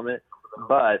skill development.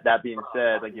 But that being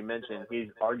said, like you mentioned, he's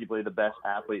arguably the best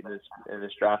athlete in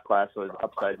this draft class, so his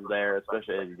upside is there,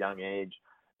 especially at a young age.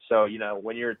 So,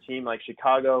 when you're a team like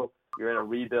Chicago, you're in a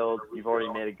rebuild, you've already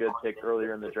made a good pick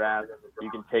earlier in the draft, you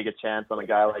can take a chance on a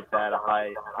guy like that, a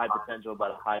high potential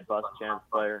but a high bust chance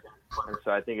player. And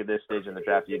so I think at this stage in the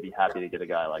draft, you'd be happy to get a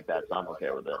guy like that. So I'm okay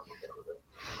with it.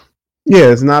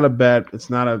 Yeah, it's not a bad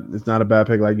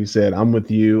pick, like you said. I'm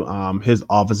with you. His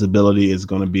offensive ability is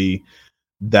going to be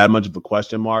that much of a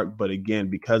question mark, but again,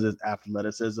 because his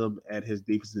athleticism and his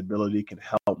defensive ability can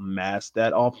help mask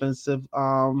that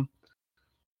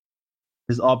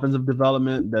his offensive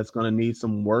development that's going to need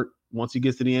some work once he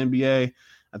gets to the NBA,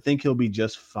 I think he'll be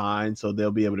just fine. So they'll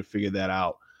be able to figure that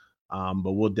out.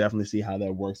 But we'll definitely see how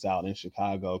that works out in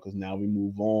Chicago, because now we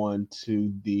move on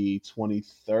to the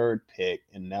 23rd pick,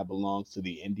 and that belongs to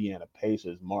the Indiana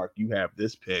Pacers. Mark, you have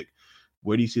this pick.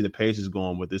 Where do you see the Pacers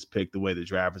going with this pick, the way the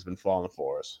draft has been falling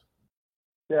for us?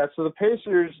 Yeah, so the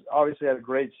Pacers obviously had a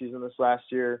great season this last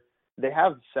year. They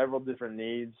have several different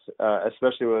needs,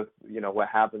 especially with, what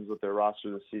happens with their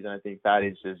roster this season. I think that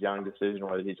is his young decision,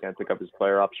 whether he's going to pick up his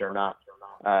player option or not.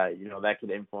 That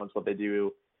could influence what they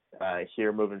do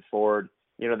here moving forward.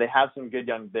 They have some good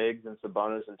young bigs in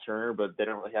Sabonis and Turner, but they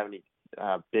don't really have any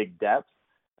big depth.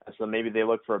 So maybe they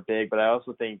look for a big, but I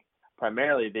also think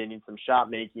primarily they need some shot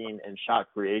making and shot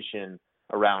creation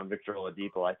around Victor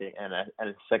Oladipo, I think, and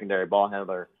a secondary ball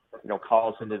handler.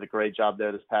 Carlson did a great job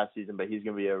there this past season, but he's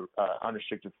going to be a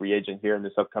unrestricted free agent here in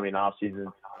this upcoming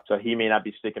offseason, so he may not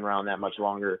be sticking around that much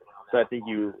longer. So I think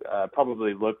you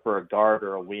probably look for a guard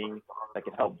or a wing that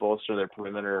can help bolster their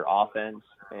perimeter offense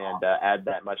and add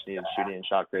that much-needed shooting and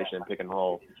shot creation and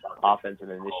pick-and-roll offense and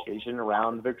initiation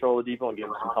around Victor Oladipo and give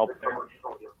him some help there.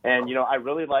 And, I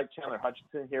really like Chandler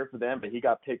Hutchinson here for them, but he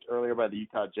got picked earlier by the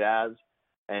Utah Jazz.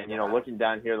 And, looking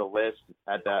down here the list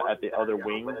at the other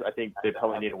wings, I think they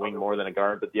probably need a wing more than a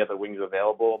guard, but the other wings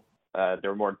available,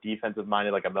 they're more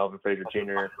defensive-minded, like a Melvin Frazier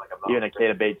Jr., even a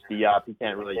Keita Bates-Diop. He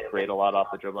can't really create a lot off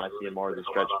the dribble. I see him more as a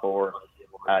stretch four.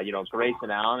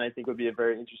 Grayson Allen, I think, would be a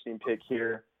very interesting pick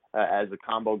here as a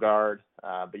combo guard.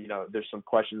 But there's some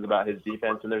questions about his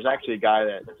defense. And there's actually a guy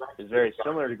that is very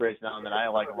similar to Grayson Allen that I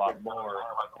like a lot more,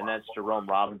 and that's Jerome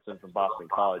Robinson from Boston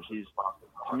College. He's,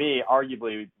 to me,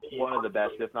 arguably one of the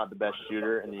best, if not the best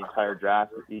shooter in the entire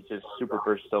draft. He's just super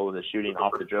versatile with his shooting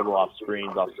off the dribble, off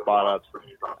screens, off spot-ups.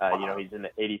 He's in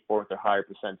the 84th or higher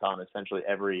percentile on essentially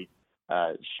every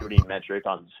shooting metric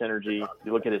on synergy.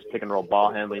 You look at his pick-and-roll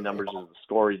ball handling numbers as a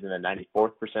scorer, he's in the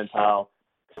 94th percentile.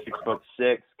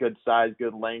 6'6", good size,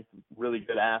 good length, really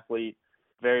good athlete,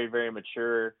 very, very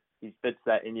mature. He fits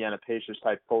that Indiana Pacers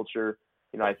type culture.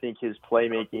 I think his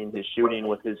playmaking, his shooting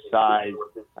with his size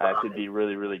could be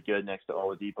really, really good next to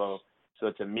Oladipo.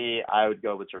 So to me, I would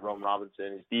go with Jerome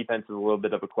Robinson. His defense is a little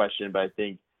bit of a question, but I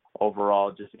think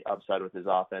overall just the upside with his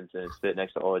offense and his fit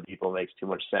next to Oladipo makes too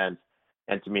much sense.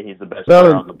 And to me, he's the best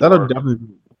player on the board. That'll definitely.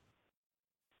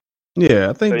 Yeah,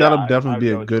 I think that'll definitely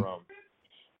be a good. Jerome.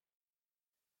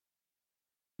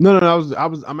 No.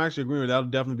 I'm actually agreeing with that. That'll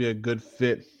definitely be a good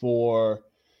fit for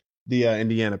the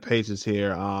Indiana Pacers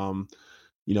here.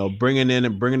 Bringing in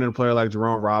a player like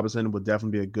Jerome Robinson would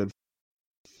definitely be a good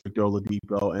fit for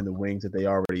Oladipo and the wings that they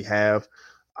already have.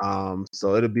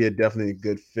 So it'll be definitely a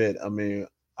good fit. I mean,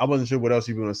 I wasn't sure what else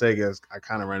you were going to say because I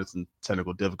kind of ran into some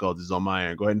technical difficulties on my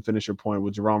end. Go ahead and finish your point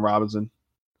with Jerome Robinson.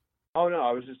 Oh no,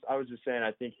 I was just saying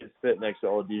I think his fit next to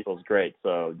Oladipo is great.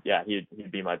 So yeah,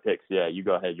 he'd be my pick. So, yeah, you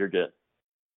go ahead. You're good.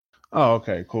 Oh,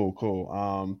 okay,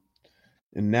 cool.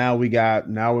 And now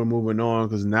we're moving on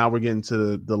because now we're getting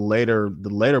to the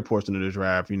later portion of the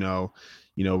draft.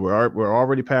 We're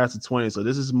already past the 20, so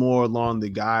this is more along the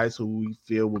guys who we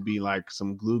feel will be like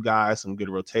some glue guys, some good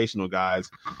rotational guys.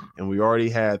 And we already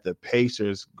had the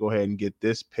Pacers go ahead and get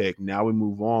this pick. Now we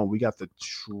move on. We got the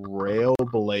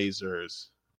Trailblazers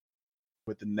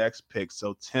with the next pick.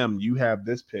 So Tim, you have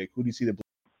this pick. Who do you see the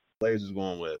Blazers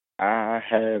going with? I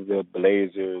have the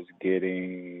Blazers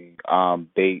getting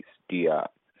Bates Diop,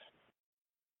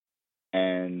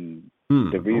 and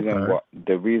the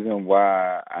reason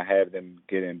why I have them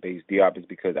getting Bates Diop is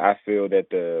because I feel that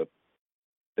the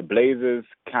Blazers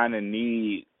kind of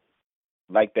need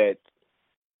like that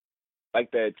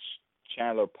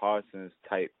Chandler Parsons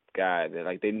type guy.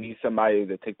 They need somebody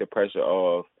to take the pressure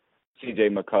off C.J.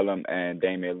 McCollum and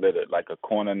Damian Lillard, like a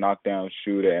corner knockdown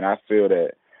shooter, and I feel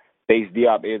that Bates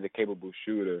Diop is a capable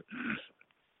shooter.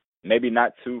 Maybe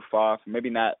not too far,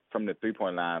 maybe not from the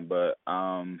 3-point line, but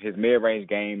his mid-range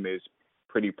game is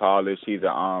pretty polished. He's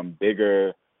a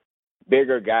bigger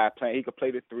guy playing. He could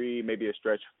play the 3, maybe a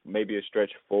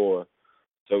stretch 4.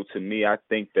 So to me, I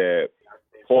think that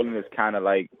Portland is kind of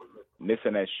like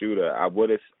missing that shooter. I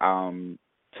would have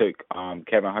took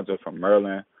Kevin Hunter from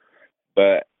Maryland,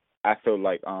 but I feel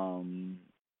like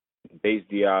Bates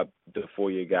Diop, the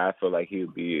 4-year guy, I feel like he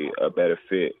would be a better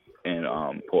fit in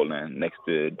Portland next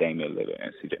to Damian Lillard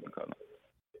and C.J. McCollum.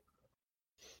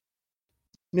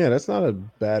 Yeah, that's not a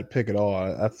bad pick at all.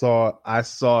 I saw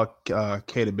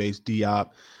Keita Bates-Diop.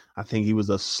 I think he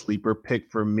was a sleeper pick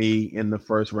for me in the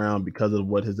first round because of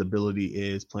what his ability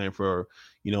is playing for,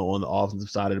 on the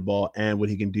offensive side of the ball and what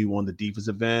he can do on the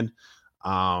defensive end.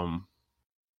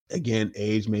 Again,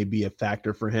 age may be a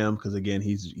factor for him because again,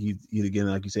 he's again,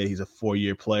 like you said, he's a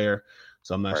 4-year player.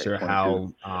 So I'm not sure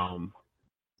 22. how.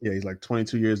 He's like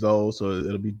 22 years old, so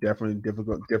it'll be definitely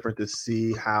different to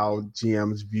see how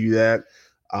GMs view that.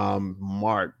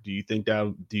 Mark, do you think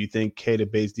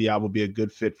Keita Bates-Diop will be a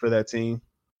good fit for that team?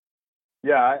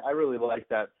 Yeah, I really like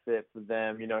that fit for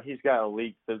them. He's got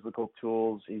elite physical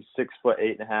tools. He's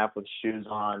 6'8.5" with shoes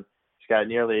on. He's got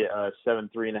nearly a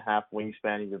 7'3.5"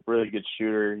 wingspan. He's a really good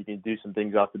shooter. He can do some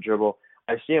things off the dribble.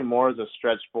 I see him more as a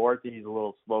stretch 4. I think he's a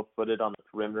little slow-footed on the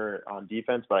perimeter on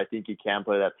defense, but I think he can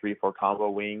play that 3-4 combo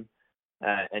wing.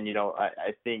 I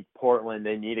think Portland,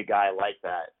 they need a guy like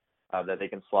that they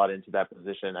can slot into that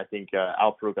position. I think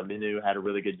Al-Farouq Aminu had a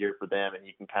really good year for them, and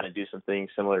he can kind of do some things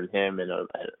similar to him and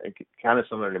kind of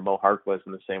similar to Mo Harkless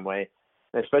in the same way.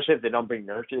 And especially if they don't bring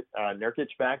Nurkic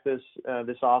back this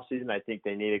offseason, I think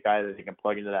they need a guy that they can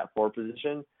plug into that 4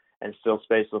 position and still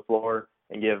space the floor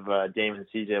and give Dame and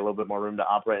CJ a little bit more room to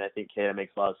operate. And I think Keita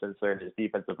makes a lot of sense there, and his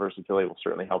defensive versatility will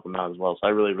certainly help him out as well. So I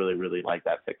really, really, really like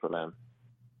that pick for them.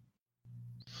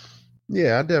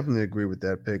 Yeah, I definitely agree with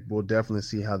that pick. We'll definitely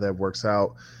see how that works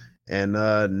out. And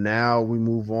now we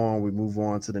move on. We move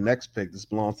on to the next pick. This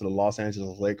belongs to the Los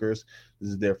Angeles Lakers.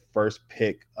 This is their first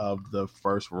pick of the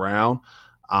first round.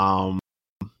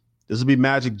 This will be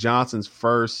Magic Johnson's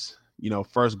first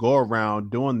go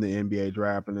around doing the NBA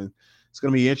draft, and it's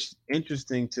going to be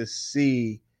interesting to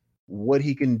see what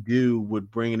he can do with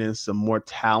bringing in some more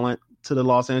talent to the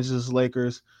Los Angeles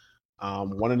Lakers.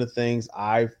 One of the things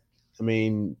I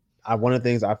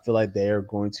feel like they are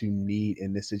going to need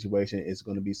in this situation is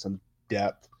going to be some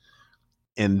depth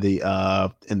in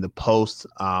the post.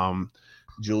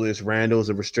 Julius Randle is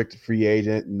a restricted free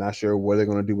agent. Not sure what they're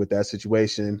going to do with that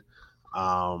situation.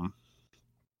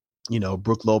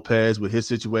 Brook Lopez with his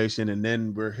situation, and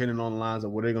then we're hitting on the lines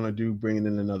of what they're going to do, bringing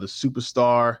in another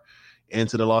superstar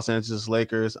into the Los Angeles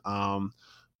Lakers.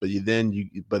 But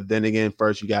then again,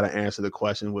 first you got to answer the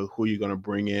question with who you're going to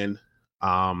bring in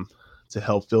to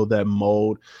help fill that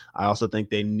mold. I also think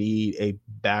they need a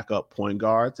backup point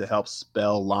guard to help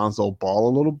spell Lonzo Ball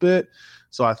a little bit.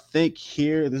 So I think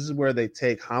this is where they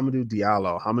take Hamidou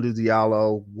Diallo. Hamidou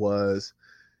Diallo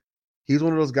he's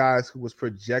one of those guys who was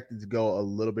projected to go a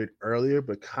little bit earlier,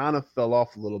 but kind of fell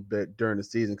off a little bit during the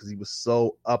season because he was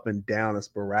so up and down and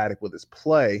sporadic with his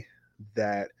play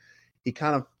that he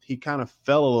kind of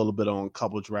fell a little bit on a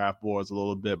couple of draft boards a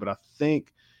little bit. But I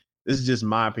think this is just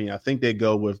my opinion. I think they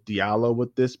go with Diallo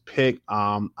with this pick.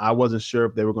 I wasn't sure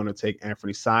if they were going to take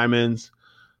Anthony Simons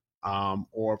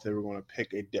or if they were going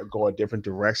to go a different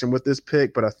direction with this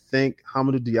pick. But I think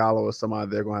Hamidou Diallo is somebody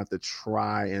they're going to have to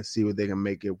try and see what they can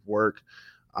make it work.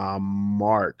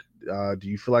 Mark, do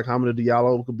you feel like Hamidou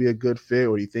Diallo could be a good fit,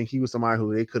 or do you think he was somebody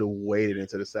who they could have waited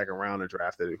into the second round and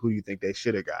drafted? Who do you think they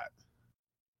should have got?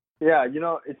 Yeah,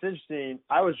 it's interesting.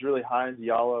 I was really high on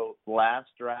Diallo last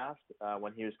draft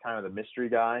when he was kind of the mystery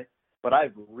guy, but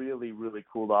I've really, really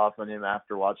cooled off on him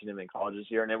after watching him in college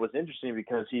this year. And it was interesting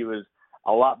because he was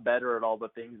a lot better at all the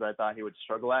things I thought he would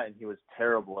struggle at, and he was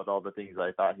terrible at all the things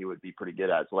I thought he would be pretty good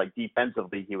at. So, like,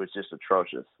 defensively, he was just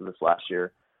atrocious this last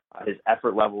year. His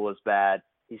effort level was bad.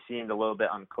 He seemed a little bit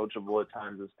uncoachable at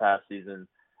times this past season.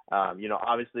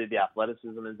 Obviously the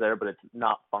athleticism is there, but it's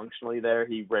not functionally there.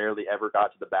 He rarely ever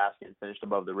got to the basket and finished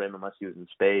above the rim unless he was in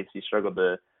space. He struggled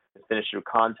to finish through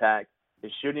contact.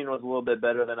 His shooting was a little bit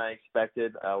better than I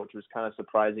expected, which was kind of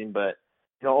surprising. But,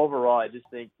 overall, I just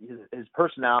think his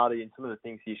personality and some of the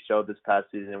things he showed this past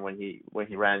season when he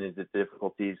ran into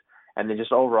difficulties, and then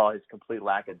just overall his complete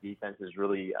lack of defense is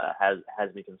really has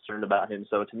me concerned about him.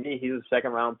 So to me, he's a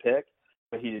second-round pick,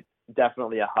 but he's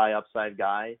definitely a high upside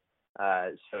guy.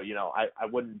 I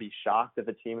wouldn't be shocked if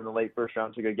a team in the late first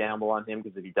round took a gamble on him,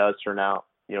 because if he does turn out,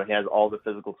 he has all the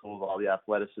physical tools, all the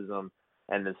athleticism,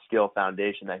 and the skill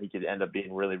foundation that he could end up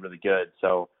being really, really good.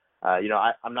 So,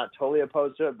 I'm not totally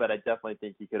opposed to it, but I definitely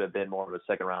think he could have been more of a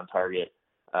second round target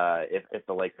if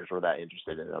the Lakers were that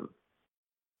interested in him.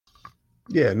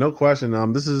 Yeah, no question.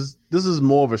 This is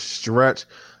more of a stretch.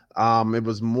 It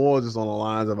was more just on the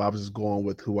lines of I was just going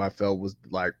with who I felt was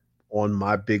like on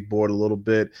my big board a little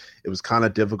bit. It was kind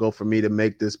of difficult for me to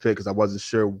make this pick because I wasn't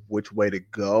sure which way to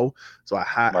go. So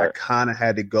I kind of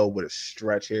had to go with a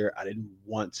stretch here. I didn't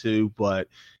want to, but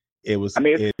it was.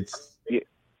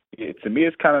 To me,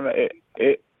 it's kind of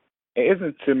it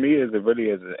isn't to me as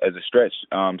a stretch.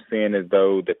 Seeing as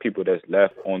though the people that's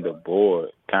left on the board,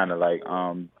 kind of like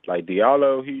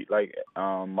Diallo, he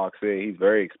Mark said, he's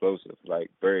very explosive.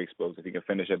 He can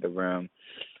finish at the rim.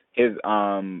 His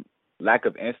lack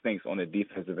of instincts on the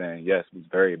defensive end, yes, was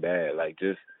very bad. Like,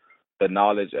 just the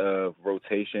knowledge of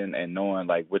rotation and knowing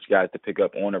which guys to pick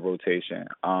up on the rotation.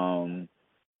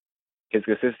 His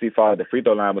consistency for the free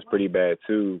throw line was pretty bad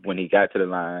too when he got to the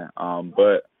line.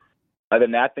 But other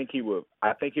than that,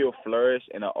 I think he'll flourish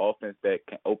in an offense that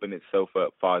can open itself up,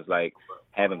 as far as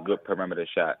having good perimeter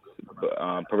shots,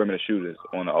 perimeter shooters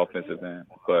on the offensive end.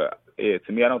 But yeah,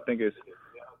 to me, I don't think it's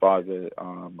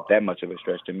that much of a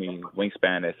stretch to me.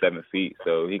 Wingspan at 7 feet,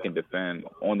 so he can defend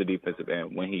on the defensive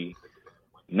end when he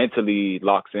mentally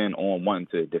locks in on wanting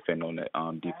to defend on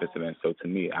the defensive end. So to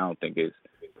me, I don't think it's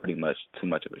pretty much too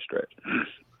much of a stretch.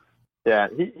 Yeah,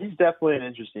 he's definitely an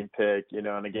interesting pick, and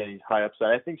again, he's high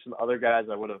upside. I think some other guys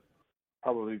I would have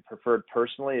probably preferred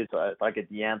personally is like a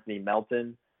DeAnthony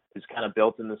Melton, who's kind of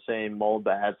built in the same mold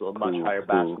but has a much higher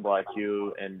basketball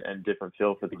IQ and different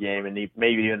feel for the game. And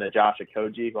maybe even a Josh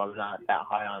Okogie, who I'm not that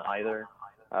high on either.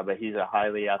 but he's a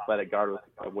highly athletic guard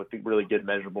with really good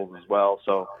measurables as well.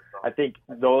 So I think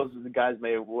those guys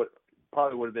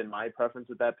probably would have been my preference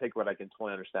with that pick, but I can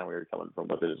totally understand where you're coming from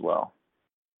with it as well.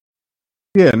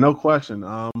 Yeah, no question.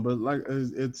 But like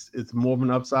it's more of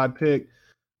an upside pick.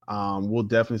 We'll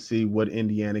definitely see what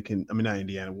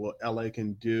what LA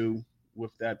can do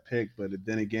with that pick. But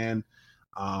then again,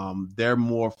 they're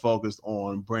more focused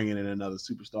on bringing in another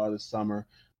superstar this summer.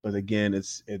 But again, it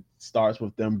starts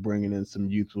with them bringing in some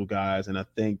youthful guys, and I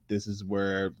think this is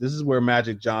where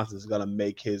Magic Johnson is going to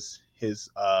make his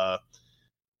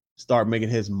start making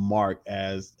his mark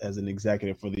as an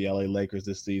executive for the LA Lakers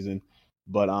this season.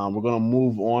 But we're going to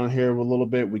move on here a little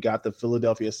bit. We got the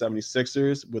Philadelphia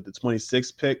 76ers with the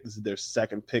 26th pick. This is their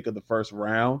second pick of the first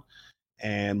round.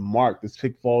 And Mark, this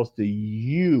pick falls to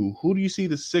you. Who do you see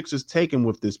the Sixers taking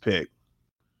with this pick?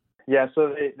 Yeah,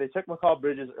 so they took Mikal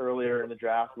Bridges earlier in the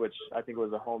draft, which I think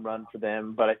was a home run for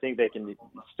them. But I think they can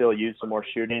still use some more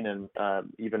shooting and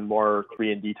even more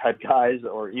 3-and-D type guys,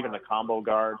 or even a combo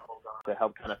guard to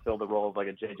help kind of fill the role of like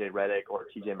a J.J. Redick or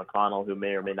T.J. McConnell, who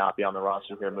may or may not be on the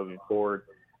roster here moving forward.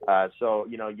 So,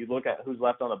 you look at who's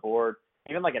left on the board.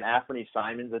 Even like an Anthony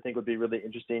Simons, I think, would be really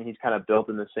interesting. He's kind of built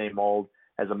in the same mold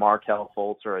as a Markelle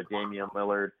Fultz or a Damian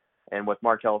Lillard. And with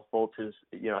Markelle Fultz,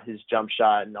 his jump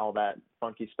shot and all that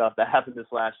funky stuff that happened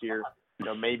this last year,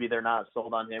 maybe they're not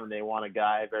sold on him and they want a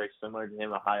guy very similar to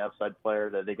him, a high upside player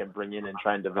that they can bring in and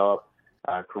try and develop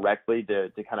correctly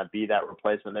to kind of be that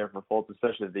replacement there for Fultz,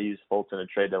 especially if they use Fultz in a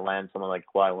trade to land someone like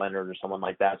Kawhi Leonard or someone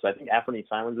like that. So I think Anthony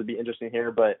Simons would be interesting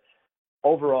here. But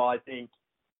overall, I think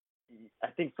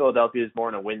Philadelphia is more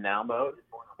in a win now mode.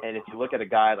 And if you look at a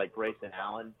guy like Grayson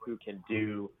Allen, who can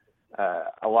do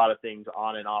a lot of things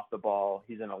on and off the ball,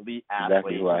 he's an elite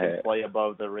athlete. Exactly He can play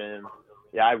above the rim.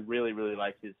 Yeah, I really, really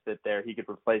like his fit there. He could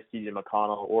replace T.J.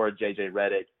 McConnell or a J.J.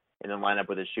 Redick and then line up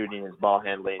with his shooting, his ball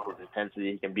handling, his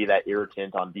intensity. He can be that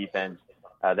irritant on defense,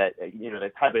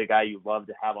 the type of guy you love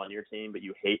to have on your team, but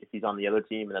you hate if he's on the other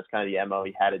team, and that's kind of the MO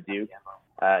he had at Duke.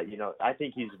 I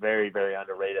think he's very, very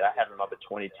underrated. I have him up at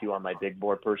 22 on my big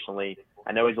board personally.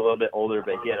 I know he's a little bit older,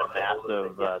 but he had a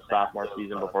massive sophomore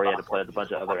season before he had to play with a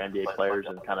bunch of other NBA players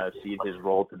and kind of cede his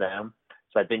role to them.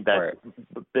 So I think that's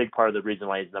a big part of the reason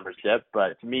why his numbers dip.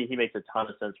 But to me, he makes a ton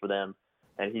of sense for them,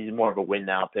 and he's more of a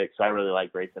win-now pick. So I really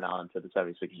like Grayson Allen to the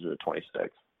 76ers at 26.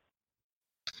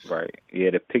 Right.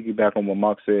 Yeah, to piggyback on what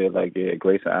Mark said,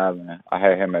 Grayson Allen, I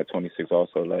had him at 26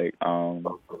 also.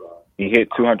 He hit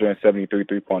 273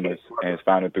 three-pointers in his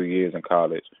final 3 years in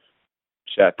college.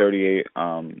 Shot 38,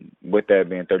 with that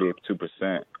being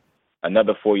 32%.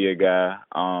 Another 4-year guy.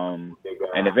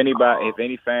 And if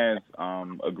any fans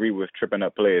agree with tripping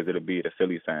up players, it'll be the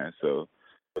Philly fans. So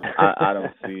I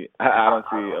don't see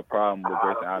a problem with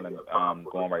Grayson Allen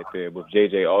going right there. With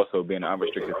JJ also being an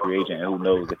unrestricted free agent, and who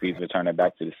knows if he's returning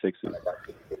back to the Sixers.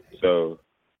 So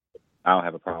I don't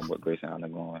have a problem with Grayson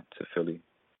Allen going to Philly.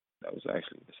 That was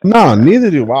actually the same. No,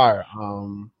 neither do I.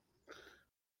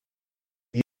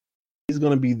 He's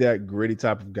going to be that gritty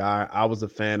type of guy. I was a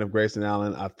fan of Grayson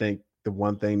Allen. I think the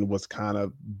one thing that was kind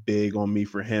of big on me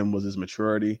for him was his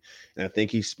maturity. And I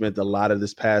think he spent a lot of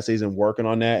this past season working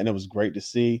on that, and it was great to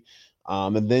see.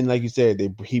 And then, like you said,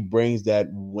 he brings that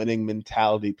winning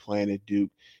mentality playing at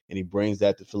Duke, and he brings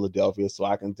that to Philadelphia. So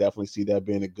I can definitely see that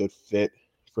being a good fit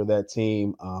for that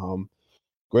team.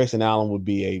 Grayson Allen would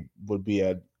be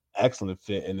an excellent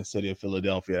fit in the city of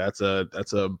Philadelphia. That's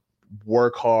a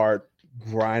work hard,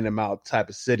 grind them out type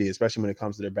of city, especially when it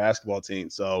comes to their basketball team.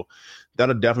 So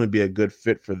that'll definitely be a good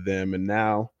fit for them. And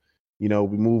now, we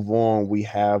move on. We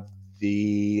have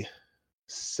the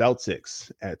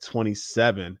Celtics at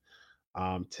 27.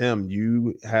 Tim,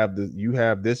 you have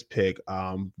this pick.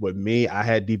 With me, I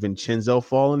had DiVincenzo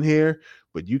falling here,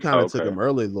 but you kind of took him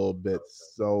early a little bit.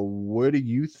 So where do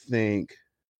you think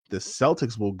the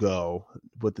Celtics will go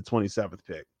with the 27th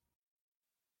pick?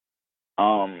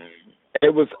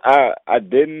 It was I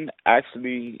didn't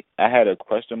actually. I had a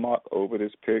question mark over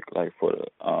this pick for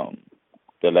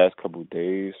the last couple of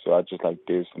days, so I just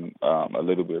did some a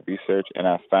little bit of research, and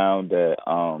I found that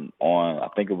on I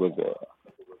think it was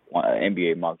on an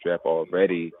NBA mock draft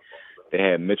already, they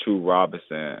had Mitchell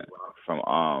Robinson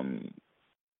from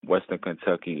Western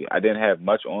Kentucky. I didn't have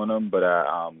much on him, but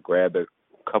I grabbed a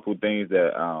couple things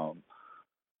that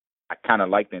I kind of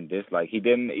liked and disliked. He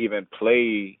didn't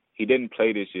play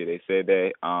this year. They said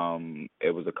that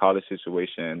it was a college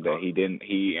situation that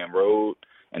he enrolled,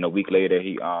 and a week later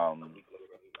he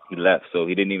left, so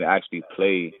he didn't even actually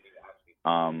play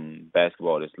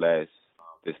basketball this last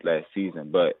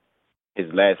season. But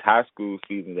his last high school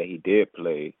season that he did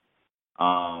play,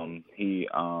 he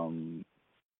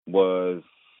was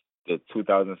the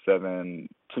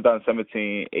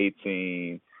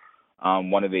 2017-18,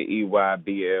 one of the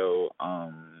EYBL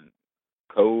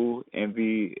is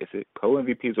it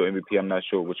co-MVPs or MVP? I'm not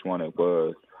sure which one it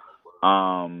was.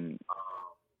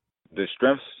 The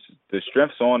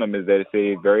strengths on him is that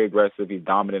he's very aggressive, he's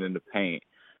dominant in the paint,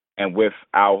 and with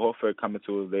Al Horford coming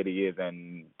to his later years,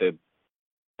 and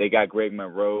they got Greg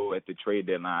Monroe at the trade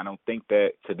deadline. I don't think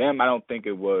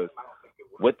it was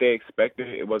what they expected.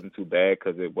 It wasn't too bad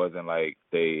because it wasn't like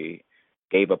they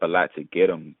gave up a lot to get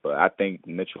him. But I think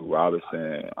Mitchell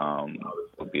Robinson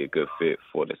would be a good fit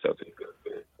for the Celtics.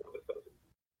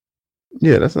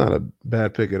 Yeah, that's not a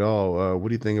bad pick at all. What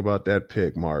do you think about that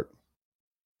pick, Mark?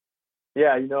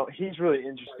 Yeah, he's really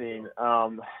interesting.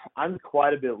 I'm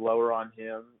quite a bit lower on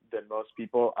him than most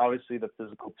people. Obviously, the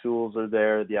physical tools are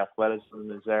there. The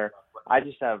athleticism is there. I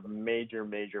just have major,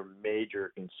 major,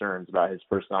 major concerns about his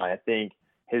personality. I think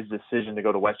his decision to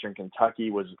go to Western Kentucky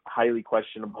was highly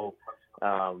questionable.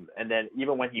 And then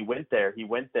even when he went there,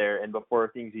 and before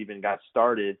things even got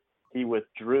started, he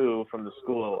withdrew from the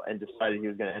school and decided he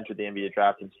was going to enter the NBA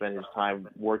draft and spend his time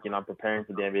working on preparing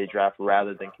for the NBA draft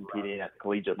rather than competing at the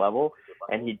collegiate level.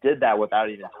 And he did that without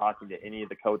even talking to any of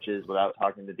the coaches, without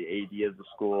talking to the AD of the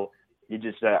school. He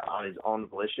just on his own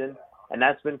volition. And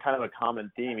that's been kind of a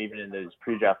common theme even in his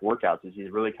pre-draft workouts, is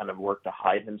he's really kind of worked to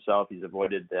hide himself. He's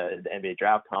avoided the NBA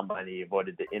draft combine. He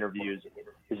avoided the interviews.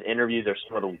 His interviews are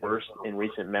some of the worst in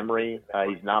recent memory.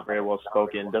 He's not very well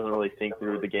spoken, doesn't really think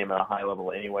through the game at a high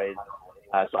level anyways.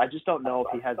 So I just don't know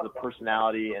if he has the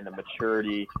personality and the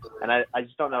maturity, and I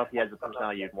just don't know if he has the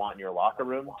personality you'd want in your locker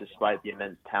room, despite the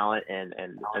immense talent and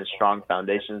strong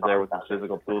foundations there with his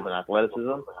physical tools and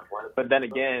athleticism. But then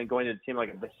again, going to a team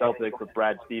like the Celtics with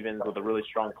Brad Stevens, with a really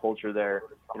strong culture there,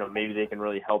 maybe they can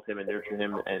really help him and nurture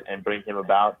him and bring him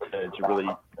about to really,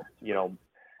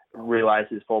 realize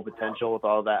his full potential with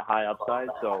all that high upside.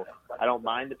 So I don't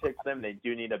mind the pick for them. They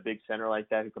do need a big center like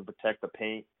that who can protect the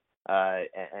paint.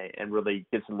 And really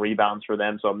get some rebounds for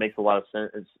them. So it makes a lot of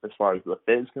sense as far as the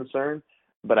fit is concerned.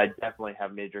 But I definitely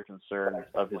have major concerns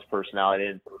of his personality.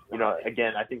 And,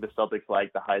 again, I think the Celtics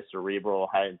like the high cerebral,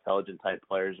 high intelligent type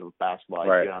players with basketball.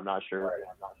 Right. I'm not sure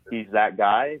he's that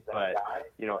guy. But,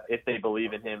 if they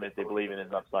believe in him, if they believe in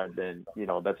his upside, then,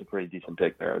 that's a pretty decent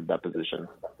pick there at that position.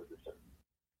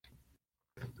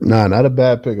 Nah, not a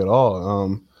bad pick at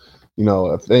all.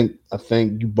 I think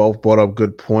you both brought up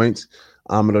good points.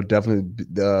 It'll definitely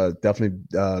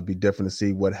be different to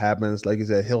see what happens. Like you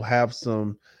said, he'll have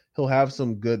some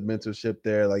good mentorship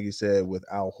there. Like you said, with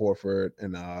Al Horford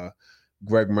and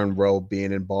Greg Monroe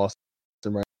being in Boston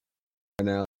right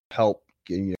now, help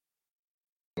getting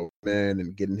man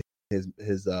and getting his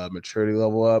maturity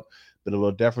level up. But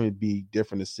it'll definitely be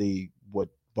different to see what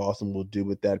Boston will do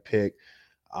with that pick.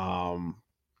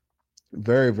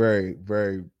 Very, very,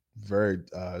 very, very,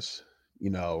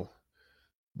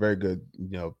 very good,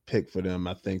 pick for them.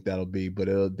 I think that'll be, but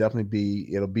it'll definitely be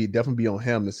on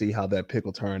him to see how that pick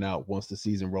will turn out once the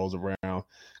season rolls around.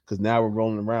 Because now we're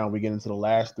rolling around. We get into the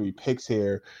last three picks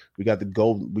here. We got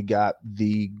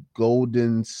the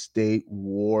Golden State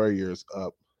Warriors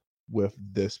up with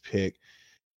this pick,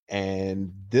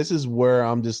 and this is where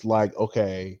I'm just like,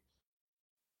 okay,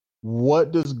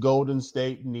 what does Golden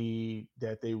State need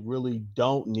that they really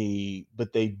don't need,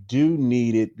 but they do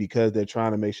need it because they're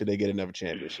trying to make sure they get another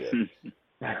championship?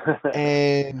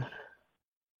 And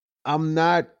I'm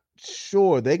not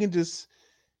sure. They can just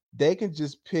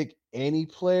pick any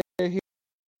player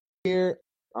here.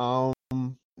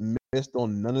 Missed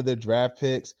on none of their draft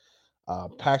picks.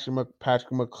 Patrick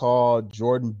McCaw,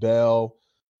 Jordan Bell,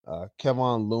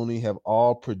 Kevon Looney have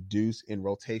all produced in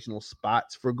rotational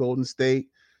spots for Golden State.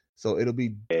 So it'll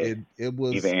be it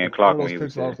was even Ian one Clark of those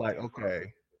picks where I was like,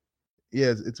 okay.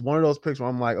 Yeah, it's one of those picks where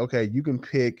I'm like, okay, you can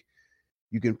pick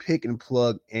and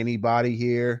plug anybody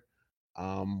here.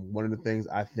 One of the things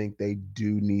I think they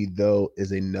do need though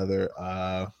is another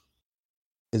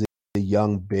is a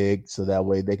young big, so that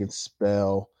way they can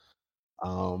spell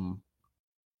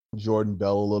Jordan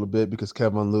Bell a little bit, because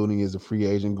Kevin Looney is a free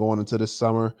agent going into this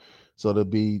summer. So it'll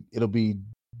be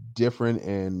different,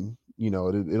 and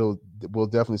we'll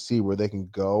definitely see where they can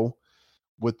go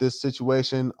with this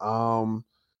situation. I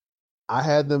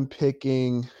had them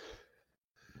picking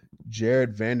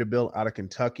Jared Vanderbilt out of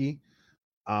Kentucky,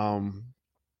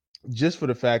 just for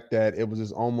the fact that it was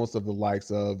just almost of the likes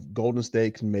of Golden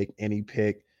State can make any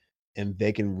pick and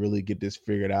they can really get this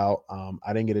figured out.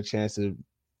 I didn't get a chance to.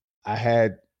 I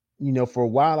had, for a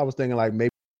while I was thinking like maybe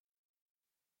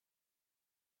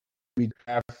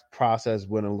draft process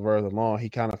went further along. He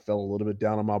kind of fell a little bit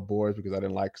down on my boards because I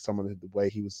didn't like some of the way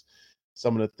he was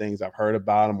some of the things I've heard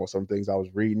about him or some things I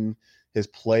was reading, his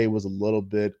play was a little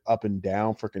bit up and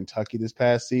down for Kentucky this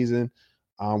past season.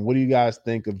 What do you guys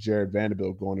think of Jared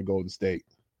Vanderbilt going to Golden State?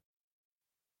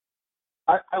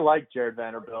 I like Jared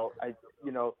Vanderbilt.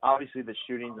 Obviously the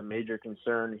shooting's a major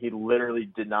concern. He literally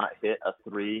did not hit a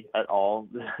three at all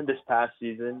this past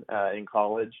season in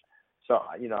college. So,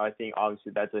 I think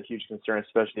obviously that's a huge concern,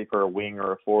 especially for a wing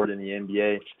or a forward in the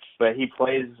NBA. But he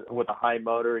plays with a high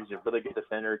motor. He's a really good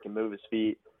defender, can move his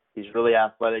feet. He's really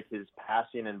athletic. His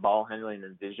passing and ball handling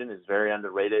and vision is very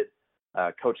underrated.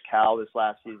 Coach Cal this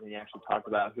last season, he actually talked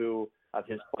about who of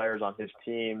his players on his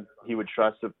team he would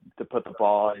trust to put the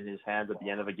ball in his hands at the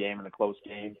end of a game in a close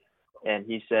game. And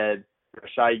he said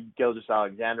Shai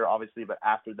Gilgeous-Alexander, obviously, but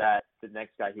after that, the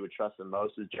next guy he would trust the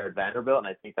most is Jared Vanderbilt, and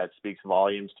I think that speaks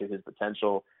volumes to his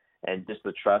potential and just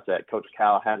the trust that Coach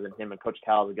Cal has in him. And Coach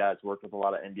Cal is a guy that's worked with a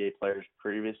lot of NBA players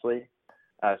previously.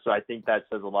 So I think that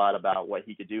says a lot about what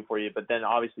he could do for you. But then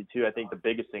obviously, too, I think the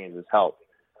biggest thing is his health.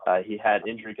 He had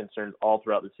injury concerns all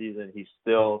throughout the season. He's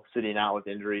still sitting out with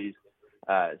injuries.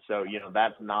 So,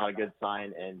 that's not a good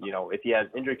sign. And, if he has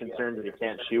injury concerns and he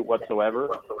can't shoot whatsoever,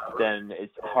 then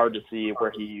it's hard to see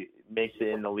where he makes it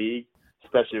in the league,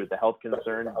 especially with the health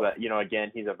concerns. But,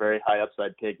 again, he's a very high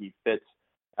upside pick. He fits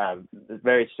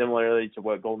very similarly to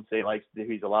what Golden State likes to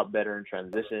do. He's a lot better in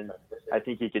transition. I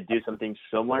think he could do something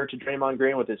similar to Draymond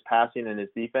Green with his passing and his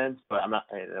defense, but I'm not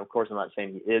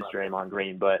saying he is Draymond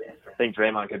Green, but I think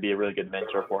Draymond could be a really good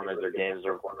mentor for him as their games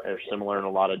are similar in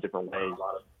a lot of different ways.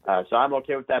 So I'm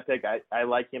okay with that pick. I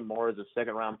like him more as a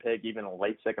second-round pick, even a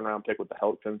late second-round pick with the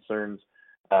health concerns,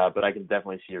 but I can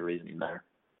definitely see a reason there.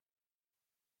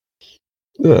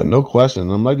 Yeah, no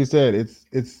question. And like you said, it's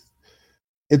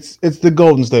the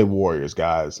Golden State Warriors,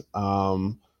 guys.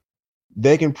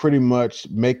 They can pretty much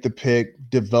make the pick,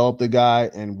 develop the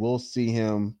guy, and we'll see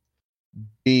him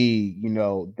be,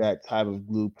 that type of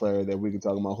glue player that we can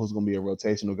talk about who's going to be a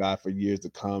rotational guy for years to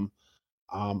come.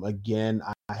 Again,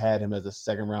 I had him as a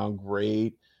second-round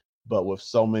grade, but with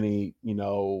so many,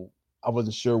 I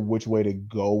wasn't sure which way to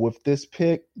go with this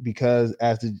pick because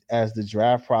as the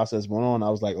draft process went on, I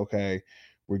was like, okay,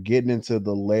 we're getting into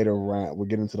the later round. We're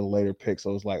getting to the later picks.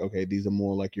 So it's like, okay, these are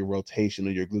more like your rotation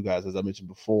or your glue guys, as I mentioned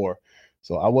before.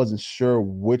 So I wasn't sure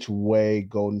which way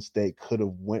Golden State could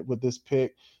have went with this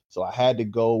pick. So I had to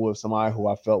go with somebody who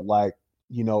I felt like,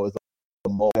 is a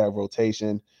more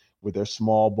rotation with their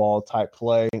small ball type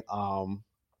play.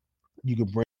 You can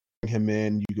bring him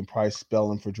in. You can probably spell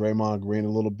him for Draymond Green a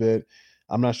little bit.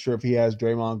 I'm not sure if he has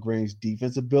Draymond Green's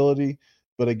defense ability,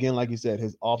 but again, like you said,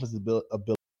 his offensive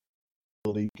ability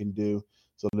can do.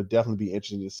 So it'll definitely be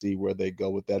interesting to see where they go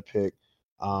with that pick.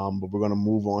 But we're going to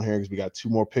move on here because we got two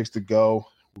more picks to go.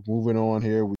 We're moving on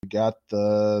here. We got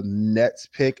the Nets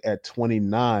pick at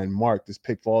 29. Mark, this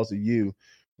pick falls to you.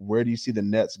 Where do you see the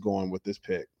Nets going with this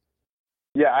pick?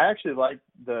 Yeah, I actually like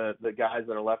the guys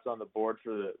that are left on the board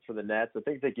for the Nets. I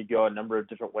think they could go a number of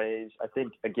different ways. I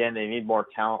think, again, they need more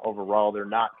talent overall. They're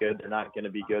not good. They're not going to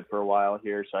be good for a while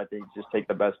here. So I think just take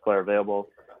the best player available,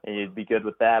 and you'd be good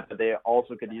with that. But they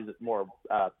also could use more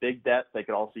big depth. They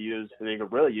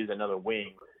could really use another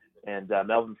wing. And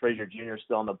Melvin Frazier Jr. is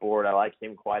still on the board. I like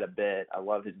him quite a bit. I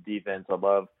love his defense. I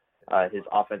love his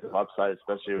offensive upside,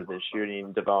 especially with his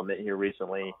shooting development here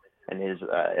recently, and his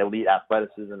elite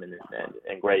athleticism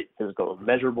and great physical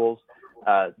measurables.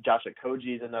 Josh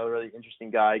Okogie is another really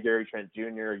interesting guy. Gary Trent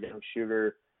Jr., a young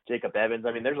shooter. Jacob Evans.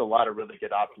 I mean, there's a lot of really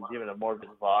good options. Even a Morgan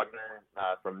Wagner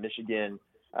from Michigan.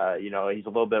 He's a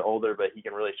little bit older, but he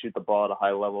can really shoot the ball at a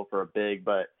high level for a big.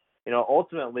 But,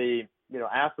 ultimately,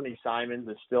 Anthony Simons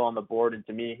is still on the board, and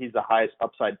to me, he's the highest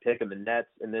upside pick in the Nets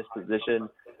in this position.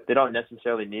 They don't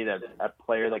necessarily need a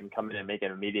player that can come in and make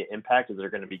an immediate impact, as they're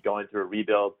going to be going through a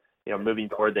rebuild. Moving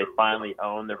forward, they finally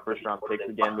own their first-round picks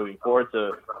again moving forward.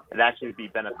 So it actually would be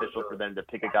beneficial for them to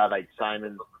pick a guy like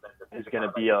Simons who's going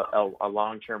to be a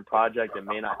long-term project and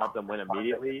may not help them win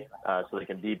immediately, so they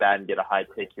can be bad and get a high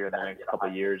pick here in the next couple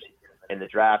of years in the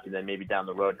draft, and then maybe down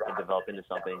the road can develop into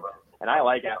something. And I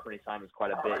like Anthony Simons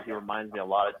quite a bit. He reminds me a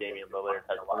lot of Damian Lillard,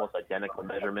 has almost identical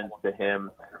measurements to him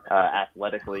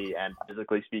athletically and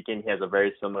physically speaking. He has a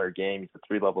very similar game. He's a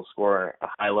three-level scorer, a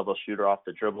high-level shooter off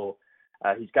the dribble.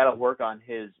 He's got to work on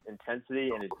his intensity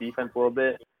and his defense a little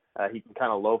bit. He can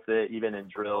kind of loaf it even in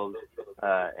drills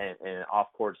and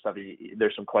off-court stuff.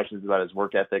 There's some questions about his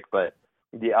work ethic, but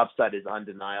the upside is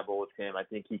undeniable with him. I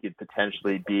think he could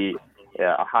potentially be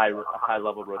a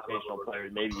high-level rotational player,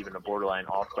 maybe even a borderline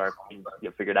all-star if he can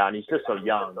get figured out. And he's just so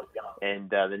young, and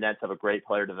the Nets have a great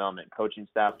player development coaching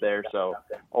staff there. So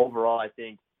overall, I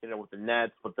think, with the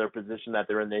Nets, with their position that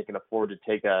they're in, they can afford to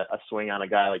take a swing on a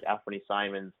guy like Anthony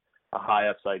Simons high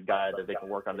upside guy that they can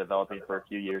work on developing for a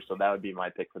few years. So that would be my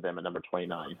pick for them at number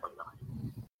 29.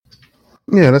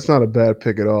 Yeah, that's not a bad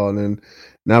pick at all. And then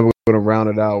now we're going to round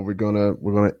it out. We're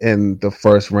gonna end the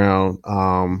first round.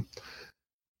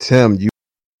 Tim, you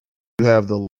have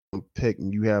the pick,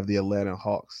 and you have the Atlanta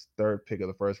Hawks third pick of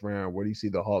the first round. Where do you see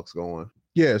the Hawks going?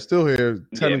 Yeah, still here.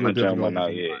 Yeah, my jump went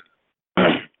out yet.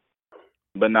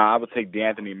 But I would take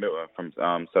DeAnthony Milton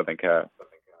from Southern Cal.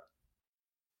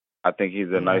 I think he's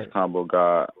a nice combo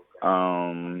guard.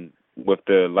 With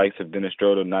the likes of Dennis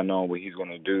Schroeder not knowing what he's going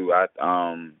to do,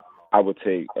 I would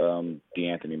take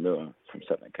DeAnthony Milton from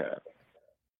Southern Cal.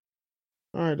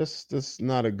 All right, that's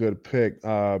not a good pick.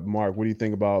 Mark, what do you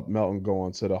think about Melton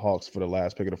going to the Hawks for the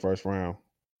last pick of the first round?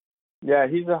 Yeah,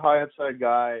 he's a high upside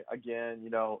guy. Again,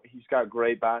 he's got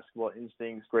great basketball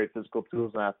instincts, great physical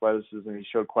tools and athleticism. He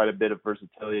showed quite a bit of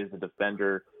versatility as a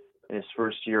defender in his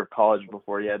first year of college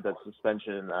before he had that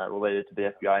suspension related to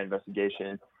the FBI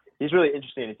investigation. He's really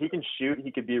interesting. If he can shoot,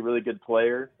 he could be a really good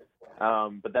player,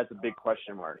 but that's a big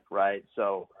question mark, right?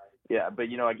 So, yeah, but,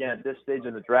 again, at this stage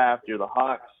in the draft, you're the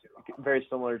Hawks, very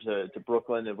similar to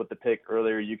Brooklyn, and with the pick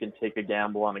earlier, you can take a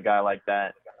gamble on a guy like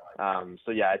that.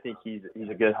 So, yeah, I think he's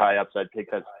a good high upside pick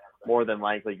that's more than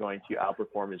likely going to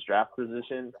outperform his draft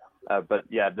position. But,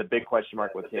 yeah, the big question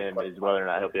mark with him is whether or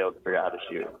not he'll be able to figure out how to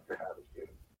shoot.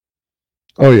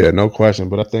 Oh, yeah, no question.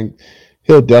 But I think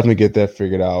he'll definitely get that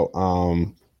figured out.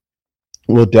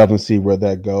 We'll definitely see where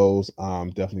that goes.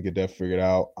 Definitely get that figured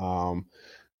out.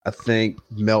 I think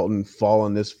Melton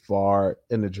falling this far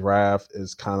in the draft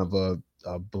is kind of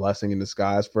a blessing in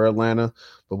disguise for Atlanta,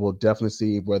 but we'll definitely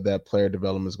see where that player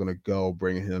development is going to go,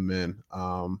 bringing him in.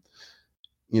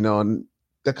 And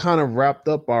that kind of wrapped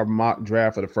up our mock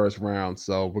draft for the first round.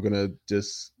 So we're going to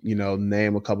just,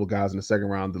 name a couple guys in the second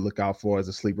round to look out for as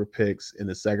the sleeper picks in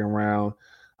the second round.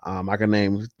 I can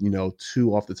name,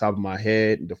 two off the top of my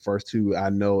head. The first two I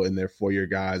know in their 4-year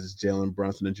guys is Jalen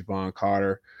Brunson and Javon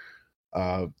Carter.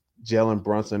 Jalen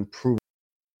Brunson proved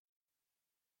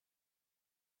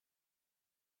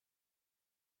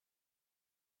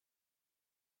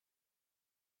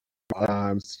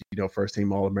times, first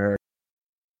team All-American,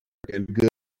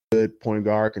 good point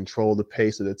guard, control the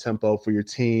pace of the tempo for your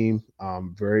team.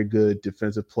 Very good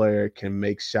defensive player, can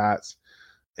make shots.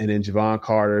 And then Javon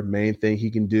Carter, main thing he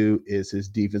can do is his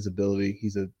defense ability.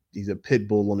 He's a pit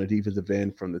bull on the defensive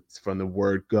end from the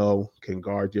word go, can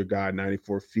guard your guy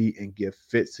 94 feet and give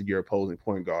fits to your opposing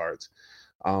point guards.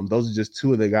 Those are just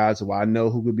two of the guys who I know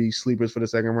who could be sleepers for the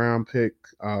second round pick.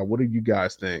 What do you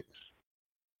guys think?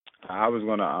 I was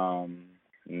going to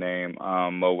name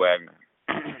Mo Wagner.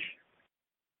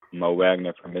 Mo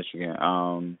Wagner from Michigan.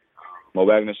 Mo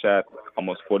Wagner shot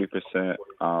almost 40%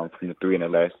 from the three in the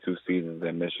last 2 seasons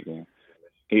in Michigan.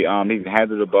 He can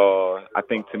handle the ball. I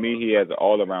think, to me, he has an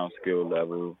all-around skill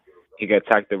level. He can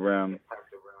attack the rim.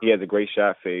 He has a great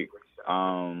shot fake.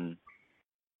 The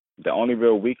only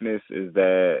real weakness is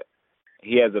that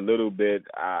he has a little bit,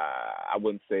 I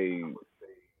wouldn't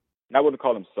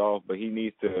call him soft, but he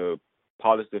needs to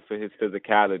polish his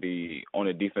physicality on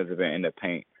the defensive end in the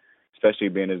paint, especially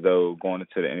being as though going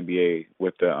into the NBA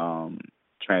with the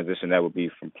transition that would be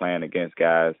from playing against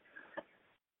guys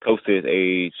close to his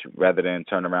age rather than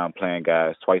turn around playing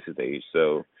guys twice his age.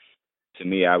 So, to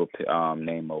me, I would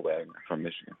name Mo Wagner from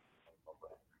Michigan.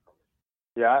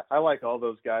 Yeah, I like all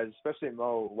those guys, especially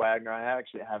Mo Wagner. I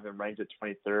actually have him ranked at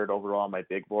 23rd overall on my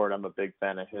big board. I'm a big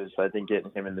fan of his. So I think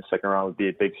getting him in the second round would be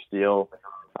a big steal.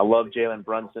 I love Jalen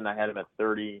Brunson. I had him at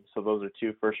 30. So those are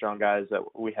 2 first-round guys that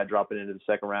we had dropping into the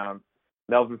second round.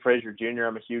 Melvin Frazier Jr.,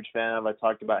 I'm a huge fan of. I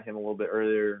talked about him a little bit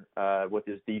earlier with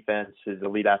his defense, his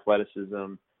elite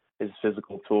athleticism, his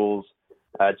physical tools.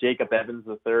 Jacob Evans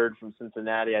III from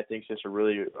Cincinnati, I think is just a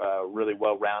really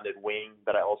well-rounded wing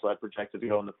that I also had projected to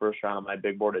go in the first round on my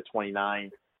big board at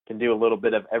 29. Can do a little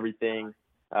bit of everything.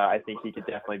 I think he could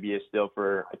definitely be a steal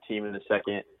for a team in the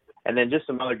second. And then just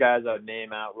some other guys I would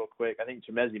name out real quick. I think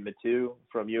Chimezie Metu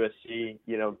from USC.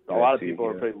 A lot of people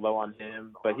are pretty low on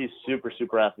him, but he's super,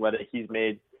 super athletic. He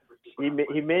made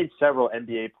several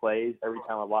NBA plays every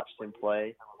time I watched him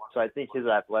play. So I think his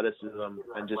athleticism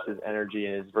and just his energy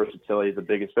and his versatility is a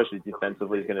big, especially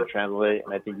defensively, is going to translate.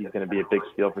 And I think he's going to be a big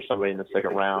steal for somebody in the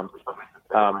second round.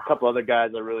 A couple other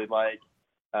guys I really like.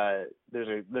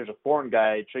 There's a foreign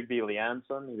guy, Trigby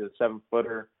Lianson. He's a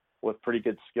 7-footer with pretty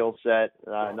good skill set.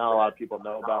 Not a lot of people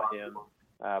know about him,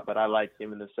 but I like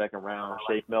him in the second round.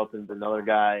 Shake Milton's another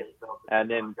guy. And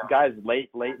then guys late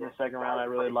in the second round I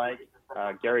really like.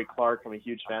 Gary Clark, I'm a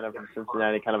huge fan of from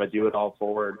Cincinnati, kind of a do-it-all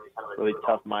forward, really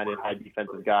tough-minded, high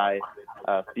defensive guy.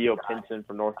 Theo Pinson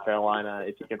from North Carolina,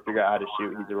 if he can figure out how to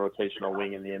shoot, he's a rotational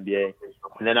wing in the NBA.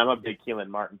 And then I'm a big Keelan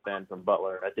Martin fan from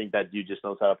Butler. I think that dude just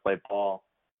knows how to play ball.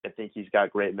 I think he's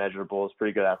got great measurables,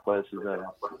 pretty good athleticism.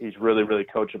 He's really, really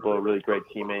coachable, a really great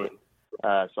teammate.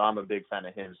 So I'm a big fan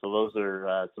of him. So those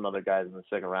are some other guys in the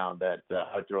second round that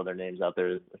I would throw their names out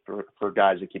there for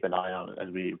guys to keep an eye on as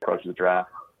we approach the draft.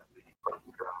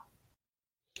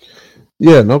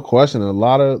 Yeah, no question. A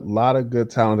lot of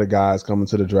good talented guys coming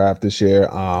to the draft this year.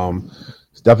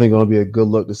 It's definitely going to be a good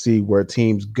look to see where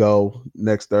teams go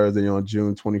next Thursday on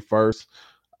June 21st.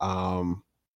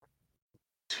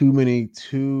 Too many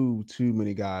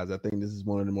guys. I think this is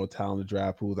one of the more talented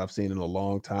draft pools I've seen in a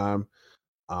long time.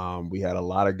 We had a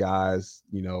lot of guys,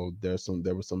 there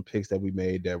were some picks that we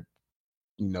made that,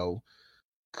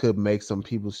 could make some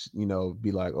people,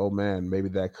 be like, oh man, maybe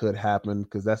that could happen.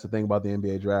 Because that's the thing about the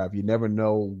NBA draft. You never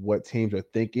know what teams are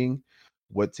thinking,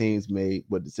 what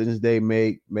decisions they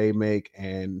may make.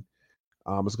 And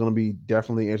it's going to be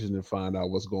definitely interesting to find out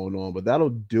what's going on. But that'll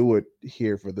do it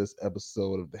here for this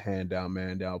episode of the Hand Down,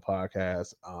 Man Down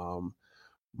podcast.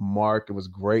 Mark, it was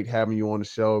great having you on the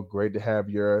show. Great to have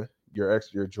your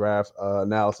draft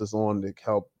analysis on to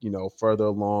help, further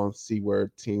along, see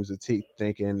where teams are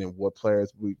thinking and what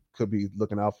players we could be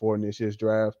looking out for in this year's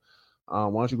draft. Why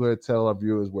don't you go ahead and tell our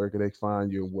viewers where can they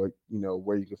find you and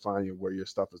where you can find you and where your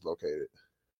stuff is located?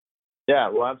 Yeah,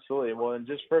 well, absolutely. Well, and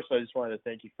just first, I just wanted to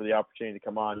thank you for the opportunity to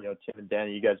come on. Tim and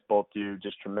Danny, you guys both do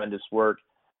just tremendous work.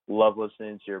 Love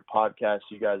listening to your podcast.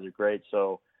 You guys are great.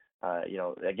 So,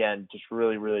 again, just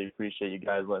really, really appreciate you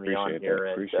guys letting me on here.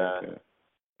 And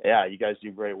yeah, you guys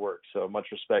do great work. So much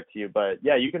respect to you. But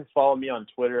yeah, you can follow me on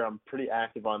Twitter. I'm pretty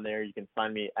active on there. You can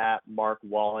find me at Mark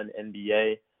Wallen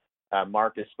NBA.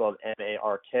 Mark is spelled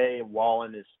M-A-R-K.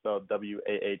 Wallen is spelled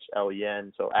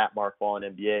W-A-H-L-E-N. So at Mark Wallen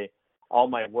NBA. All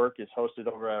my work is hosted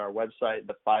over at our website,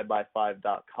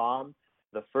 the5by5.com.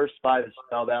 The first 5 is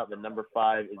spelled out. The number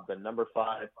 5 is the number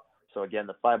 5. So again,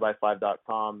 the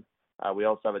 5by5.com. We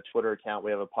also have a Twitter account.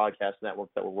 We have a podcast network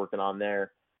that we're working on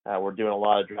there. We're doing a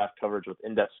lot of draft coverage with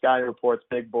in-depth scouting reports,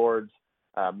 big boards,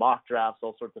 mock drafts,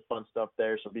 all sorts of fun stuff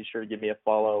there. So be sure to give me a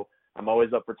follow. I'm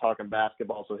always up for talking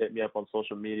basketball, so hit me up on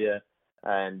social media.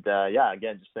 And,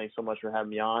 again, just thanks so much for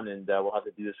having me on, and we'll have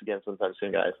to do this again sometime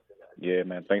soon, guys. Yeah,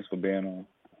 man. Thanks for being on.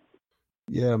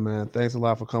 Yeah, man. Thanks a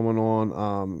lot for coming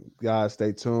on. Guys,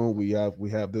 stay tuned. We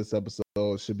have this episode.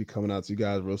 It should be coming out to you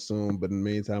guys real soon. But in the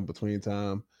meantime, between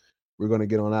time, we're going to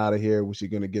get on out of here. We're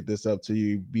going to get this up to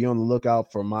you. Be on the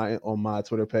lookout for on my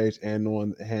Twitter page and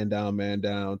on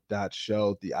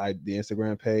handdownmandown.show, the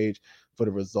Instagram page, for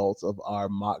the results of our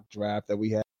mock draft that we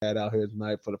had out here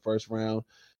tonight for the first round.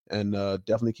 And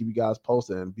definitely keep you guys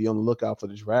posted and be on the lookout for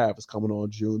the draft. It's coming on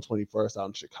June 21st out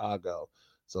in Chicago.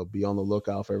 So be on the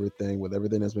lookout for everything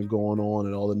that's been going on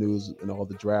and all the news and all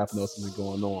the draft notes that's been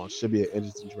going on. Should be an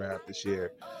interesting draft this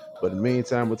year. But in the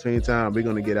meantime, between time, we're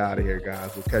going to get out of here, guys.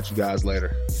 We'll catch you guys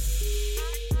later.